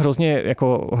je tam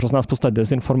hrozná spousta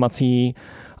dezinformací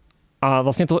a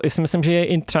vlastně to si myslím, že je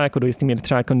i třeba jako do jistý míry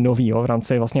třeba jako nový, jo, v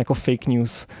rámci vlastně jako fake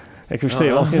news, jak už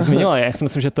si vlastně zmínila. Já si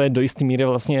myslím, že to je do jistý míry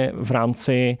vlastně v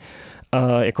rámci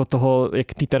jako toho,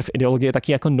 jak ty terf ideologie je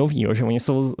taky jako nový, jo, že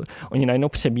oni najednou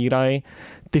přebírají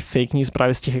ty fake news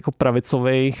právě z těch jako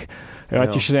pravicových,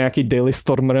 ať už nějaký Daily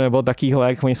Stormer nebo takýhle,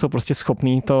 jak oni jsou prostě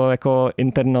schopní to jako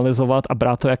internalizovat a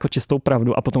brát to jako čistou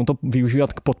pravdu a potom to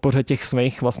využívat k podpoře těch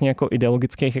svých vlastně jako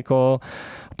ideologických jako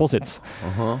pozic.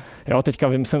 Aha. Jo, teďka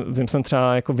vím jsem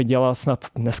třeba jako viděla snad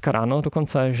dneska ráno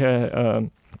dokonce,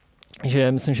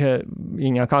 že myslím, že je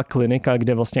nějaká klinika,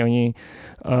 kde vlastně oni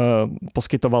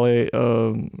poskytovali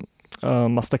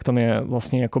mastektomie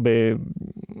vlastně jakoby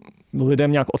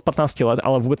lidem nějak od 15 let,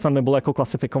 ale vůbec tam nebylo jako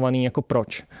klasifikovaný jako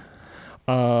proč.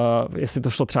 Jestli to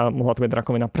šlo třeba, mohla to být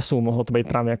rakovina prsu, mohlo to být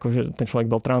právě jako, že ten člověk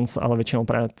byl trans, ale většinou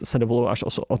právě se dovolilo až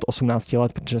od 18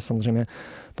 let, protože samozřejmě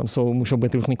tam můžou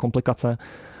být různé komplikace.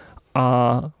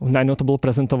 A najednou to bylo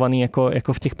prezentované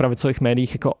jako v těch pravicových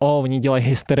médiích, jako oni dělají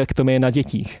hysterektomie na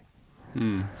dětích.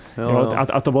 Jo.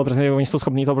 A to bylo přesně, oni jsou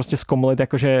schopní to prostě zkomolit,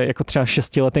 jako třeba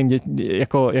 6letým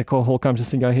jako holkám, že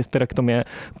si dělají hysterektomie,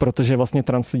 protože vlastně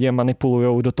trans lidi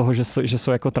manipulujou do toho, že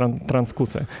jsou jako trans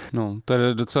kluci. No, to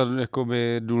je docela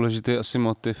jakoby důležitý asi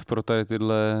motiv pro tady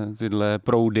tyhle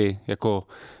proudy, jako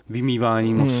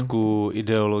vymývání mozku,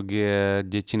 ideologie,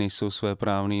 děti nejsou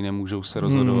svéprávný, nemůžou se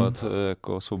rozhodovat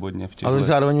jako svobodně v těch. Ale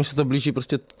zároveň už se to blíží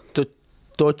prostě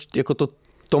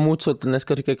tomu, co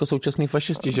dneska říkají jako současný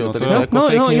fašisti, že jo? Tady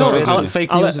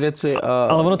fake news věci.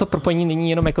 Ale ono to propojení není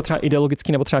jenom jako třeba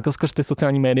ideologický nebo třeba jako skrz ty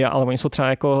sociální média, ale oni jsou třeba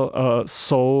jako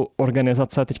jsou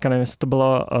organizace, teďka nevím, jestli to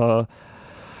byla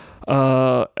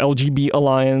LGB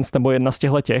Alliance nebo jedna z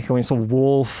těch, oni jsou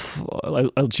Wolf,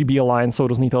 LGB Alliance, jsou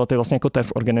různý ty vlastně jako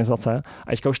TERF organizace. A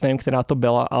teďka už nevím, která to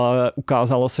byla, ale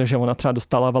ukázalo se, že ona třeba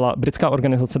britská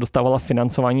organizace dostávala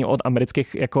financování od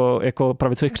amerických jako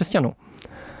pravicových křesťanů.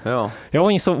 Jo,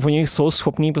 oni jsou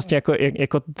schopní prostě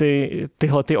jako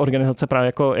tyhle ty organizace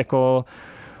právě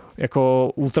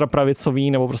jako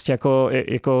ultrapravicový nebo prostě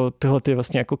jako tyhle ty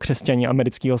vlastně jako křesťani,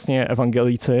 americký vlastně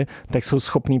evangelíci, tak jsou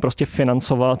schopní prostě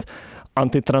financovat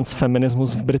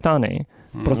antitransfeminismus v Británii.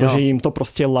 Protože jim to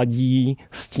prostě ladí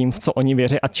s tím, v co oni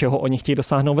věří a čeho oni chtějí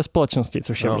dosáhnout ve společnosti,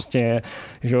 což je prostě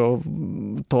že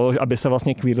to, aby se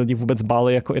vlastně queer lidi vůbec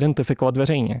báli jako identifikovat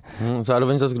veřejně.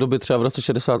 Zároveň zase, kdo by třeba v roce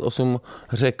 68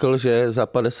 řekl, že za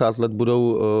 50 let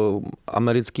budou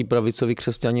americký pravicový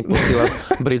křesťani posílat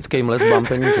britským lesbám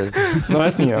peníze. No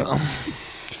jasný, jo.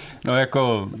 No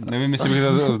jako, nevím, jestli bych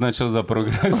to označil za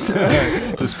progres.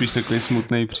 To je spíš takový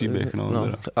smutný příběh. No,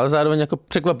 ale zároveň jako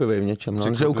překvapivý v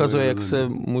něčem, že ukazuje, jak se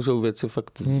můžou věci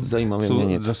fakt zajímavě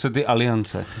měnit. Zase ty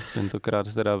aliance,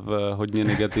 tentokrát teda v hodně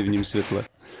negativním světle.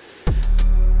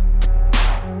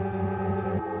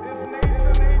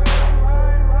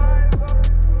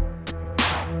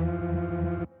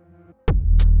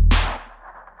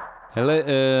 Hele,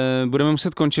 budeme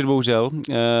muset končit, bohužel.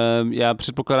 Já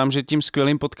předpokládám, že tím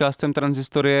skvělým podcastem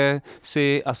Transhistorie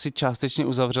si asi částečně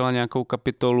uzavřela nějakou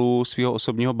kapitolu svého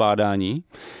osobního bádání.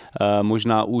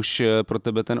 Možná už pro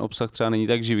tebe ten obsah třeba není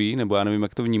tak živý, nebo já nevím,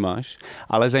 jak to vnímáš,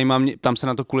 ale tam se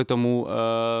na to kvůli tomu,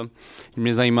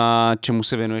 mě zajímá, čemu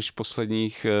se věnuješ v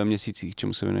posledních měsících,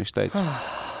 čemu se věnuješ teď.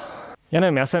 Já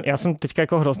nevím, já jsem teďka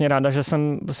jako hrozně ráda, že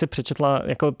jsem si přečetla,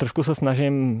 jako trošku se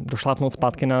snažím došlápnout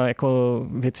zpátky na jako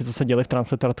věci, co se děly v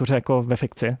transliteratuře jako ve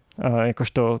fikci.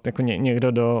 Jakožto jako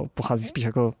někdo, pochází spíš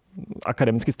jako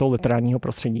akademicky z toho literárního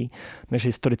prostředí, než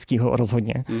historického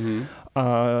rozhodně. Mm-hmm.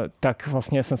 Tak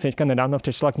vlastně jsem si teďka nedávno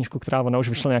přečetla knížku, která ona už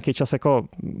vyšla nějaký čas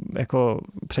jako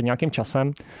před nějakým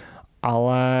časem,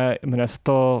 ale jmenuje se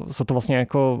to, jsou to vlastně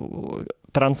jako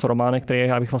transromány, které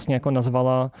já bych vlastně jako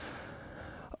nazvala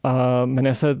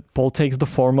jmenuje se Paul Takes the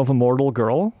Form of a Mortal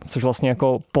Girl, což vlastně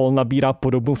jako Paul nabírá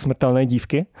podobu smrtelné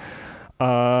dívky.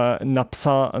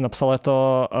 Napsala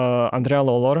to Andrea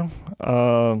Lawlor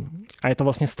a je to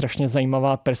vlastně strašně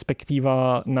zajímavá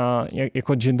perspektiva na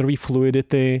jako genderové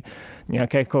fluidity,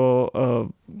 nějaké jako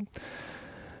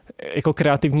jako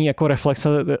kreativní jako reflexe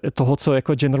toho, co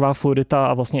jako genderová fluidita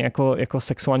a vlastně jako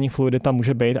sexuální fluidita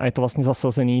může být a je to vlastně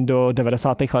zasazený do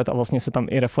 90. let a vlastně se tam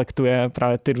i reflektuje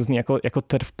právě ty různý jako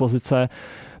terv pozice,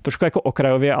 trošku jako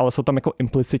okrajově, ale jsou tam jako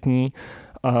implicitní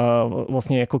a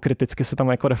vlastně jako kriticky se tam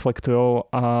jako reflektujou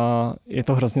a je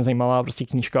to hrozně zajímavá prostě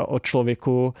knížka o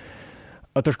člověku.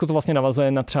 A trošku to vlastně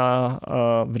navazuje na třeba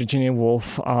Virginia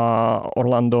Woolf a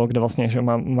Orlando, kde vlastně že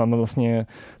máme vlastně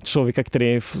člověka,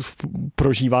 který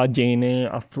prožívá dějiny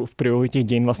a v průběhu těch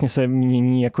dějin vlastně se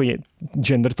mění jako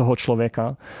gender toho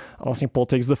člověka. A vlastně Paul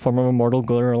Takes the Form of a Mortal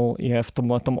Girl je v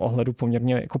tomhletom ohledu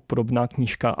poměrně jako podobná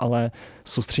knížka, ale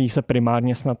soustředí se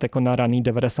primárně snad jako na raný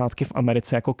 90. v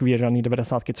Americe, jako queer raný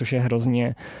 90, což je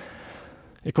hrozně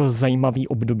jako zajímavý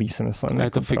období, si myslím.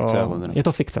 Je to fikce. Je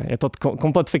to fikce. Je to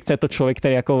komplet fikce, je to člověk,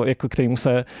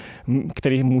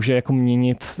 který může jako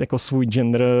měnit jako svůj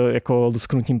gender jako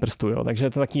lusknutím prstů. Jo. Takže je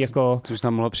to taky jako... Což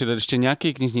nám mohla přidat ještě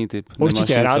nějaký knižní typ.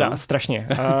 Určitě, ráda, strašně.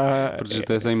 Protože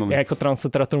to je zajímavé. Já jako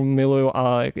transliteraturu miluju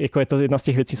a jako je to jedna z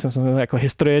těch věcí, jako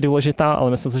historie je důležitá,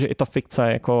 ale myslím si, že i ta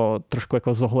fikce jako trošku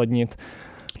jako zohlednit.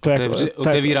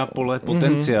 Otevírá pole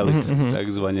potencialit,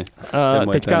 takzvaně.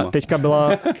 Teďka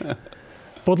byla...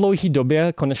 Po dlouhé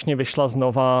době konečně vyšla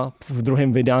znova v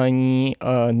druhém vydání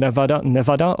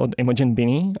Nevada od Imogen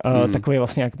Binnie. Takový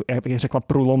vlastně, jak bych řekla,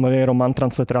 průlomový román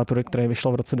transliteratury, který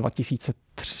vyšel v roce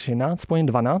 2013,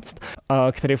 2012,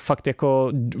 který fakt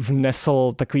jako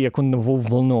vnesl takový jako novou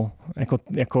vlnu,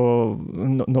 jako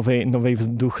nový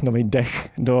vzduch, nový dech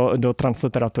do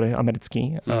transliteratury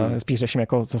americký. Spíš řeším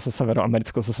jako zase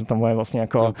severoamerickou, zase tam je vlastně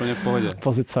jako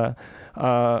pozice.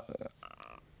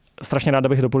 Strašně ráda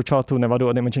bych doporučoval tu Nevadu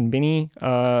od Imogen Binnie.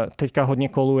 Teďka hodně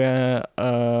koluje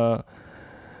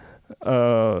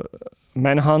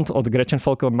Manhunt od Gretchen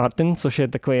Felker Martin, což je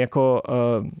takový jako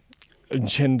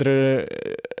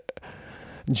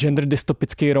gender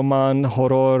dystopický román,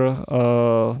 horor,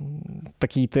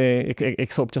 taky ty,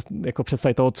 jak se občas jako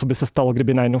představit toho, co by se stalo,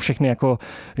 kdyby najednou všechny jako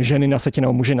ženy na světě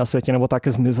nebo muži na světě nebo tak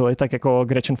zmizely, tak jako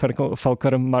Gretchen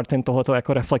Felker Martin tohleto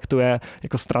jako reflektuje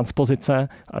jako z transpozice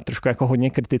a trošku jako hodně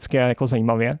kriticky a jako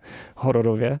zajímavě,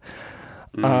 hororově.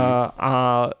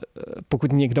 A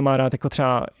pokud někdo má rád jako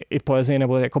třeba i poezii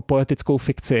nebo jako poetickou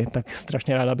fikci, tak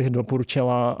strašně ráda bych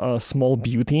doporučila Small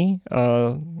Beauty.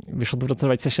 Vyšlo to v roce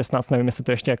 2016, nevím, jestli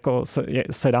to ještě jako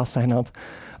se dá sehnat,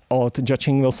 od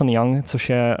Jiaqing Wilson Young, což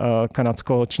je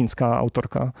kanadsko-čínská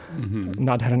autorka.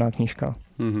 Nádherná knížka.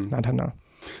 Nádherná.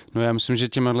 No já myslím, že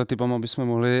těma typama bychom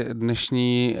mohli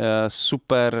dnešní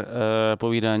super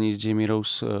povídání s Jamie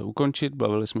Rose ukončit.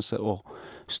 Bavili jsme se o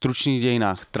stručných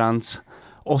dějinách trans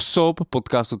osob,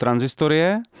 podcastu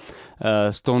Transhistorie,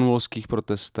 stonewallských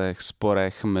protestech,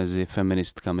 sporech mezi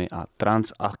feministkami a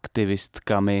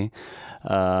transaktivistkami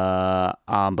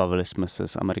a bavili jsme se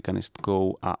s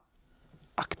amerikanistkou a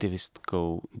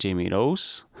aktivistkou Jamie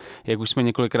Rose. Jak už jsme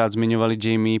několikrát zmiňovali,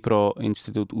 Jamie pro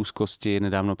Institut úzkosti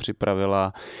nedávno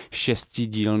připravila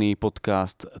 6dílný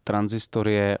podcast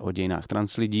Transhistorie o dějinách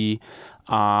translidí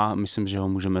a myslím, že ho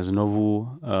můžeme znovu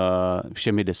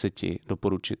všemi 10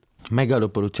 doporučit. Mega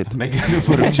doporučit,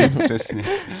 přesně.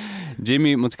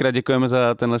 Jamie, moc krát děkujeme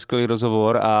za tenhle skvělý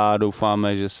rozhovor a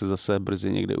doufáme, že se zase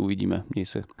brzy někde uvidíme. Měj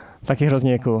se. Taky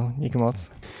hrozně děkuju. Díky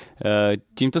moc.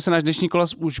 Tímto se náš dnešní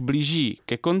kolaps už blíží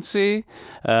ke konci.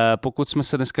 Pokud jsme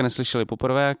se dneska neslyšeli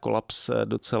poprvé, Kolaps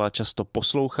docela často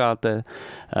posloucháte,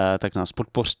 tak nás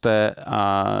podpořte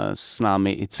a s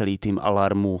námi i celý tým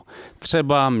Alarmu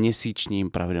třeba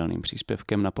měsíčním pravidelným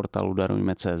příspěvkem na portálu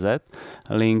darujme.cz.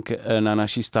 Link na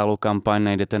naší stálou kampaň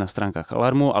najdete na stránkách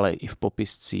Alarmu, ale i v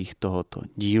popiscích tohoto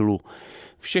dílu.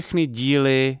 Všechny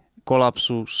díly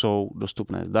Kolapsu jsou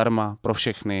dostupné zdarma pro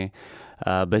všechny,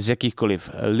 bez jakýchkoliv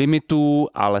limitů,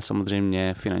 ale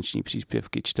samozřejmě finanční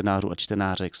příspěvky čtenářů a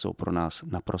čtenářek jsou pro nás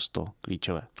naprosto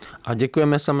klíčové. A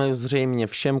děkujeme samozřejmě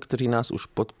všem, kteří nás už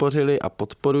podpořili a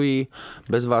podporují.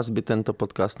 Bez vás by tento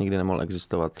podcast nikdy nemohl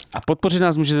existovat. A podpořit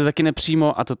nás můžete taky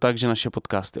nepřímo, a to tak, že naše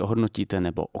podcasty ohodnotíte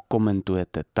nebo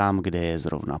okomentujete tam, kde je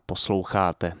zrovna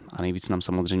posloucháte. A nejvíc nám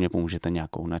samozřejmě pomůžete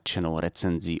nějakou nadšenou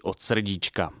recenzí od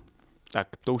srdíčka. Tak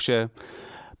to už je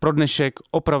pro dnešek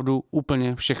opravdu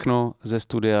úplně všechno. Ze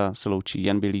studia se loučí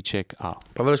Jan Bělíček a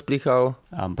Pavel Šplíchal.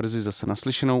 A brzy zase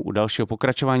naslyšenou u dalšího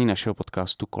pokračování našeho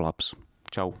podcastu Kolaps.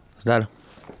 Čau. Zdar.